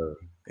 And grow.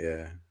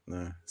 Yeah.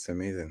 No, it's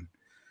amazing.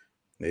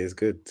 It is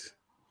good.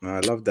 No, I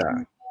love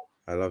that.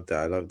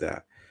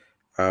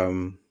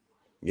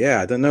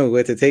 Yeah, I don't know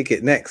where to take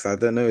it next. I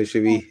don't know.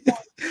 Should we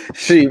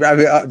wrap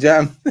it up,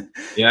 Jam?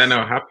 Yeah,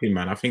 no, happy,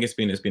 man. I think it's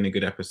been a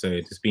good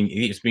episode. It's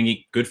been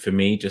good for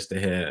me just to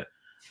hear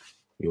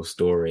your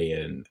story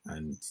and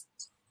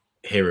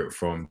hear it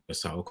from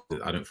yourself.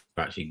 I don't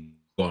actually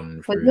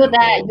gone through. You're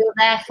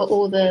there for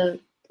all the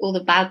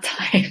bad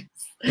times.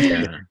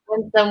 Yeah.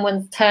 When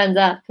someone's turned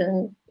up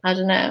and I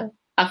don't know,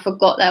 I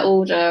forgot their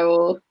order,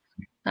 or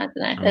I don't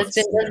know.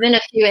 There's been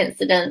a few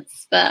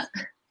incidents, but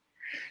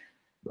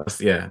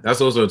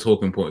that's also a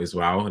talking point as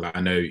well. Like,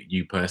 I know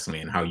you personally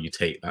and how you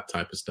take that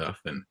type of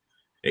stuff, and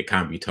it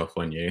can be tough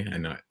on you.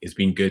 And it's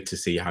been good to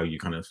see how you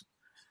kind of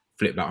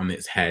flip that on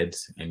its head,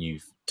 and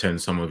you've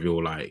turned some of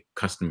your like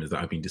customers that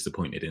have been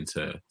disappointed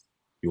into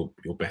your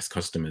best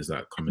customers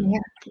that come and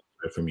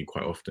buy from you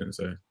quite often.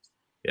 So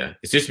yeah,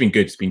 it's just been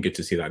good. It's been good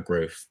to see that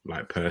growth,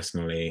 like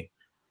personally,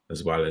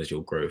 as well as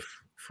your growth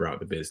throughout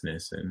the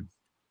business. And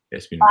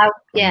it's been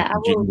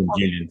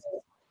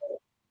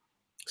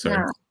Sorry.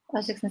 No, I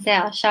was just gonna say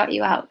I'll shout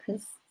you out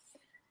because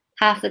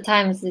half the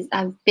times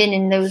I've been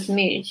in those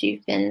moods.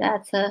 You've been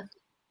there to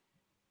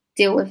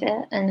deal with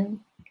it and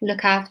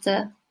look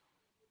after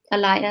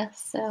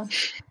Elias. So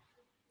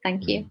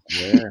thank you.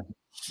 Yeah.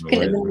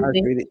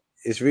 Couldn't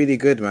It's really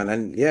good, man.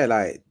 And yeah,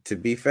 like, to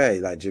be fair,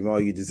 like, Jamal,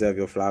 you deserve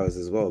your flowers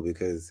as well,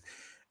 because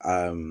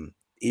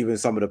even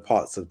some of the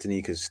parts of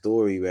Tanika's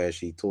story where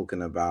she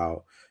talking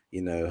about,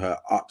 you know, her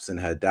ups and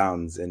her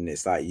downs, and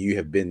it's like you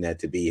have been there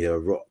to be her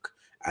rock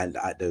and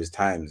at those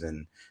times,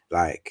 and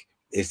like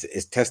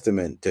it's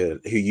testament to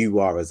who you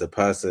are as a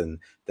person,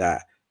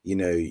 that, you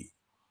know,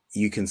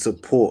 you can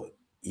support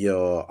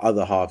your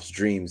other half's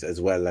dreams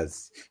as well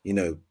as, you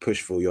know,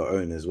 push for your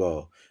own as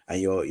well,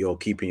 and you're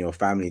keeping your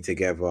family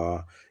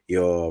together.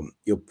 You're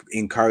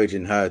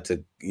encouraging her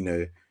to, you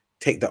know,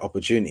 take the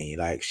opportunity.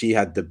 Like, she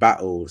had the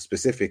battle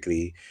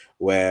specifically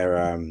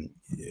where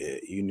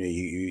you know,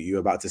 you're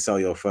about to sell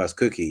your first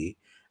cookie,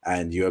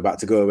 and you're about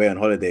to go away on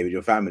holiday with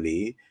your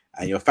family,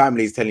 and your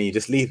family's telling you,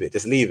 just leave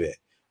it,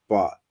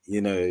 but,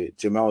 you know,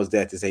 Jamal's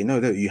there to say, no,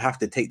 you have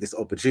to take this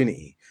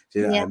opportunity. Do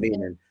you know what I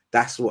mean? And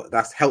that's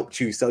helped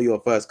you sell your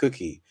first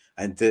cookie.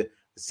 And to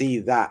see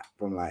that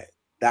from, like,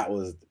 that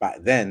was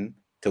back then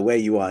to where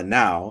you are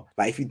now.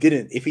 Like, if he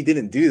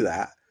didn't do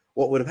that,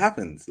 what would have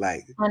happened?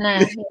 Like, I know.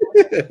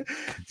 do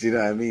you know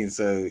what I mean?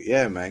 So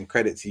yeah, man,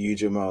 credit to you,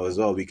 Jamal, as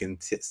well. We can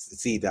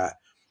see that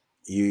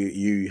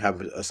you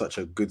have such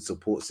a good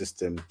support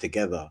system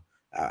together,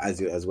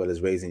 as well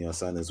as raising your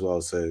son as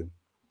well. So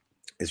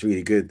it's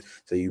really good.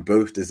 So you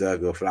both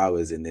deserve your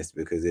flowers in this,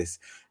 because it's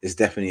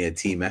definitely a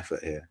team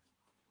effort here.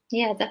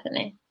 Yeah,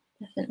 definitely.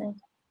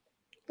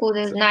 All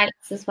those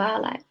nights as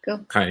well, like, go.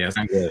 Okay, yes,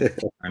 I'm good.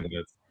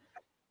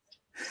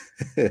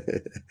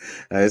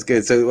 It's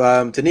good. So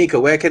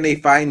Tanika, where can they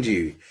find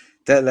you?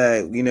 Tell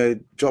you know,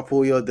 drop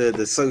all your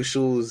the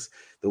socials,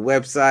 the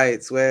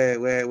websites.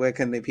 Where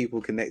can the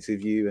people connect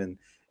with you and,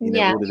 you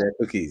know, order their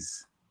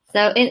cookies?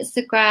 So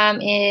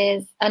Instagram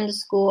is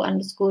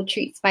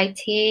 _treats by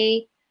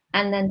T,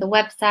 and then the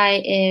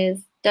website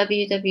is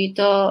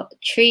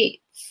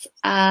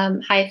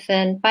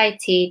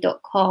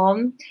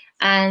www.treats-byt.com,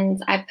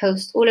 and I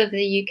post all over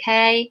the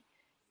UK.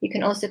 You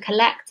can also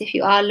collect if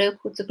you are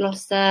local to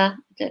Gloucester. I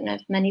don't know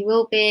if many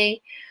will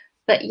be,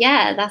 but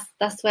yeah,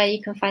 that's where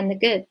you can find the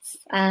goods.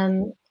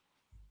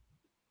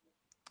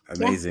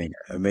 Amazing.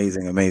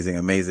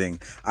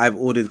 I've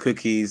ordered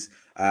cookies.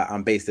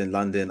 I'm based in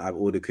London. I've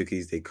ordered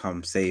cookies. They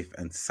come safe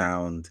and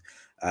sound.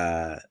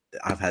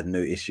 I've had no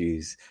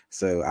issues.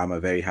 So I'm a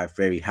very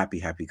happy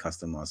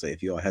customer. So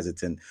if you're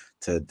hesitant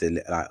to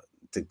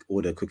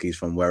order cookies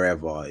from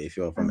wherever, if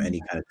you're from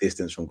any kind of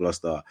distance from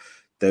Gloucester,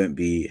 don't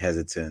be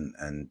hesitant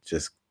and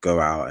just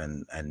go out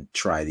and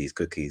try these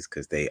cookies,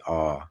 because they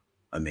are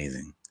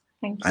amazing.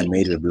 And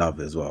made with love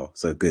as well.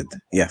 So good.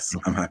 Yes,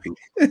 I'm happy.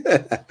 All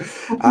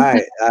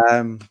right.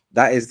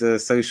 That is the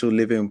Social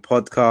Living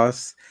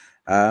Podcast.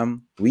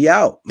 We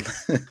out.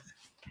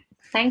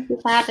 Thank you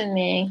for having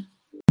me.